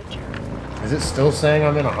for another term. Is it still saying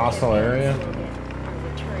I'm in a hostile area? Our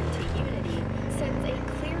return to unity sends a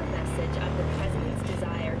clear message of the president's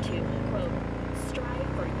desire to, quote, strive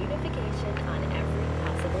for unification on every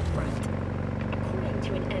possible front. According to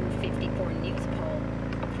an N54 News poll,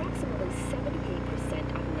 approximately 78%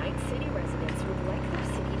 of Night City residents would like their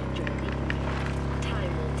city to join the union.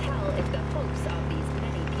 Time will tell if the hopes of these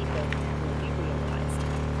many people will be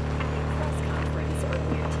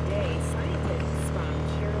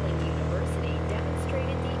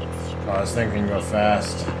Oh, this thing can go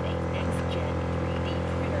fast. Next-gen 3D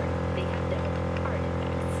printer, they have dubbed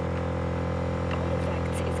artifacts.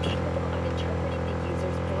 Artifacts is capable of interpreting the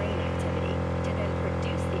user's brain activity to then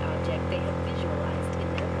produce the object they have visualized in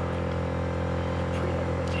their mind. The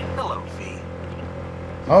printer, which has Hello, V.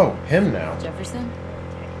 Oh, him now. Jefferson?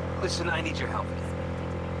 Listen, I need your help.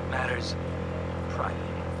 Matters private.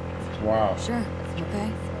 Wow. Sure.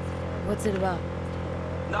 Okay. What's it about?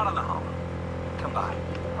 Not on the holo. Come by.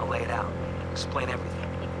 I'll lay it out. Explain everything.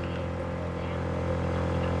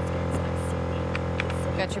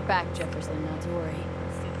 Got your back, Jefferson, not to worry.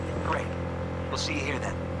 Great. We'll see you here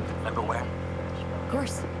then. Remember where? Of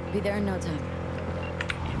course. Be there in no time.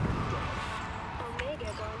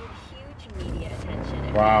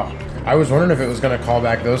 Wow. I was wondering if it was going to call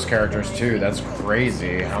back those characters too. That's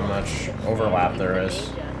crazy how much overlap there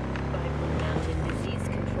is.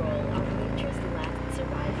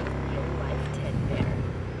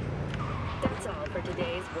 That's all for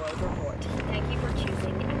today's World Report. Thank you for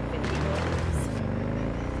choosing N50 News.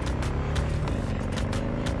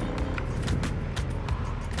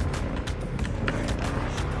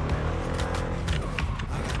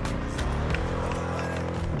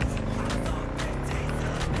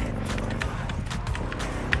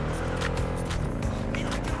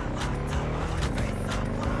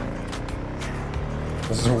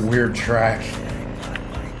 This is a weird track.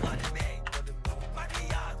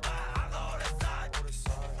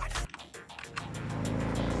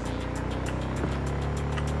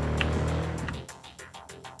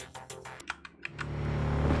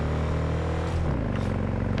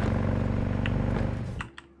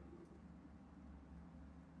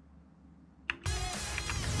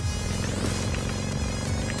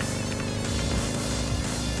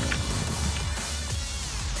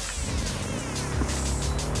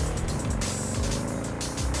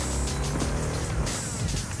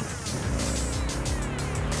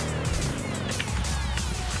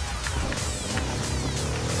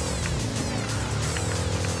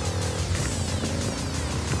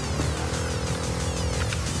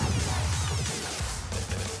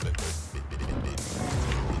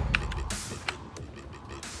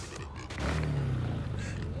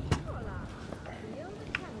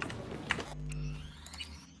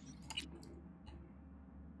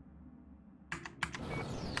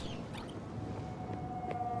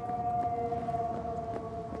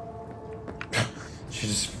 She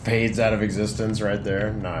just fades out of existence right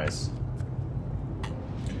there. Nice.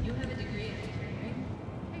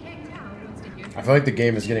 I feel like the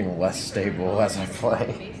game is getting less stable as I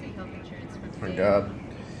play. Oh my god.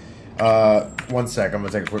 1 sec. I'm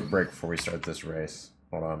gonna take a quick break before we start this race.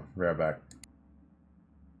 Hold on. Be right back.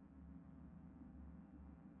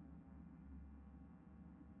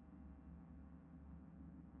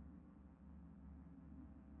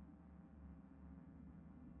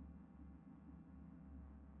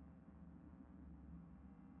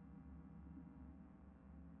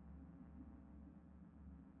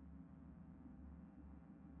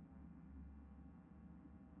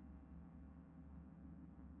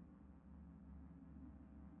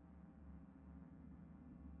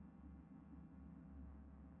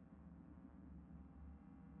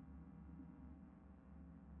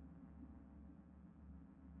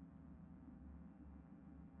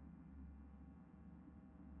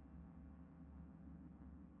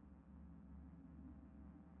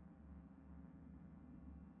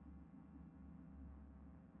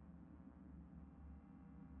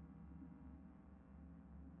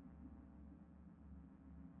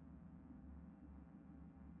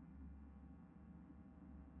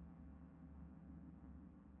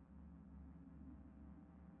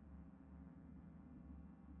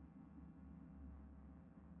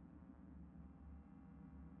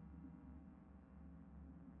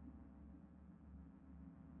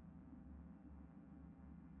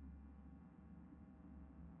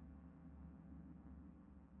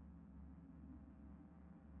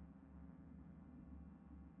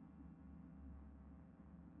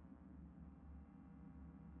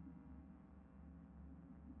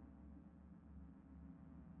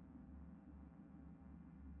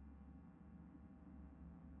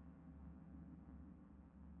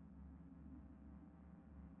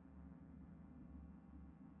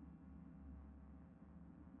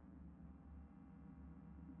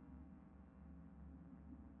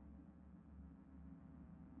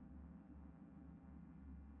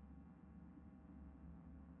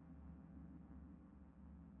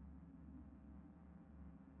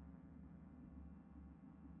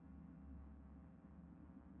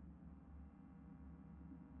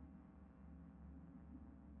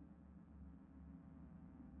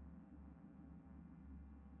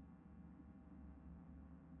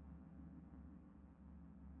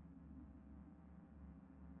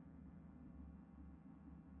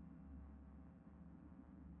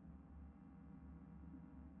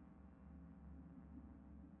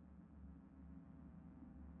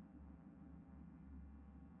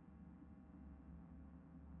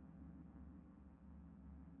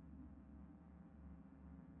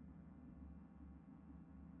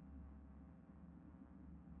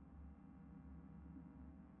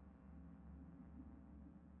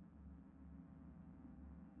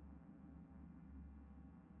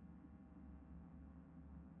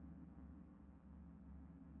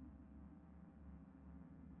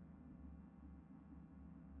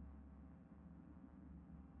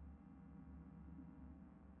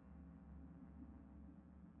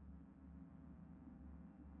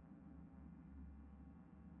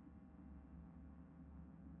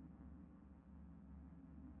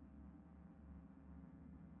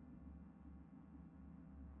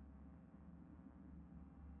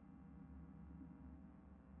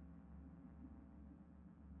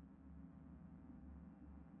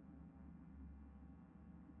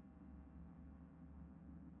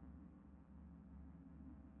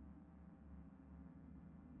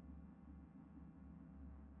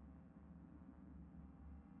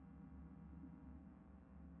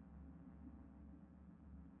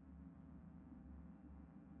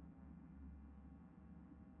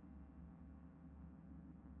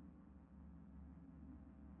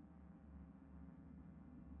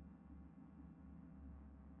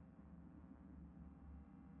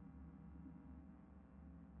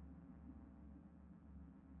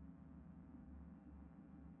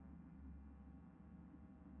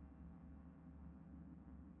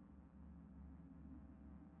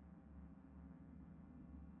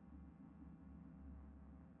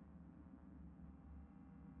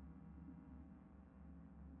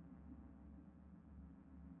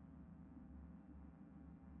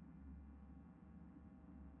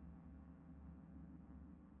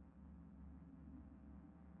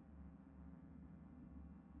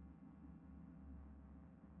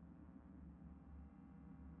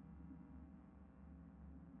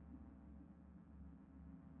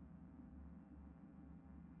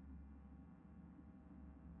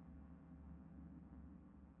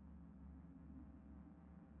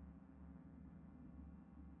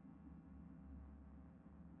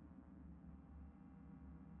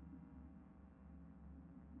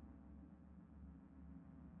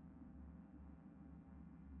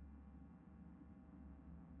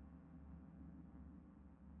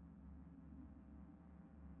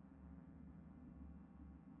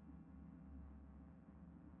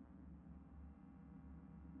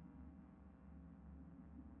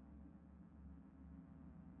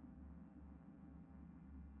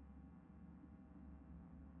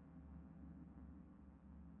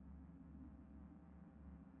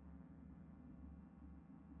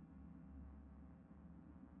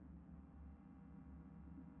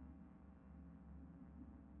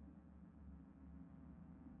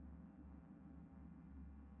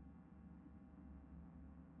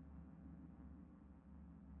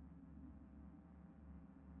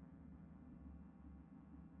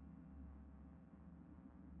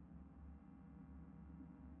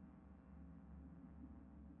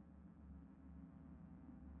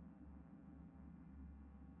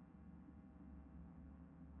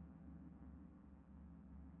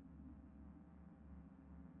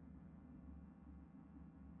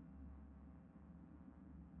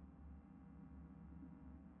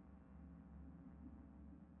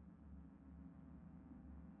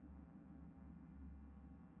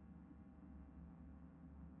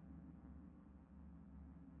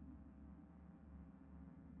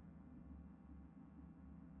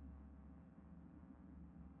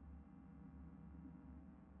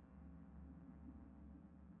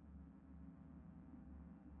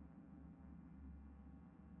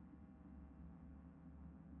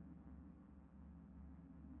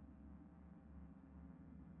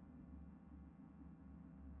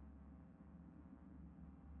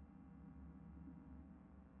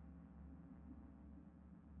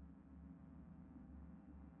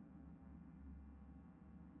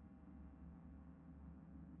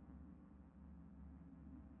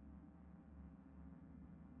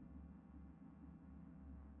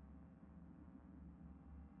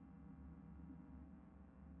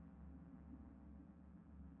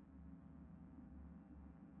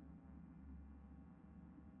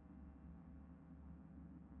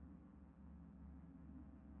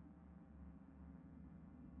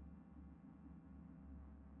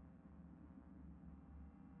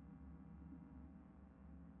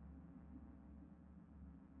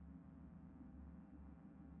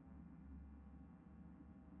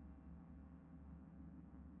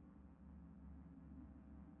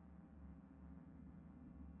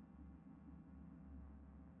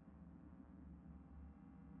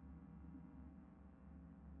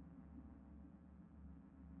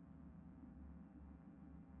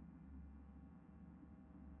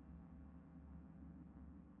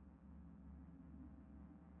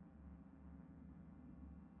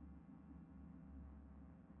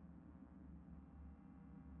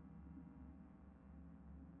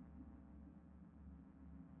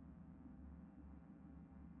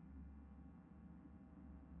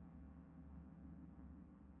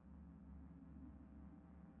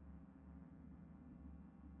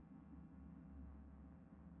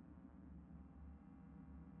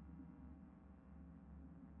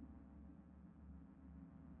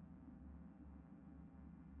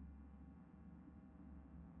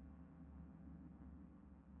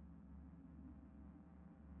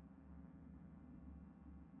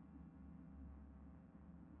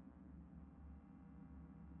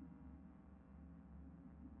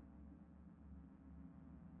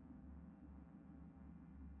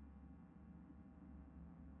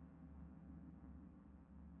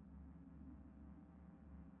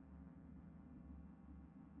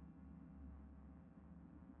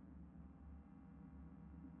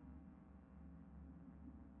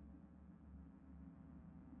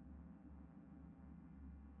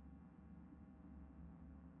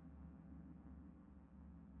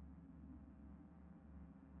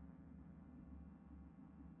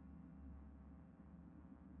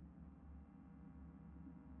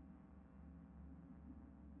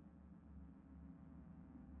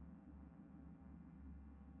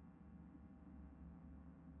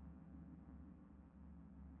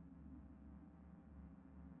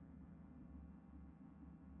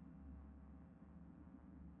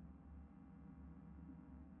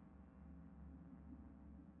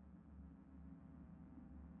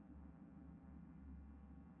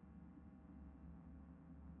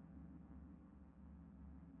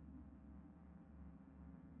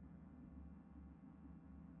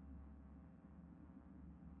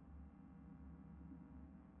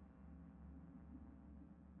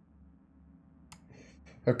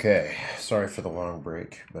 Okay, sorry for the long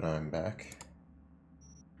break, but I'm back.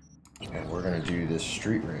 And we're gonna do this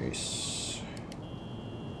street race.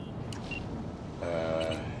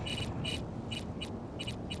 Gun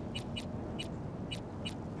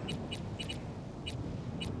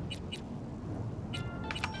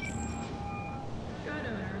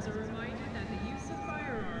owners are reminded that the use of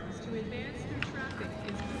firearms to advance through traffic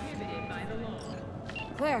is prohibited by the law.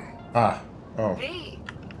 Claire. Ah. Oh. V,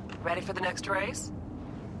 ready for the next race?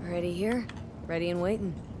 Ready here, ready and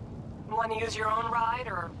waiting. Want to use your own ride,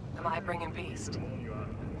 or am I bringing Beast?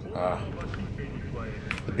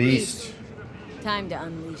 The Beast. Time to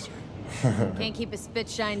unleash her. Can't keep a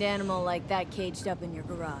spit-shined animal like that caged up in your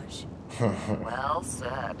garage. Well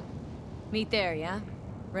said. Meet there, yeah?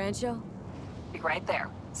 Rancho? Be right there.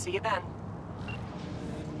 See you then.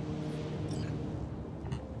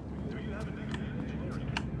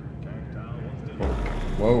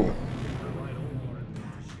 Whoa.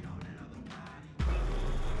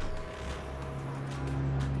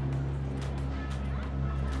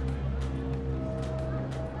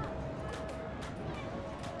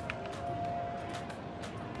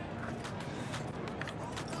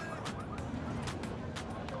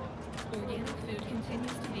 Organic food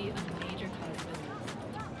continues to be a major cause of illness.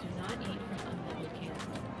 Do not eat from unlabeled cans.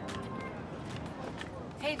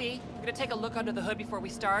 Hey V, I'm gonna take a look under the hood before we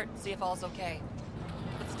start, see if all's okay.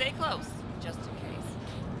 But stay close, just in case.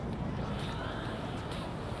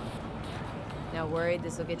 Now worried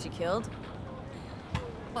this will get you killed?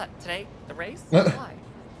 What, today? The race? Why?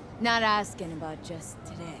 Not asking about just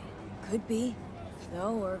today. Could be,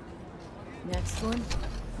 though, or next one.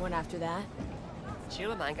 One after that.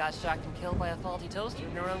 Chew of mine got shocked and killed by a faulty toaster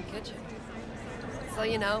in her own kitchen. So,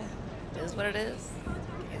 you know, it is what it is.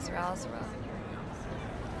 Que sera, sera.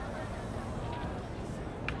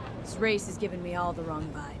 This race is giving me all the wrong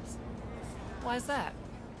vibes. Why's that?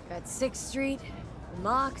 Got 6th Street, the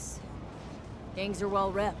Mox. Gangs are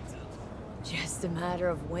well repped. Just a matter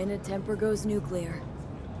of when a temper goes nuclear.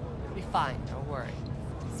 It'll be fine, don't worry.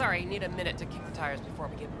 Sorry, need a minute to kick the tires before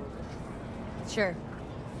we get moving. Sure.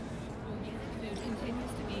 Organic food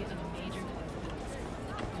continues to be a major cause of illness.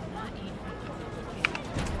 Do not eat from unlabeled cans.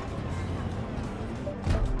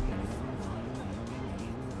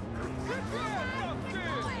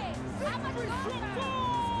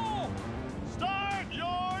 Start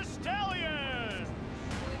your stallion!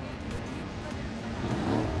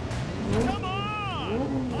 Come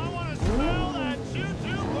on! I want to smell that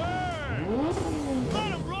choo-choo burn! Let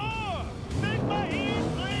him roar! Make my ears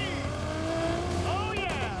bleed! Oh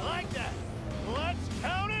yeah, I like that! Let's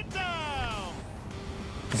count it down!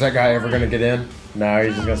 Is that guy ever gonna get in? No,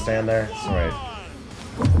 he's just gonna stand there? Sweet.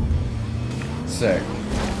 Sick.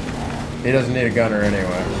 He doesn't need a gunner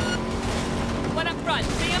anyway. One up front,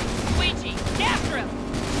 Sam, Luigi, get after him!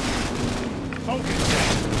 Focus!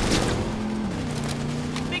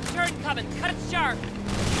 Big turn coming, cut it sharp!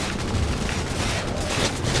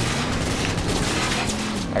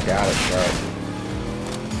 I got it, sharp.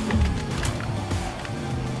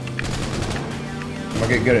 I'm gonna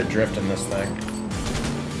get good at drifting this thing.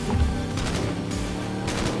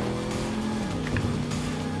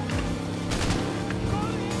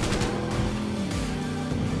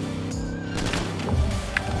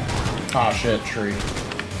 Ah, shit, tree.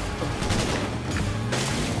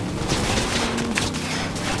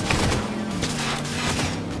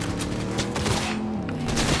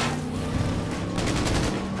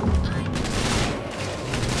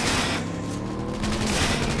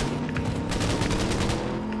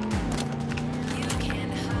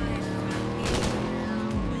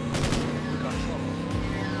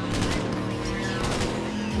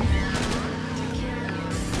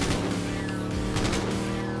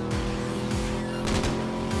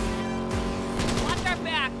 Watch our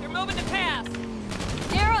back, they're moving to pass!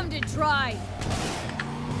 Dare 'em to try!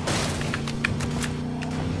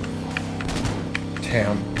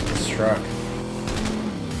 Damn, this truck.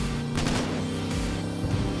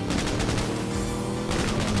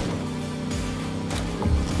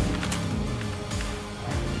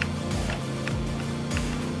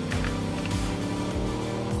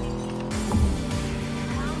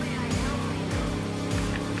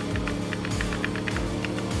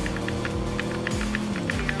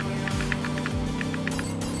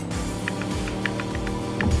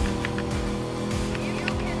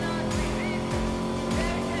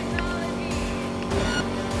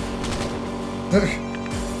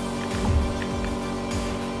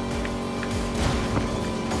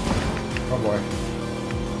 Oh boy.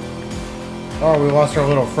 Oh, we lost our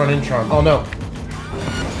little front end charm. Oh no.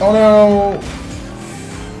 Oh no.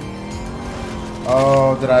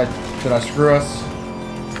 Oh, did I screw us?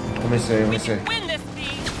 Let me see, let me see. Win this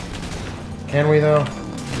thing. Can we, though?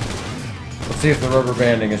 Let's see if the rubber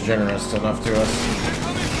banding is generous enough to us.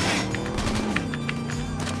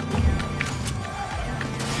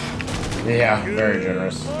 Yeah, very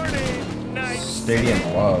generous. Stadium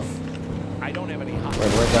love. I don't have any hot.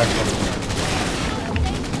 Wait, where'd that come from?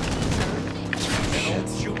 Shit.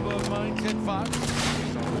 Chupa mindset fox.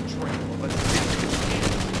 He's on the trail of a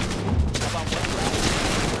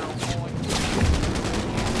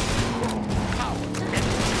How about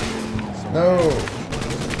No.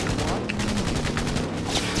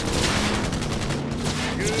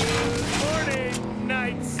 Good morning,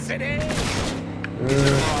 Night City.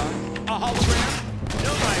 A hologram?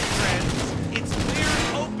 No, my friends. It's clear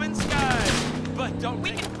open skies. But don't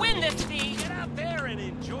We can win this thing. Get out there and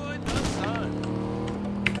enjoy the sun.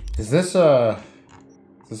 Is this, oh.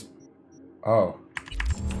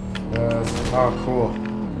 Oh, cool.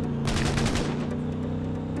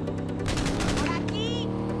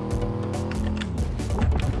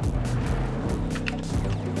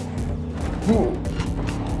 Ooh.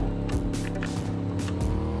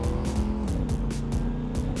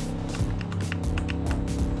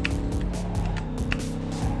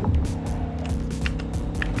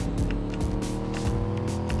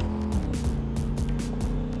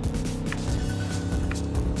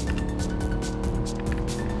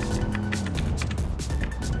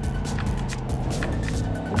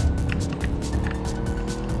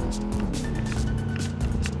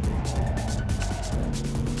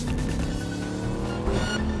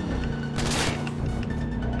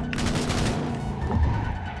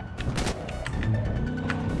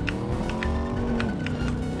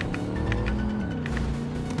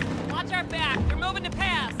 Watch our back. They're moving to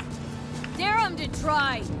pass. Dare them to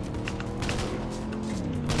try.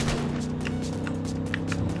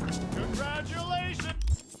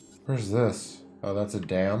 Congratulations. Where's this? Oh, that's a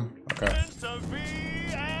dam? Okay. To V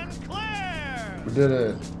and Claire. We did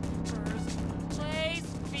it. Place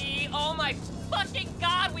B. Oh my fucking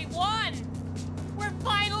god, we won! We're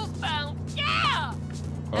finals bound. Yeah!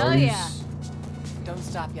 Hell yeah. Don't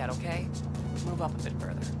stop yet, okay? Move up a bit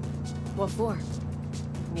further. What for?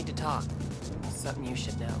 Need to talk. Something you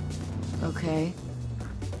should know. Okay.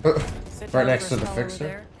 Sit Right down next for to a the spell over fixer?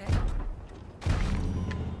 there, okay?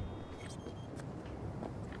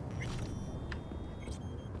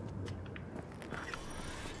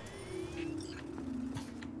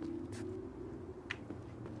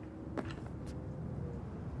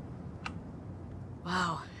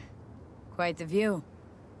 Wow. Quite the view.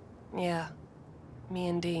 Yeah. Me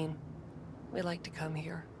and Dean. We like to come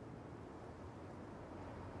here.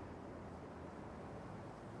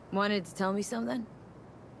 Wanted to tell me something?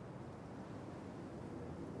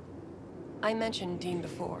 I mentioned Dean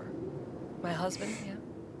before. My husband, yeah?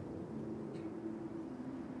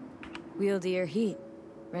 Wheel to your heat,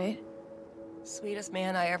 right? Sweetest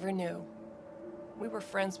man I ever knew. We were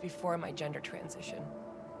friends before my gender transition.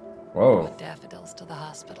 Whoa. Brought daffodils to the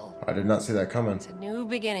hospital. I did not see that coming. To new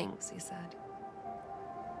beginnings, he said.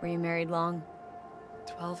 Were you married long?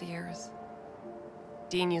 12 years.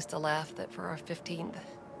 Dean used to laugh that for our 15th,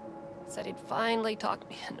 said he'd finally talked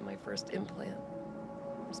me into my first implant.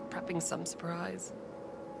 I was prepping some surprise.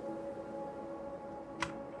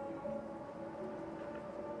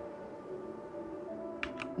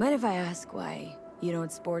 Mind if I ask why you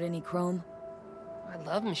don't sport any chrome? I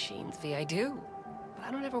love machines, V, I do. But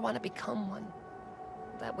I don't ever want to become one.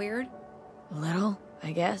 That weird? A little,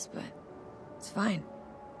 I guess, but it's fine.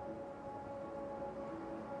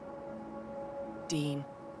 Dean.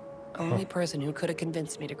 Only person who could have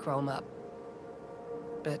convinced me to chrome up.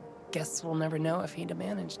 But guess we'll never know if he'd have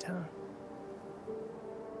managed, huh?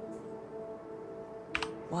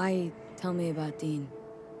 Why tell me about Dean?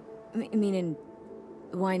 Meaning,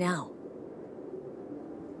 why now?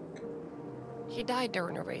 He died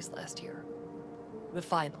during a race last year. The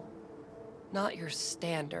final. Not your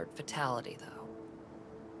standard fatality, though.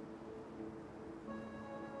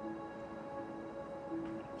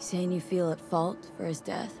 You saying you feel at fault for his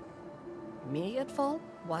death? Me at fault?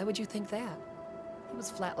 Why would you think that? He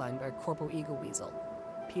was flatlined by a corporal eagle weasel.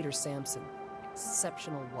 Peter Sampson.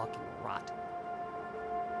 Exceptional walking rot.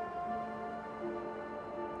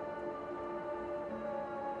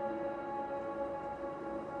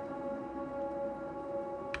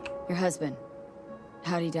 Your husband.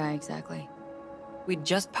 How'd he die exactly? We'd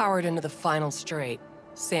just powered into the final straight.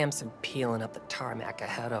 Sampson peeling up the tarmac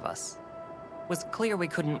ahead of us. Was clear we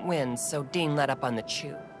couldn't win, so Dean let up on the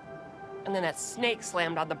chew. And then that snake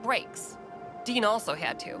slammed on the brakes. Dean also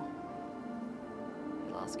had to.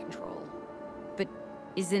 He lost control. But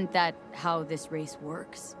isn't that how this race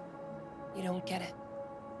works? You don't get it.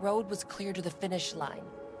 road was clear to the finish line.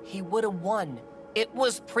 He would have won. It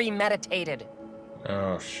was premeditated.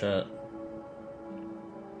 Oh, shit.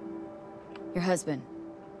 Your husband.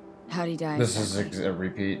 How'd he die? This is a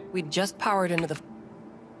repeat. We just powered into the...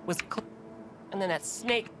 and then that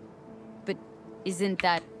snake... But isn't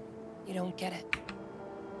that... You don't get it.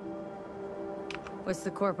 What's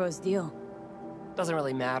the Corpo's deal? Doesn't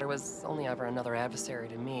really matter. Was only ever another adversary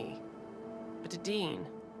to me. But to Dean.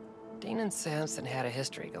 Dean and Samson had a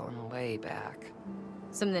history going way back.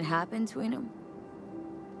 Something happened between them?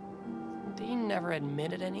 Dean never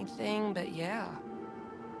admitted anything, but yeah.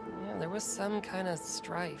 Yeah, there was some kind of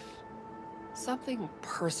strife. Something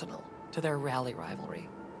personal to their rally rivalry.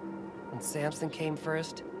 When Samson came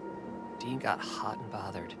first, Dean got hot and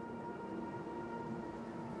bothered.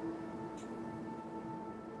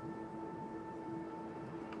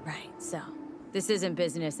 Right, so this isn't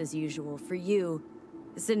business as usual. For you,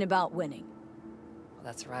 this isn't about winning. Well,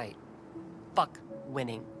 that's right. Fuck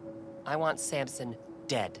winning. I want Samson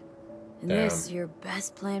dead. And this your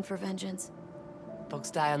best plan for vengeance?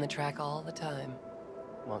 Folks die on the track all the time.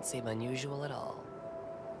 Won't seem unusual at all.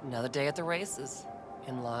 Another day at the races,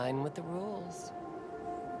 in line with the rules.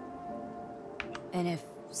 And if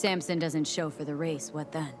Samson doesn't show for the race,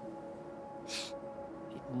 what then?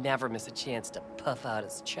 He'd never miss a chance to puff out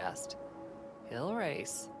his chest. He'll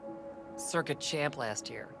race. Circuit champ last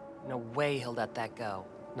year. No way he'll let that go.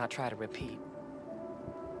 Not try to repeat.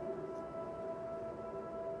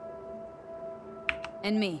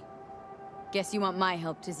 And me. Guess you want my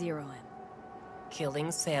help to zero him.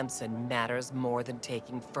 Killing Samson matters more than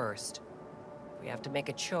taking first. We have to make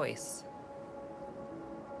a choice.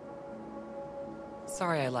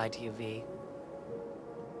 Sorry I lied to you, V.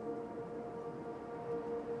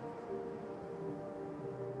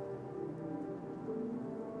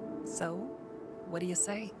 So, what do you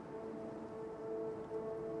say?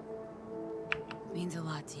 Means a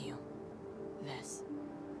lot to you. This.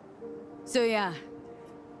 So yeah,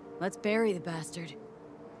 let's bury the bastard.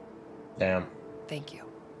 Damn. Thank you.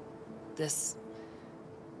 This...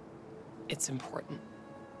 It's important.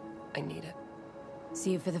 I need it.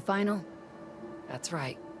 See you for the final? That's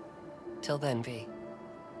right. Till then, V.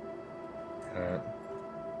 Alright.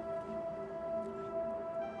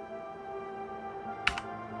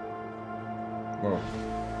 Whoa.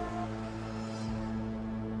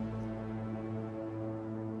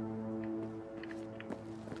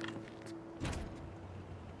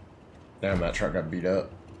 Damn, that truck got beat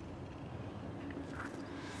up.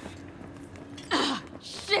 Ah,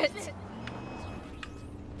 shit!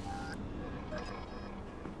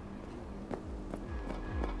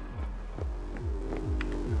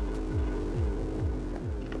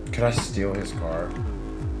 Could I steal his car?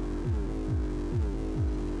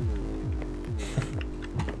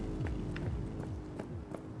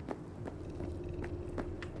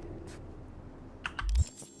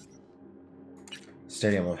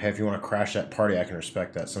 Stadium love. Hey, if you want to crash that party, I can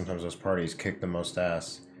respect that. Sometimes those parties kick the most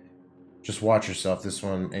ass. Just watch yourself. This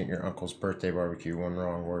one ain't your uncle's birthday barbecue. One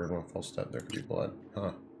wrong word, one false step, there could be blood.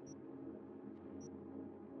 Huh.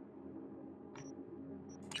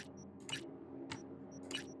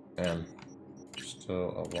 Man,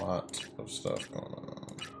 still a lot of stuff going on.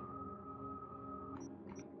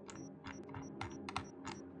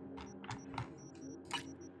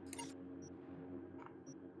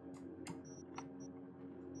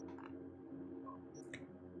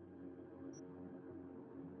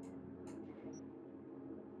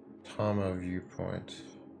 Tama viewpoint.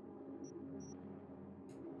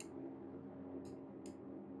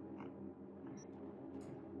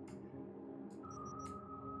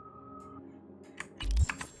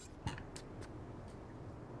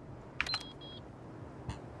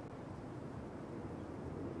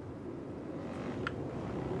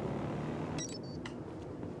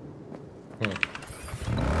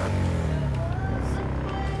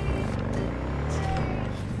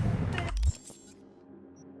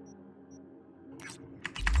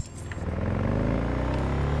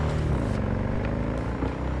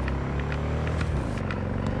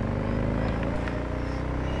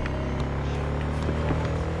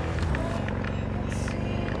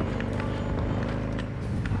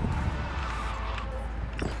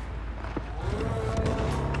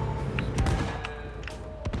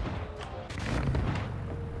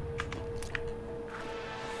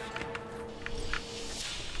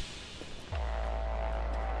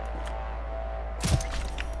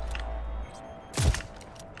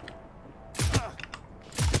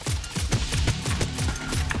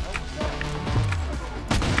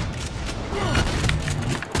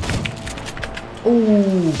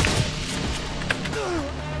 Ooh.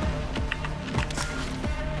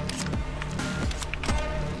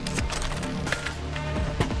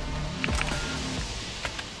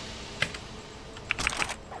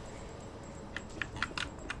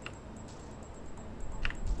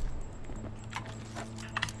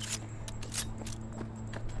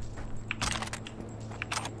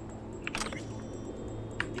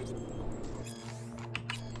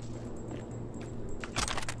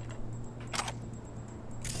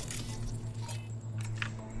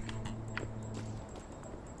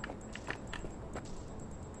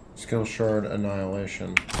 Skill shard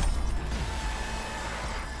annihilation.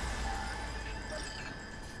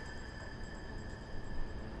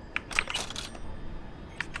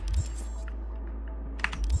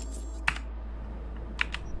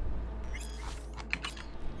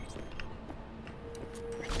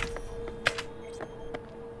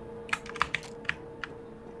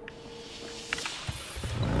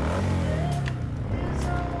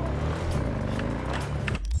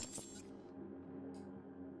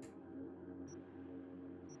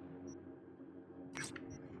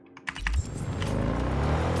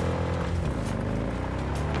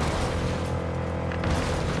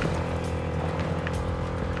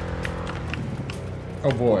 Oh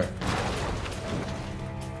boy.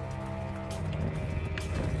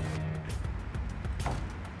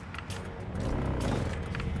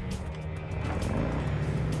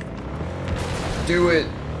 Do it.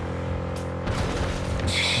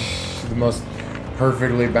 The most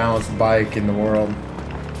perfectly balanced bike in the world.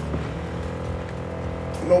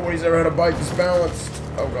 Nobody's ever had a bike this balanced.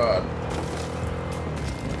 Oh god.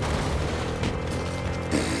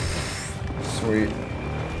 Sweet.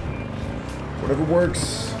 Whatever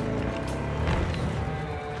works.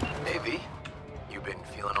 Hey, V. You been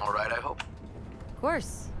feeling all right, I hope? Of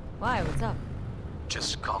course. Why? What's up?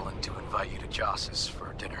 Just calling to invite you to Joss's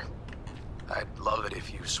for dinner. I'd love it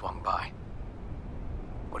if you swung by.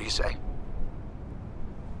 What do you say?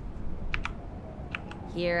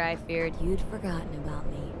 Here I feared you'd forgotten about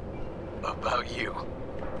me. About you?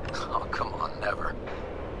 Oh, come on, never.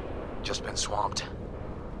 Just been swamped.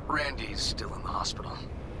 Randy's still in the hospital.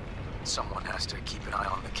 Someone has to keep an eye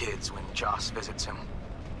on the kids when Joss visits him.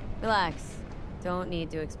 Relax. Don't need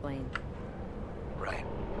to explain. Right.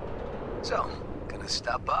 So, gonna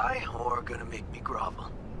stop by or gonna make me grovel?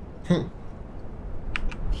 Be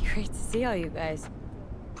great to see all you guys.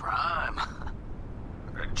 Prime.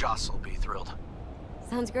 Joss will be thrilled.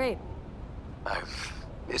 Sounds great. I've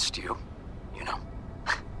missed you, you know.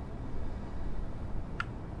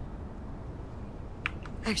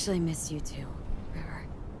 Actually miss you too, River.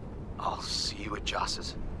 I'll see you at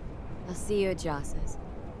Joss's. I'll see you at Joss's.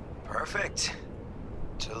 Perfect.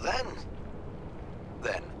 Till then.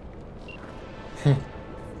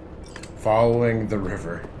 Following the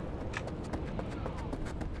river.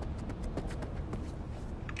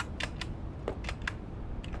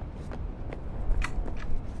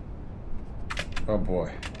 Oh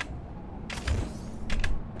boy.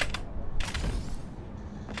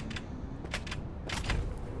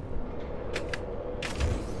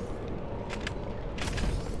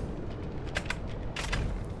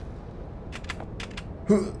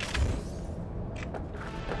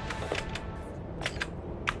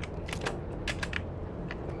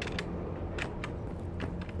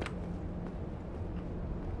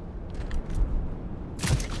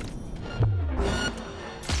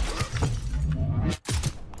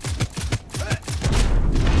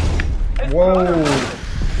 Whoa!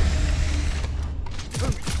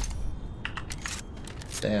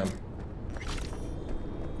 Damn.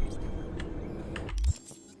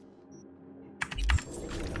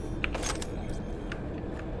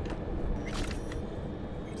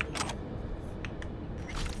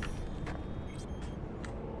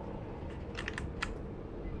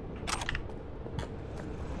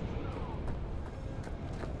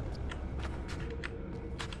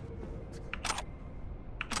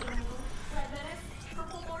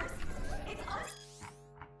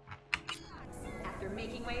 After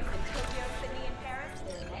making waves in Tokyo, Sydney, and Paris,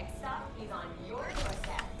 the next stop is on your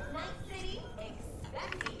doorstep. Night City,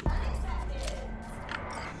 expect the unexpected.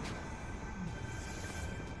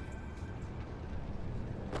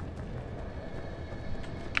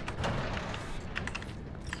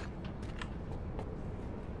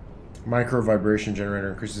 Micro vibration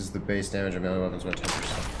generator increases the base damage of melee weapons by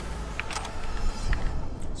 10%.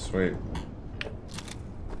 Sweet.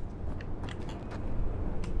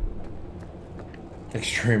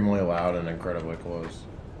 Extremely loud and incredibly close.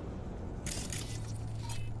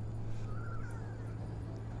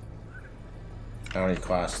 I don't need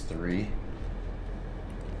class 3.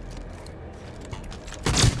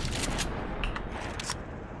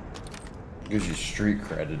 Gives you street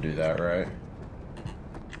cred to do that, right?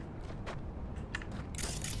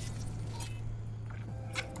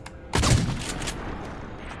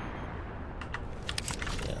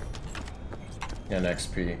 Yeah. And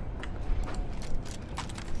XP.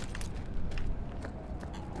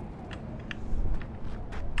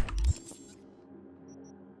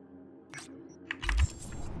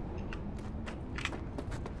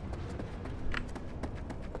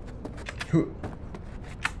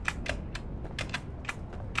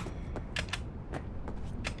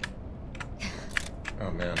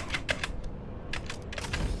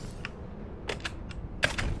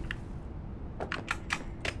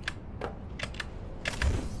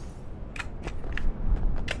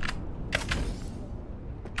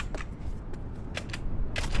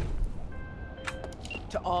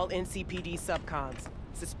 all NCPD subcons.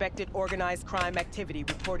 Suspected organized crime activity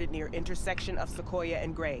reported near intersection of Sequoia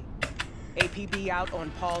and Gray. APB out on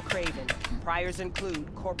Paul Craven. Priors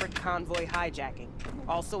include corporate convoy hijacking.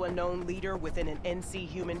 Also a known leader within an NC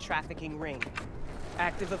human trafficking ring.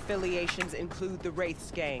 Active affiliations include the Wraiths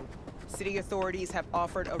gang. City authorities have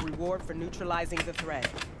offered a reward for neutralizing the threat.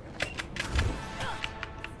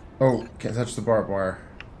 Oh, can't touch the barbed wire.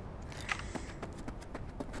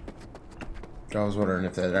 I was wondering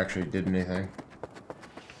if that actually did anything.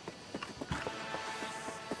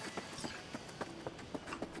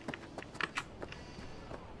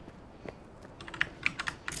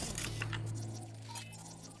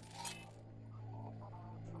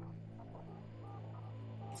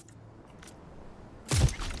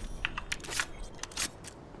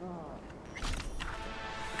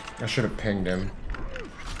 I should have pinged him.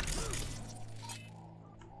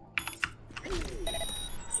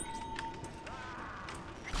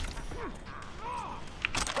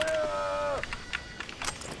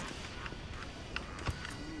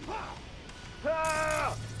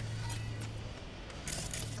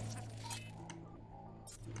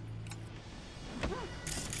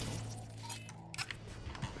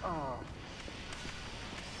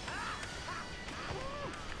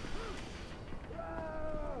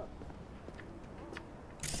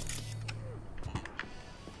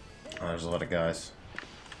 Oh, there's a lot of guys.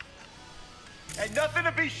 And nothing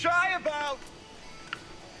to be shy about!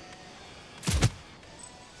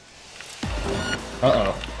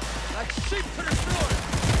 Uh-oh. Like sheep to the slaughter.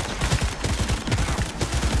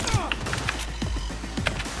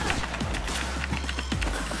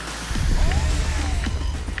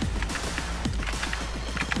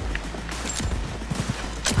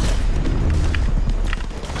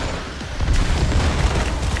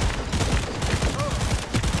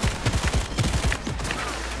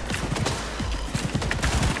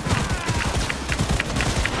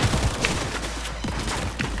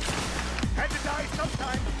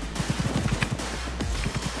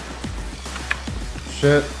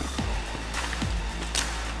 Shit.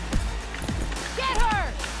 Get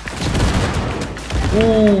her!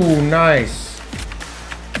 Ooh, nice.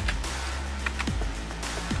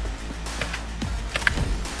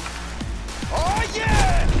 Oh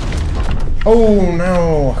yeah! Oh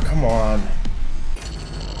no, come on.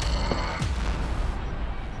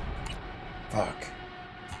 Fuck.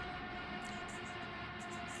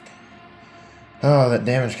 Oh, that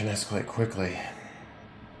damage can escalate quickly.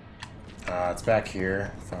 It's back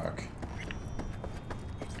here. Fuck.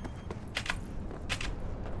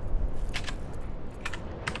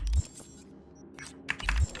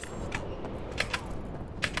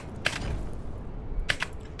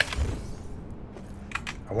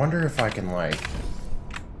 I wonder if I can, like...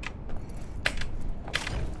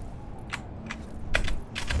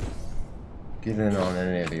 get in on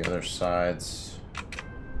any of the other sides.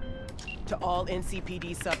 To all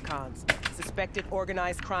NCPD subcons. Suspected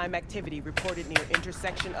organized crime activity reported near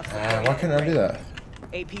intersection of Sequoia Why can't I do that?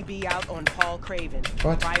 APB out on Paul Craven.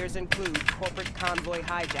 What? Priors include corporate convoy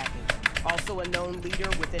hijacking. Also a known leader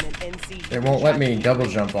within an NC. It won't let me double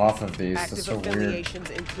jump off of these. Active That's so weird. affiliations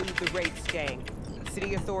include the Wraiths gang.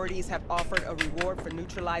 City authorities have offered a reward for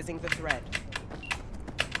neutralizing the threat.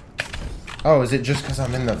 Oh, is it just because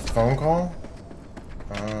I'm in the phone call?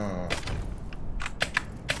 Oh.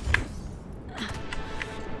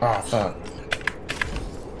 Oh, fuck.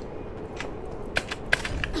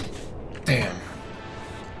 Damn.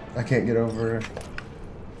 I can't get over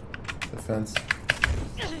the fence.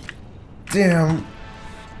 Damn.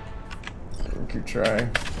 I'll keep trying.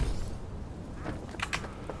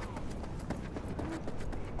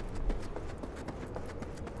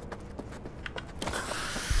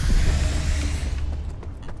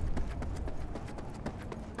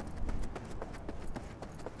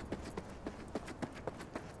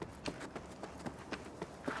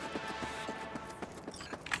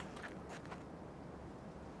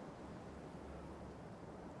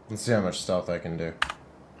 Let's see how much stealth I can do.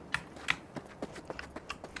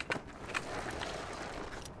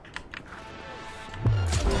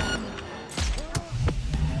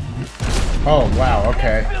 Oh, wow,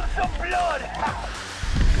 okay.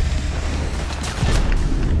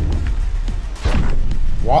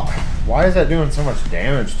 Why is that doing so much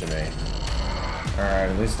damage to me? Alright,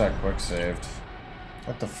 at least I quick saved.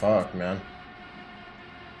 What the fuck, man?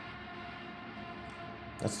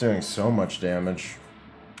 That's doing so much damage.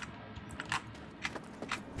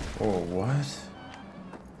 Oh, what?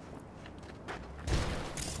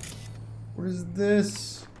 What is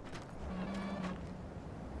this?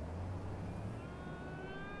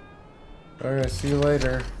 Alright, see you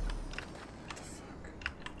later. What the fuck?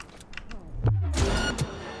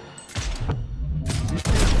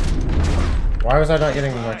 Why was I not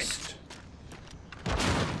getting the next?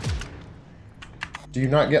 Do you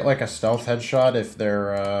not get like a stealth headshot if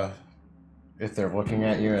they're looking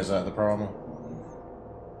at you? Is that the problem?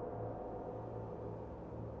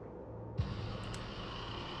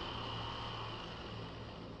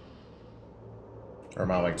 Or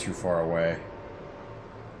am I like too far away?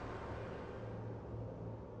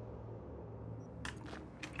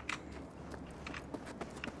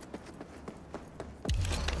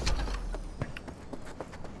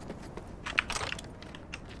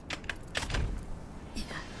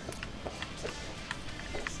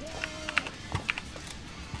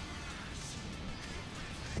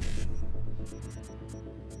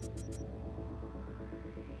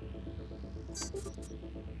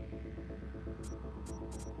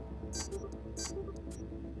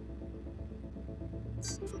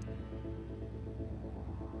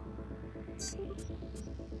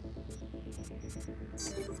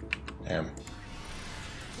 Damn.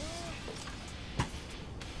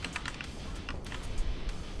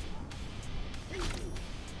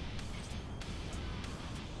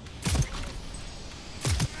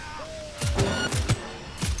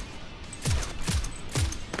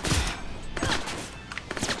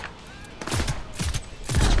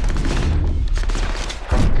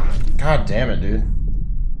 God damn it, dude.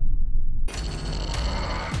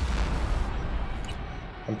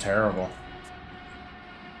 I'm terrible.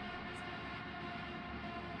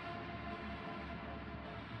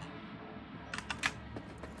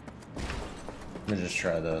 Let me just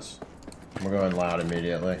try this. I'm going loud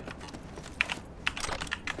immediately.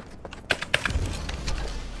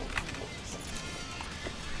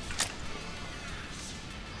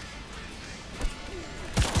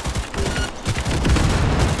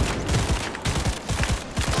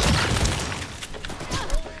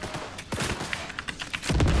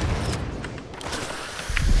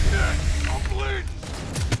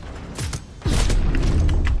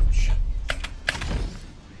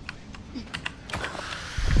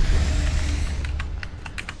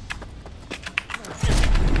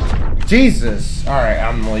 Jesus! Alright,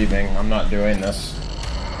 I'm leaving. I'm not doing this.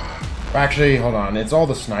 Actually, hold on. It's all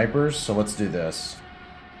the snipers, so let's do this.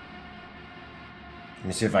 Let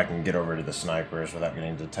me see if I can get over to the snipers without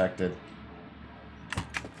getting detected.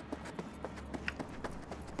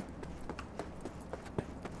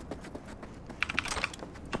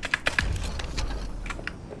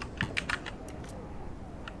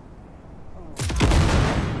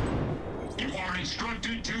 You are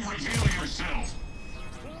instructed to reveal yourself.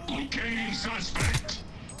 Locating suspect.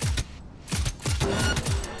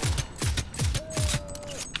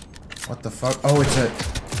 What the fuck? Oh,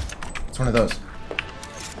 it's one of those.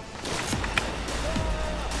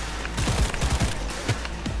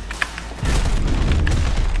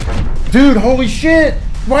 Dude, holy shit!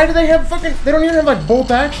 Why do they have fucking... They don't even have like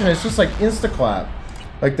bolt action, it's just like insta-clap.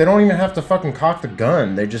 Like they don't even have to fucking cock the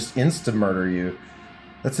gun, they just insta-murder you.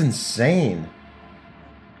 That's insane.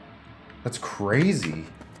 That's crazy.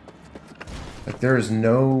 Like there is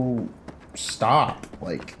no stop.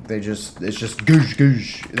 Like it's just goosh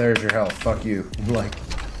goosh. There's your health. Fuck you. Like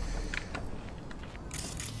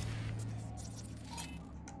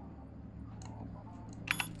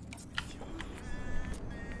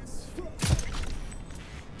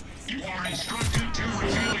You are instructed to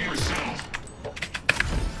reveal yourself.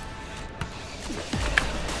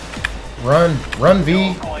 run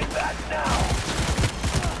V. Going back now.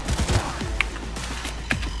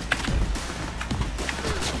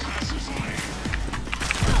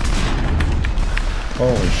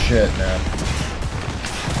 Holy shit, man.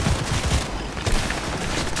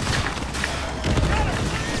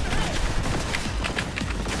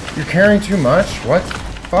 You're carrying too much? What?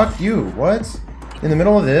 Fuck you. What? In the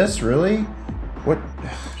middle of this? Really? What?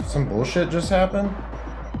 Some bullshit just happened?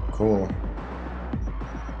 Cool.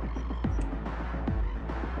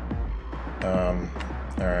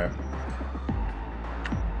 Alright.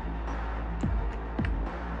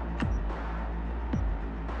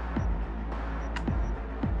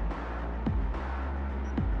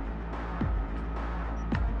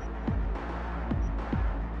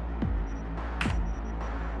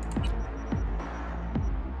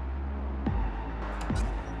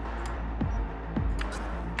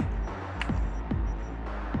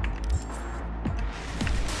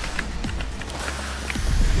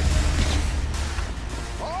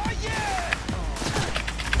 Oh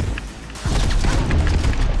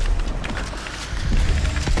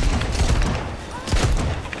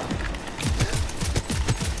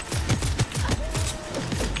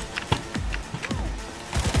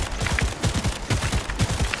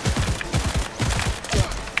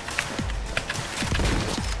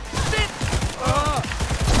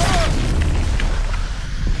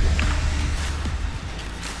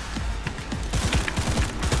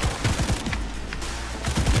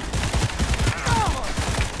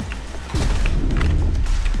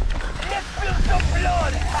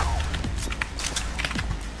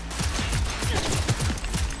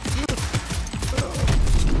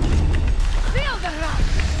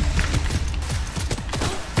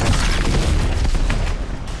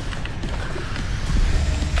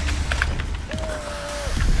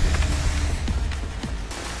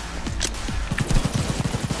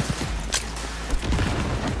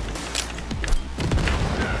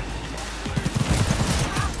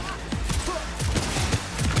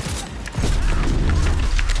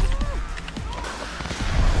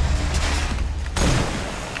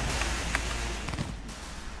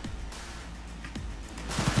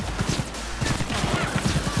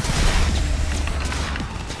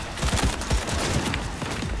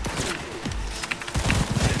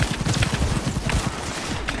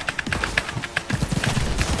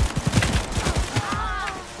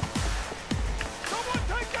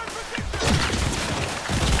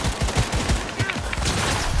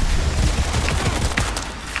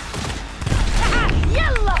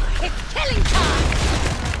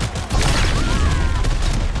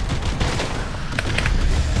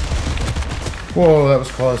Whoa, that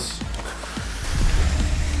was close.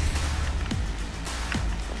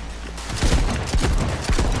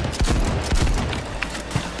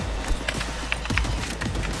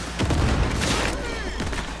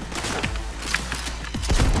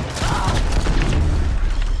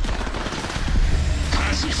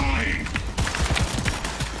 Pacifying.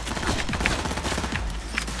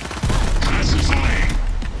 Pacifying.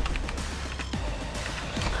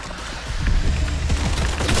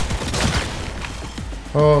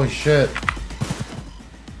 Holy shit.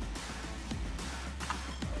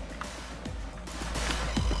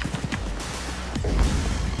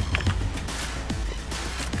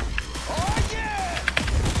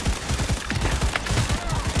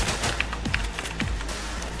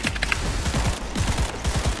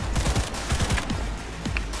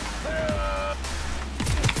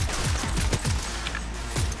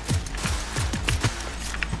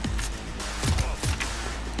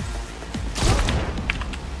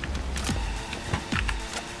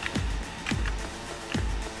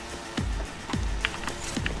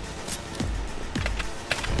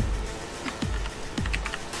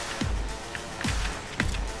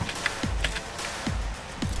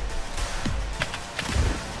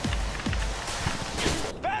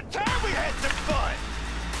 About time we had some fun.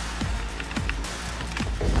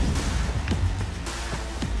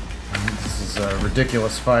 This is a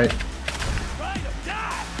ridiculous fight. Right or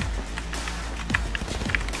die.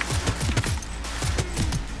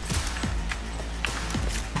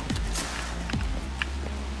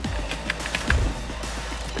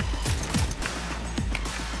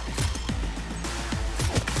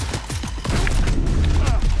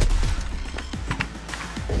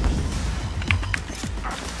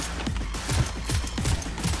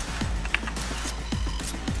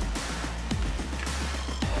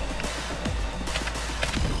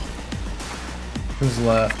 Who's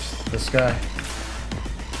left? This guy?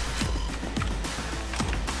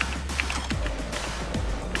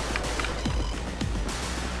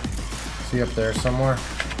 Is he up there somewhere?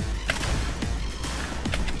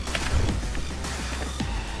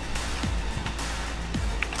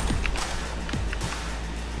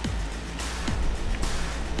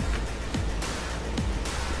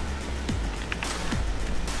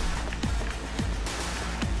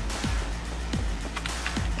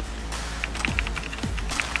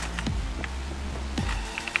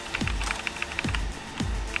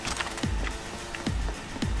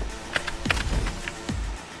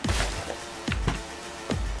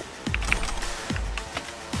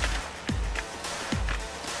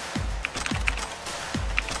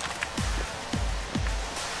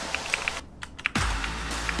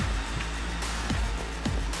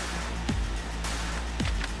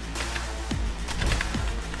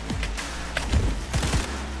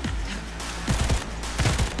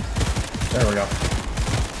 There we go.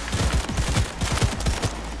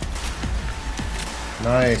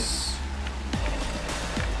 Nice.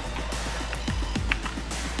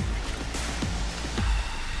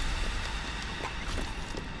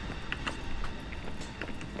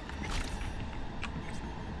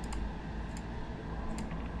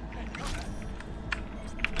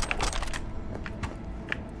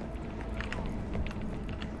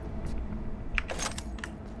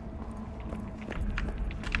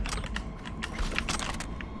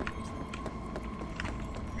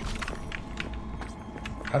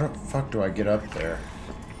 How the fuck do I get up there?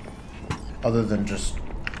 Other than just...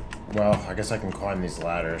 Well, I guess I can climb these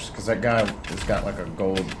ladders. Because that guy has got like a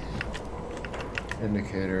gold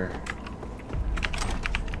indicator.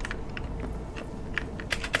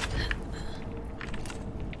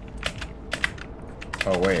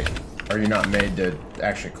 Oh wait, are you not made to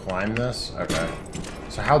actually climb this? Okay.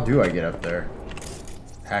 So how do I get up there?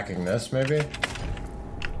 Hacking this, maybe?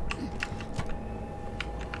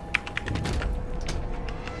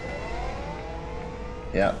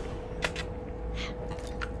 Yep.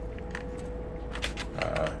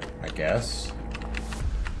 I guess.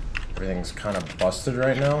 Everything's kind of busted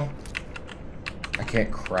right now. I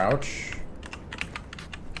can't crouch.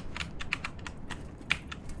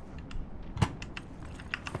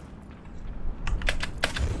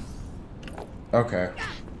 Okay.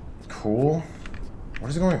 Cool. What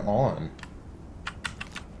is going on?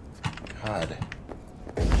 God.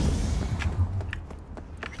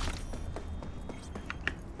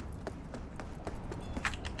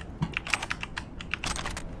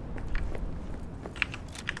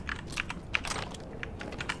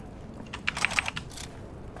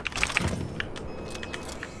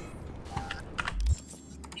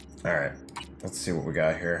 Alright, let's see what we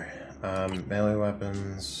got here. Melee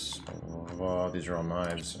weapons, blah, blah, blah, blah. These are all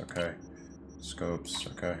knives, okay. Scopes,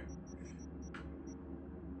 okay.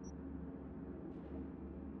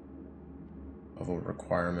 Level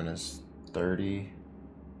requirement is 30.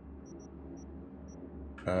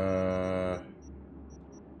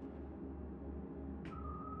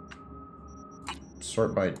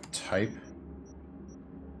 Sort by type.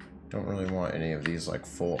 Don't really want any of these like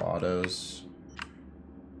full autos.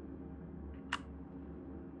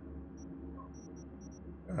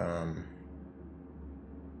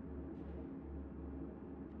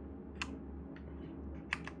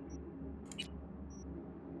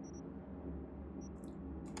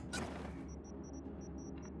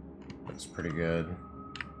 That's pretty good.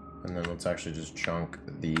 And then let's actually just chunk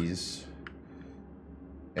these.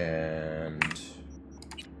 And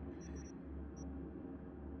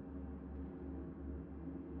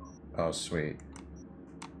oh, sweet.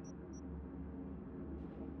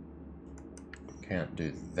 Can't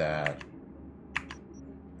do that,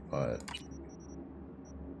 but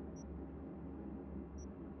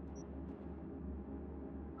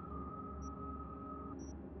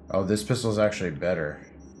oh, this pistol is actually better.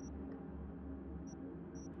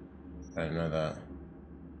 I didn't know that.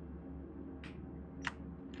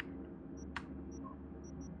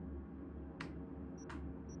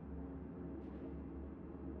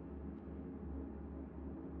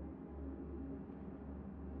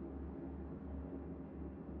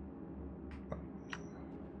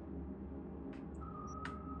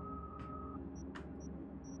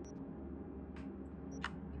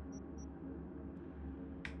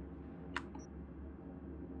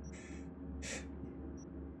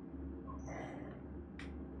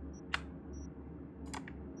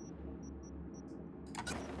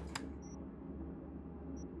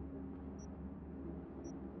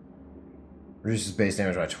 Reduces base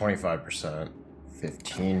damage by 25%,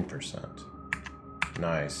 15%.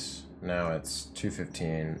 Nice. Now it's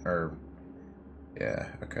 215, or yeah,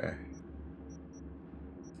 okay.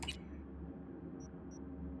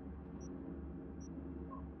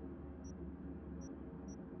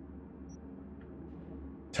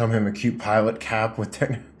 Tell him a cute pilot cap with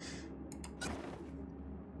their...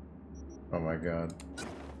 Oh my god.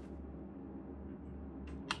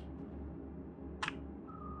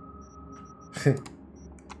 I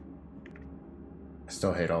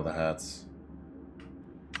still hate all the hats.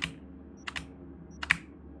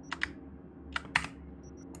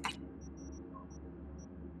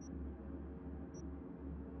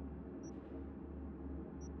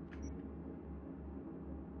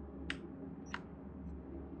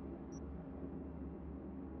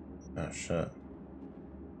 Oh shit.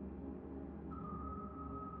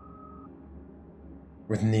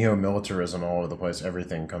 With neo-militarism all over the place,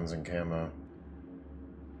 everything comes in camo.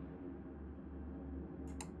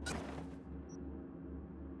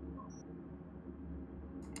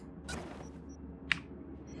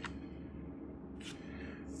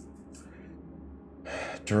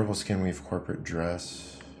 Durable skin weave corporate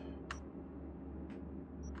dress.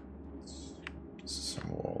 Let's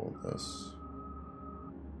disassemble all of this.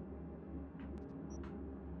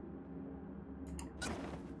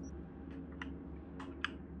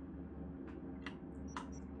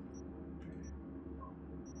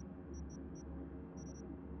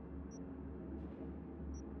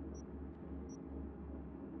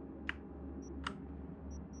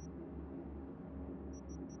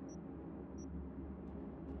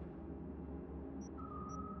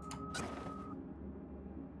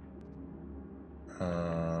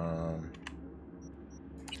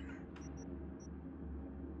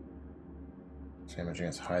 Damage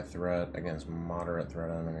against high threat, against moderate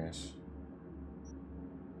threat enemies.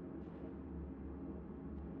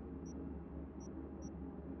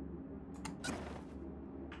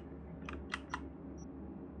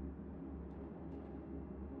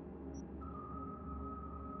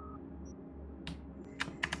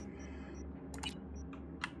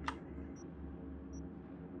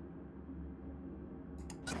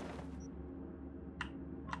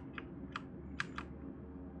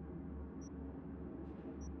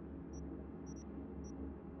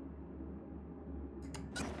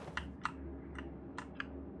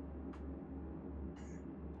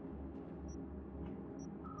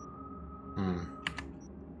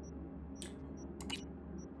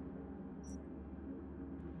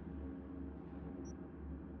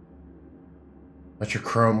 Let your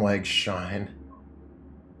chrome legs shine.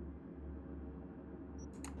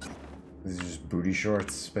 These are just booty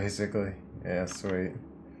shorts, basically. Yeah, sweet.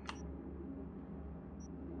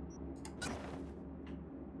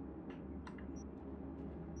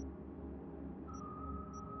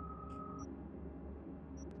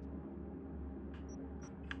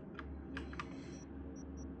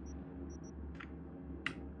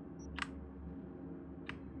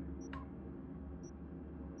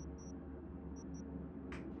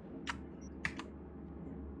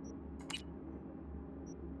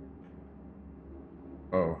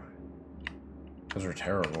 Those are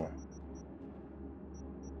terrible.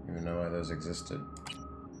 Didn't even know why those existed.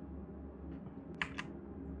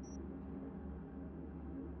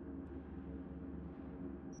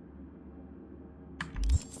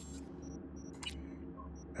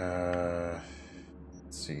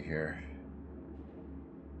 Let's see here.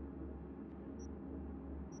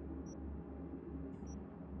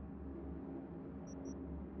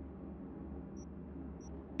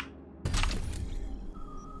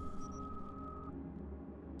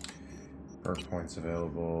 Perk points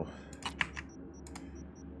available.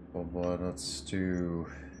 Full blood. Let's do.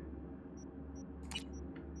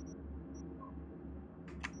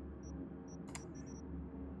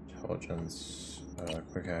 Intelligence.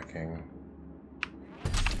 Quick hacking.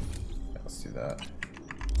 Yeah, let's do that.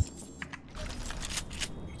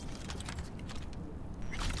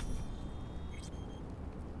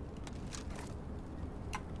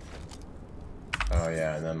 Oh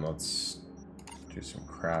yeah, and then let's do some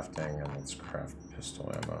crafting, and let's craft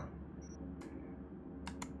pistol ammo.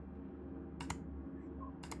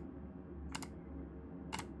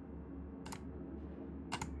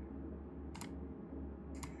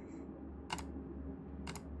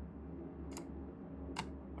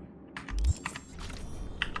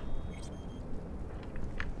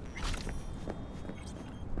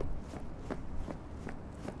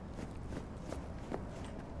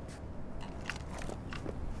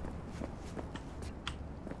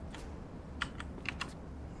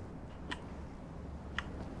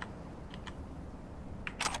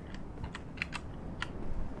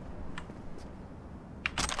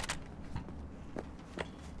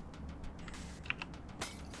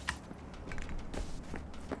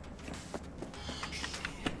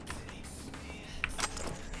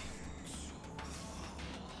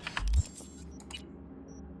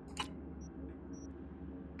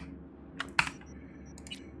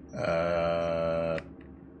 There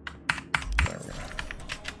we go.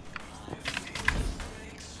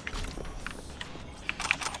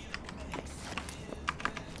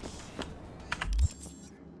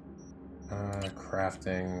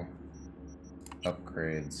 Crafting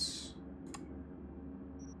upgrades.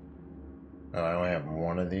 Oh, I only have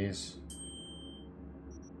one of these.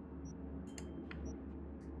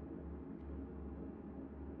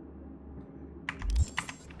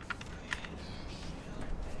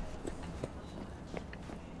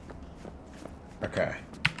 Okay.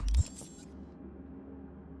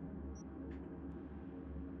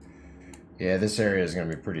 Yeah, this area is going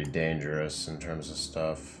to be pretty dangerous in terms of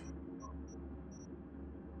stuff.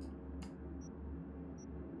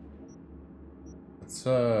 Let's,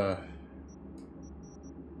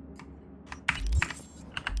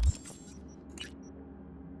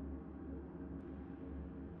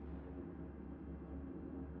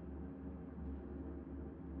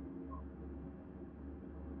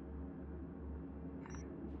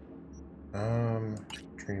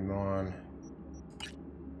 dream on.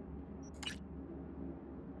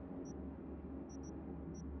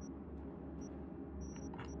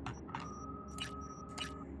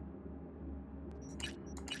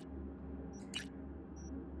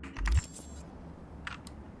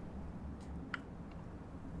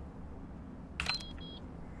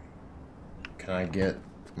 Can I get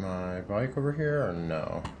my bike over here or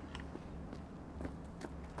no?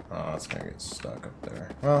 Oh, it's gonna get stuck up there.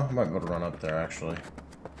 Well, I might be able to run up there actually.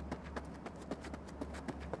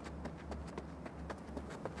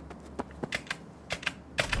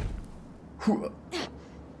 Whew.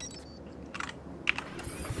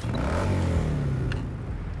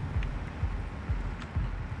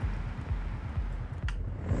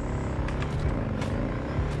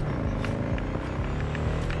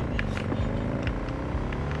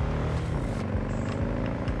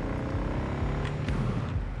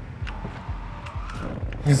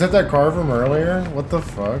 Is that car from earlier? What the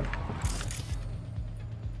fuck?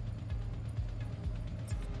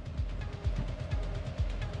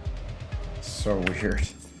 So weird.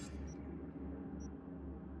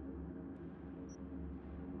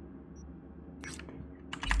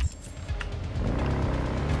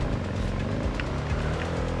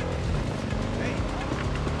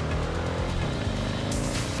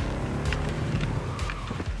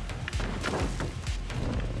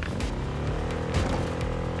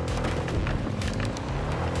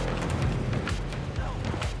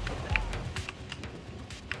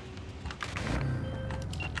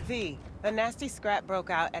 V, a nasty scrap broke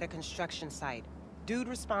out at a construction site. Dude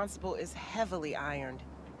responsible is heavily ironed.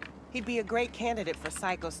 He'd be a great candidate for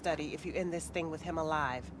psycho study if you end this thing with him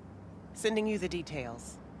alive. Sending you the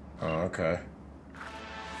details. Oh, okay.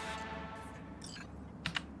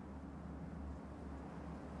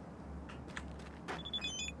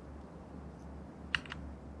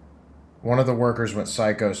 One of the workers went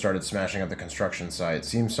psycho, started smashing up the construction site.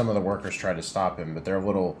 Seems some of the workers tried to stop him, but their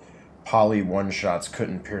little poly one-shots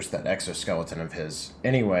couldn't pierce that exoskeleton of his.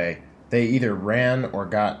 Anyway, they either ran or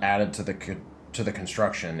got added to the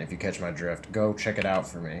construction, if you catch my drift. Go check it out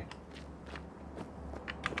for me.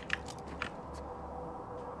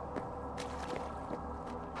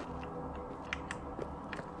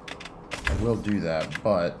 I will do that,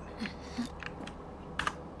 but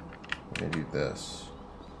let me do this.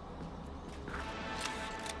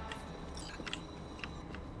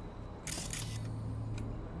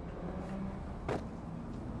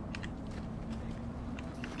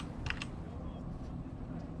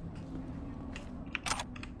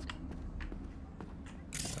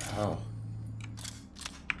 Oh.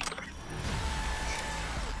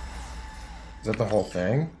 Is that the whole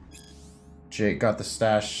thing? Jake got the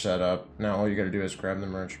stash set up. Now all you gotta do is grab the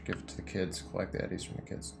merch, give it to the kids, collect the eddies from the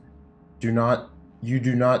kids. You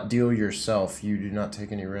do not deal yourself. You do not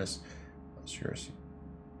take any risks. That's yours.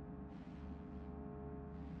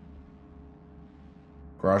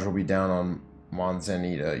 Garage will be down on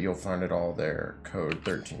Manzanita. You'll find it all there. Code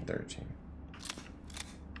 1313.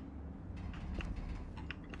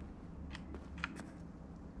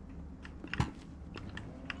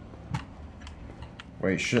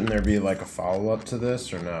 Wait, shouldn't there be like a follow-up to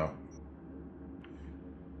this, or no?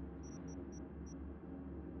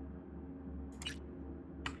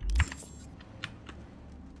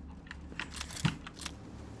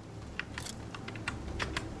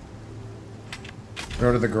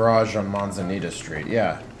 Go to the garage on Manzanita Street.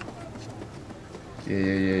 Yeah.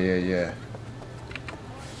 Yeah.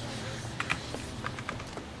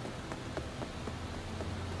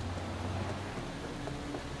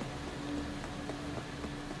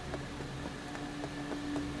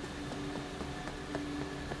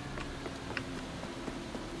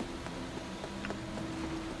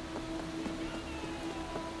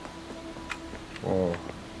 Whoa.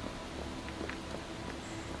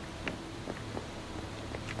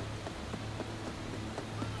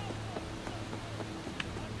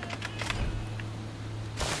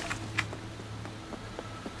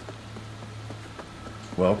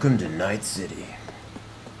 Welcome to Night City.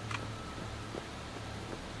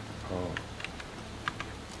 Oh.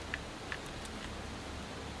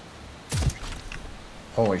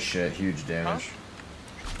 Holy shit, huge damage.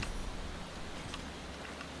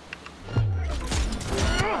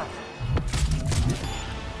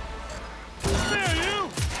 There, you!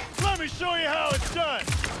 Let me show you how it's done!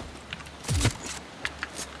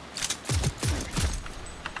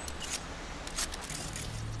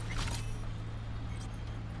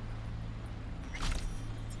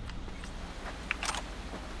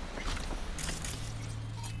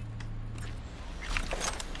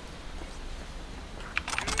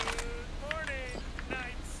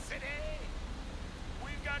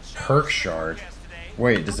 Perk shard.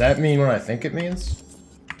 Wait, does that mean what I think it means?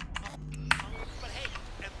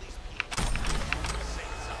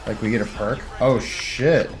 Like we get a perk? Oh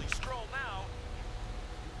shit.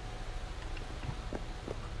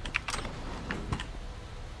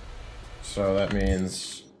 So that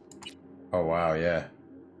means... Oh wow, yeah.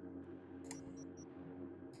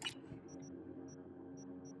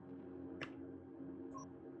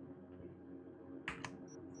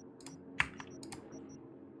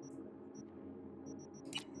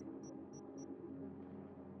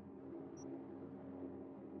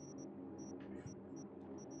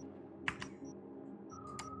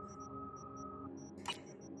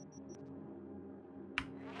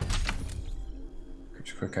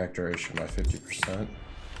 Quick act duration by 50%.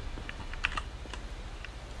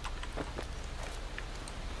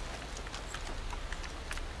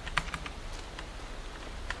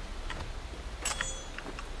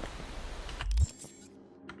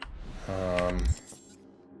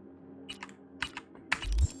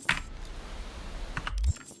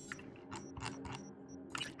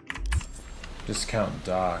 Discount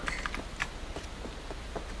dock.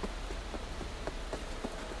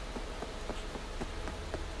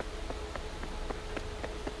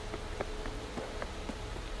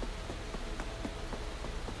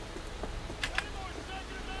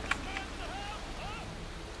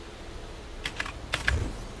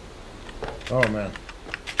 Oh man.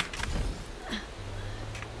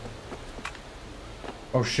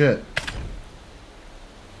 Oh shit.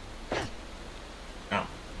 Ow.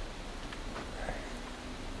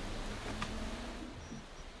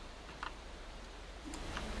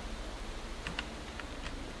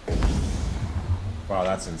 Wow,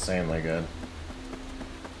 that's insanely good.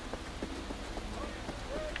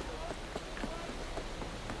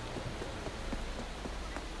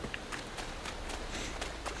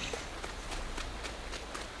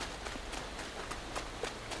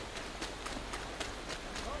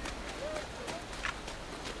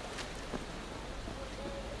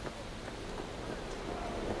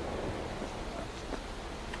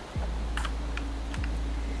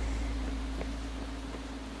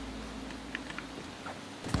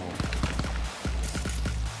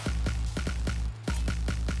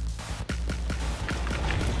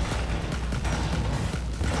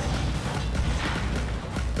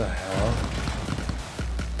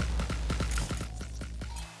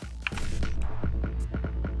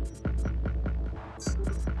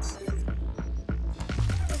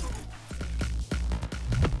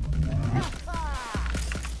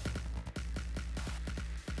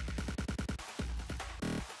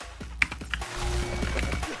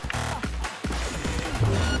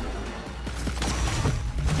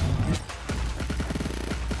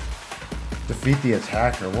 Defeat the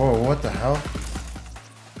attacker. Whoa, what the hell?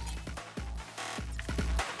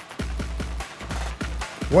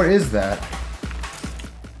 What is that?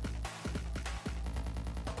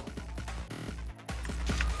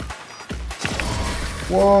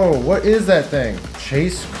 Whoa, what is that thing?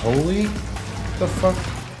 Chase Coley? The fuck?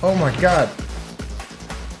 Oh my god.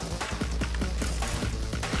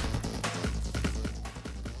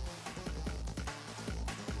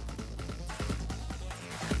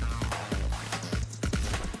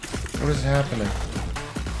 What is happening?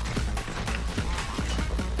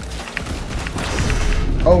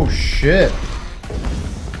 Oh shit.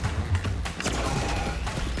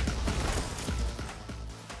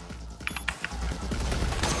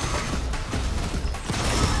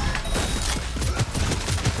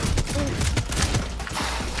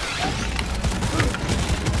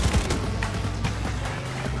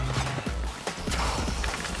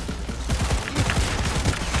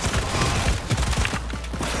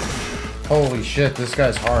 Holy shit, this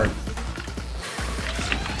guy's hard.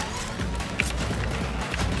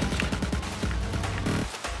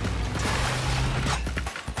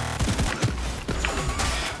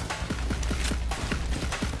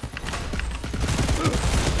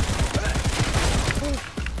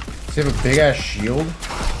 Does he have a big ass shield?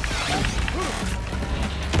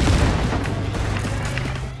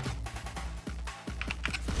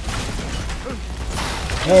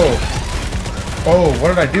 Whoa. Oh, what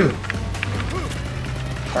did I do?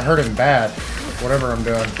 I hurt him bad. Whatever I'm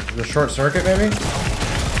doing. The short circuit, maybe?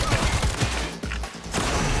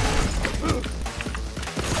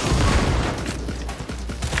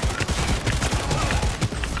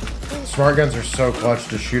 Smart guns are so clutch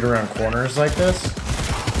to shoot around corners like this.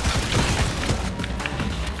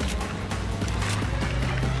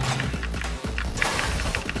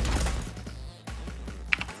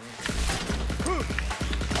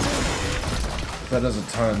 That does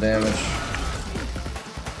a ton of damage.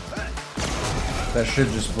 That should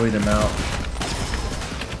just bleed him out.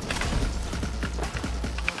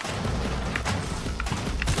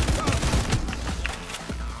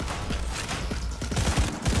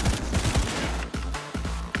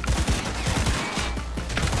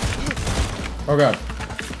 Oh god.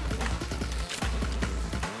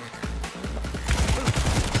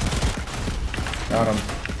 Got him.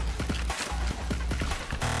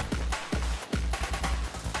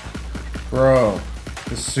 Bro,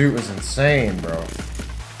 this suit was insane, bro.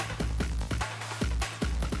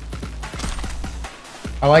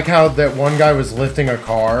 I like how that one guy was lifting a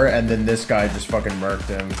car and then this guy just fucking murked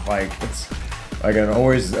him. Like, it's like an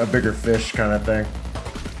always a bigger fish kind of thing.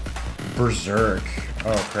 Berserk.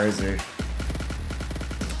 Oh, crazy.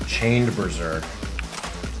 Chained Berserk.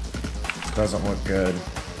 Doesn't look good.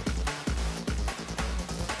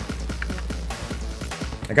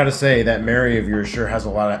 I gotta say, that Mary of yours sure has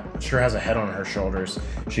a head on her shoulders.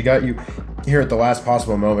 She got you here at the last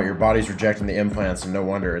possible moment. Your body's rejecting the implants, and no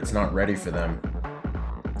wonder it's not ready for them.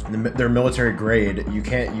 They're military grade. You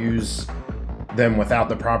can't use them without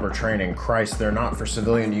the proper training. Christ, they're not for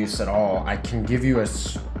civilian use at all. I can give you a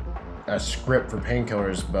script for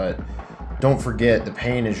painkillers, but don't forget, the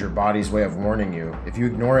pain is your body's way of warning you. If you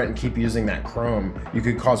ignore it and keep using that chrome, you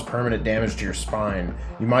could cause permanent damage to your spine.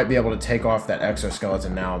 You might be able to take off that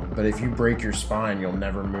exoskeleton now, but if you break your spine, you'll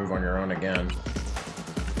never move on your own again.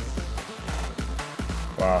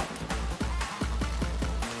 Wow.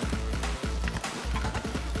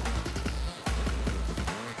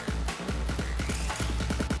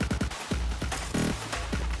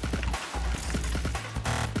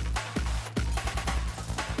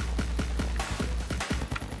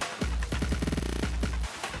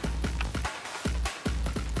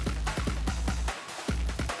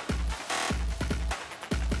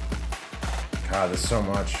 God, there's so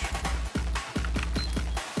much.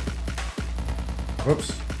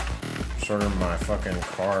 Whoops. Sort of my fucking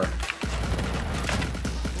car.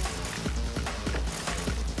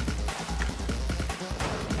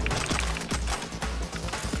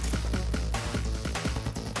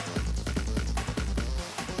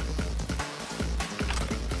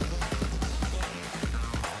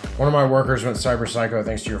 One of my workers went cyber psycho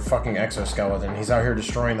thanks to your fucking exoskeleton. He's out here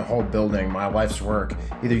destroying the whole building, my life's work.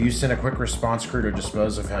 Either you send a quick response crew to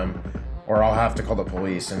dispose of him, or I'll have to call the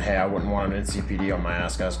police. And hey, I wouldn't want an NCPD on my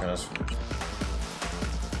ass, guys.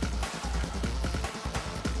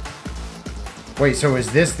 Wait, so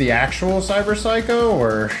is this the actual cyber psycho,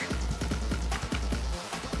 or?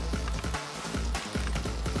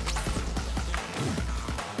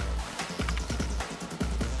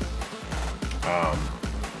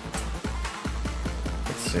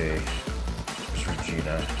 Let's see. Where's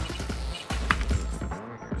Regina?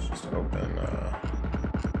 Let's just open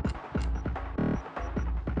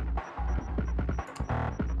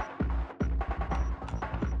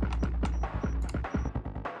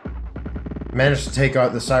Managed to take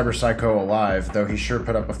out the cyber psycho alive, though he sure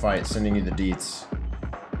put up a fight, sending you the deets.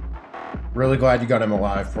 Really glad you got him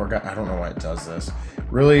alive, poor guy. I don't know why it does this.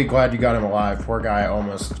 Really glad you got him alive. Poor guy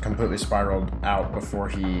almost completely spiraled out before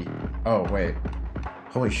he... Oh, wait.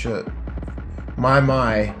 Holy shit.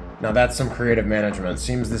 My. Now that's some creative management.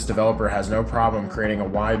 Seems this developer has no problem creating a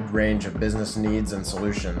wide range of business needs and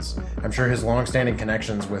solutions. I'm sure his long-standing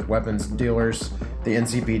connections with weapons dealers, the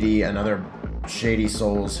NCPD, and other shady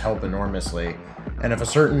souls help enormously. And if a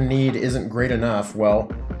certain need isn't great enough,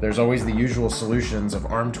 well, there's always the usual solutions of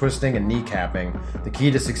arm twisting and kneecapping. The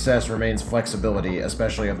key to success remains flexibility,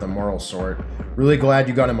 especially of the moral sort. Really glad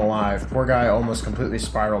you got him alive. Poor guy almost completely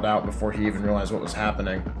spiraled out before he even realized what was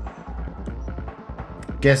happening.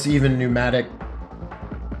 Guess even pneumatic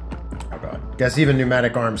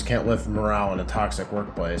arms can't lift morale in a toxic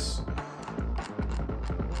workplace.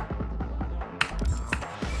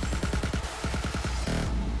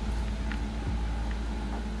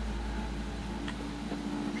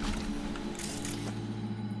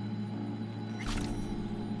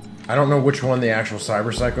 I don't know which one the actual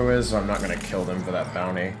cyber psycho is, so I'm not gonna kill them for that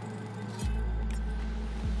bounty.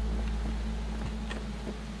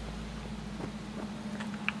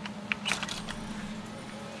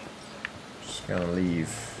 Just gonna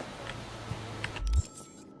leave.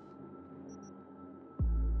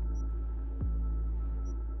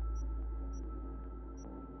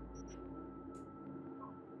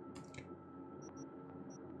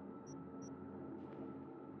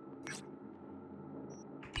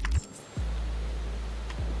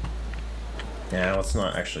 Yeah, let's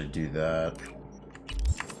not actually do that.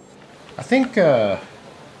 I think, I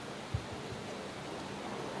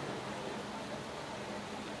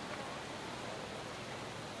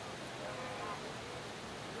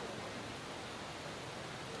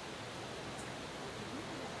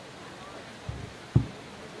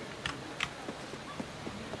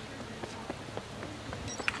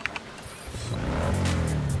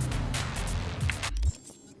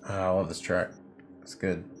love this track. It's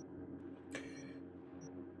good.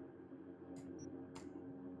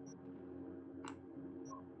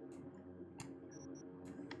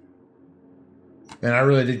 And I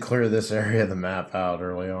really did clear this area of the map out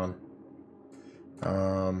early on.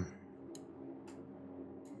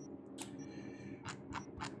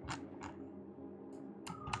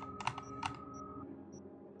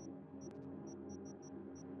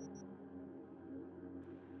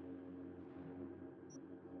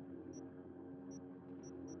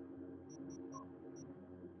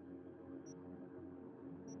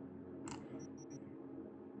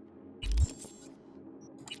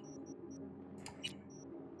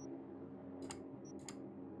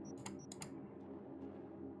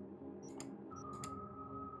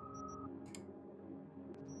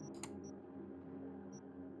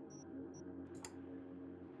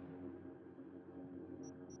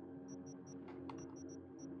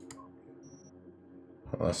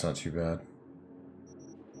 Well, that's not too bad.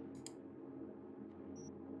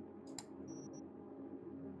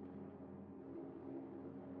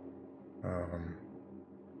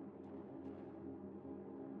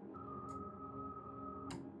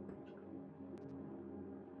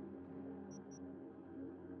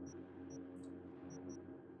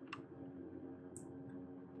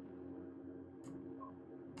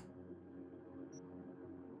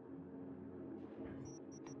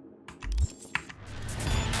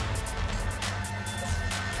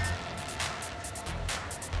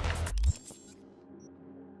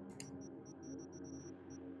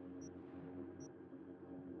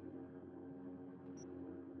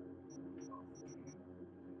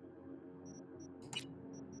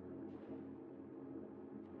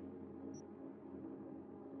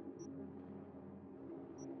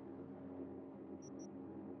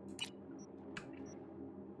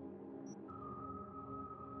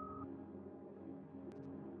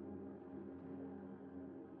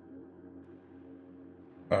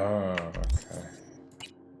 Oh, okay.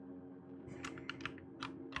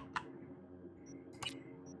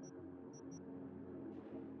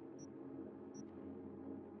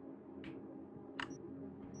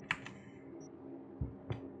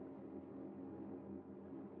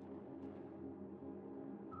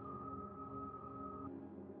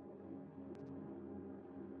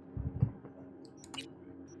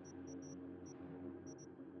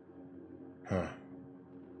 Huh.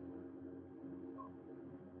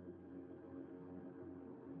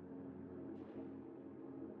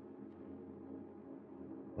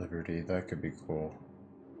 Liberty, that could be cool.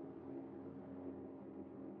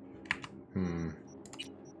 Let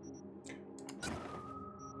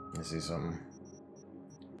me see something.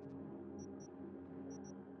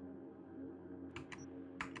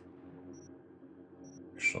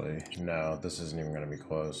 actually. No, this isn't even going to be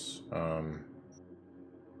close.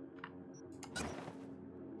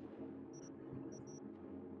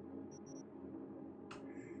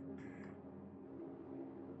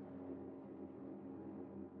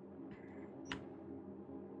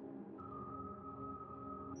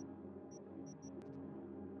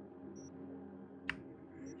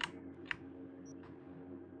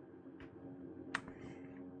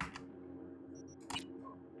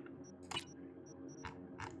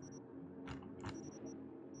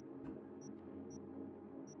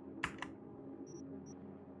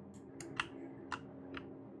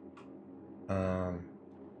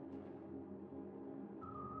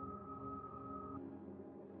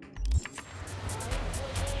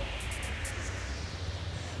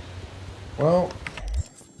 Well,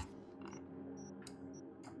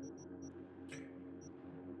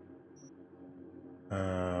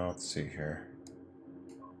 let's see here.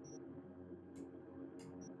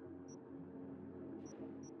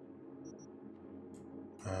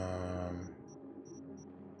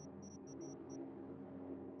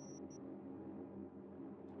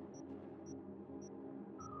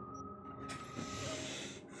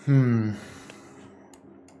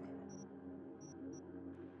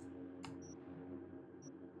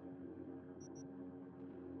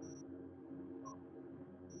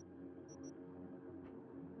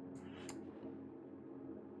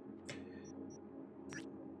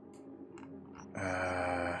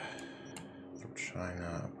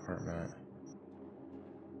 China apartment.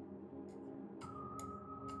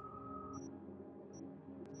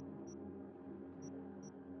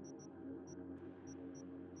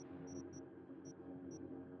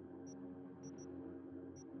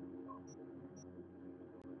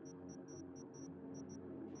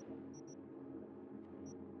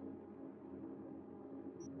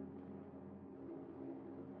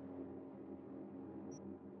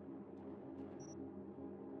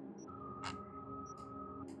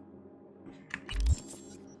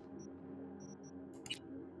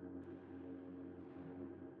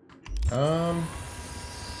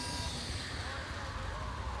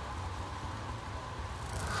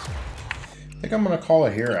 I think I'm gonna call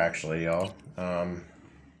it here, actually, y'all. I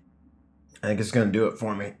think it's gonna do it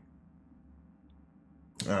for me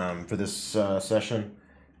for this session,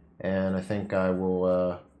 and I think I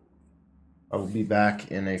will be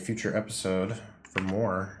back in a future episode for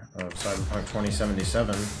more of Cyberpunk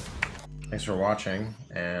 2077. Thanks for watching,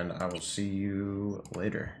 and I will see you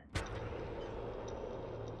later.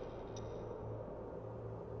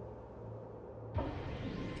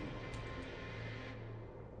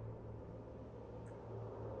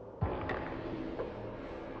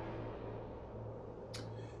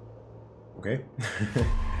 Okay.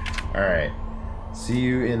 All right. See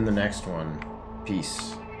you in the next one.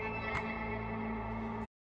 Peace.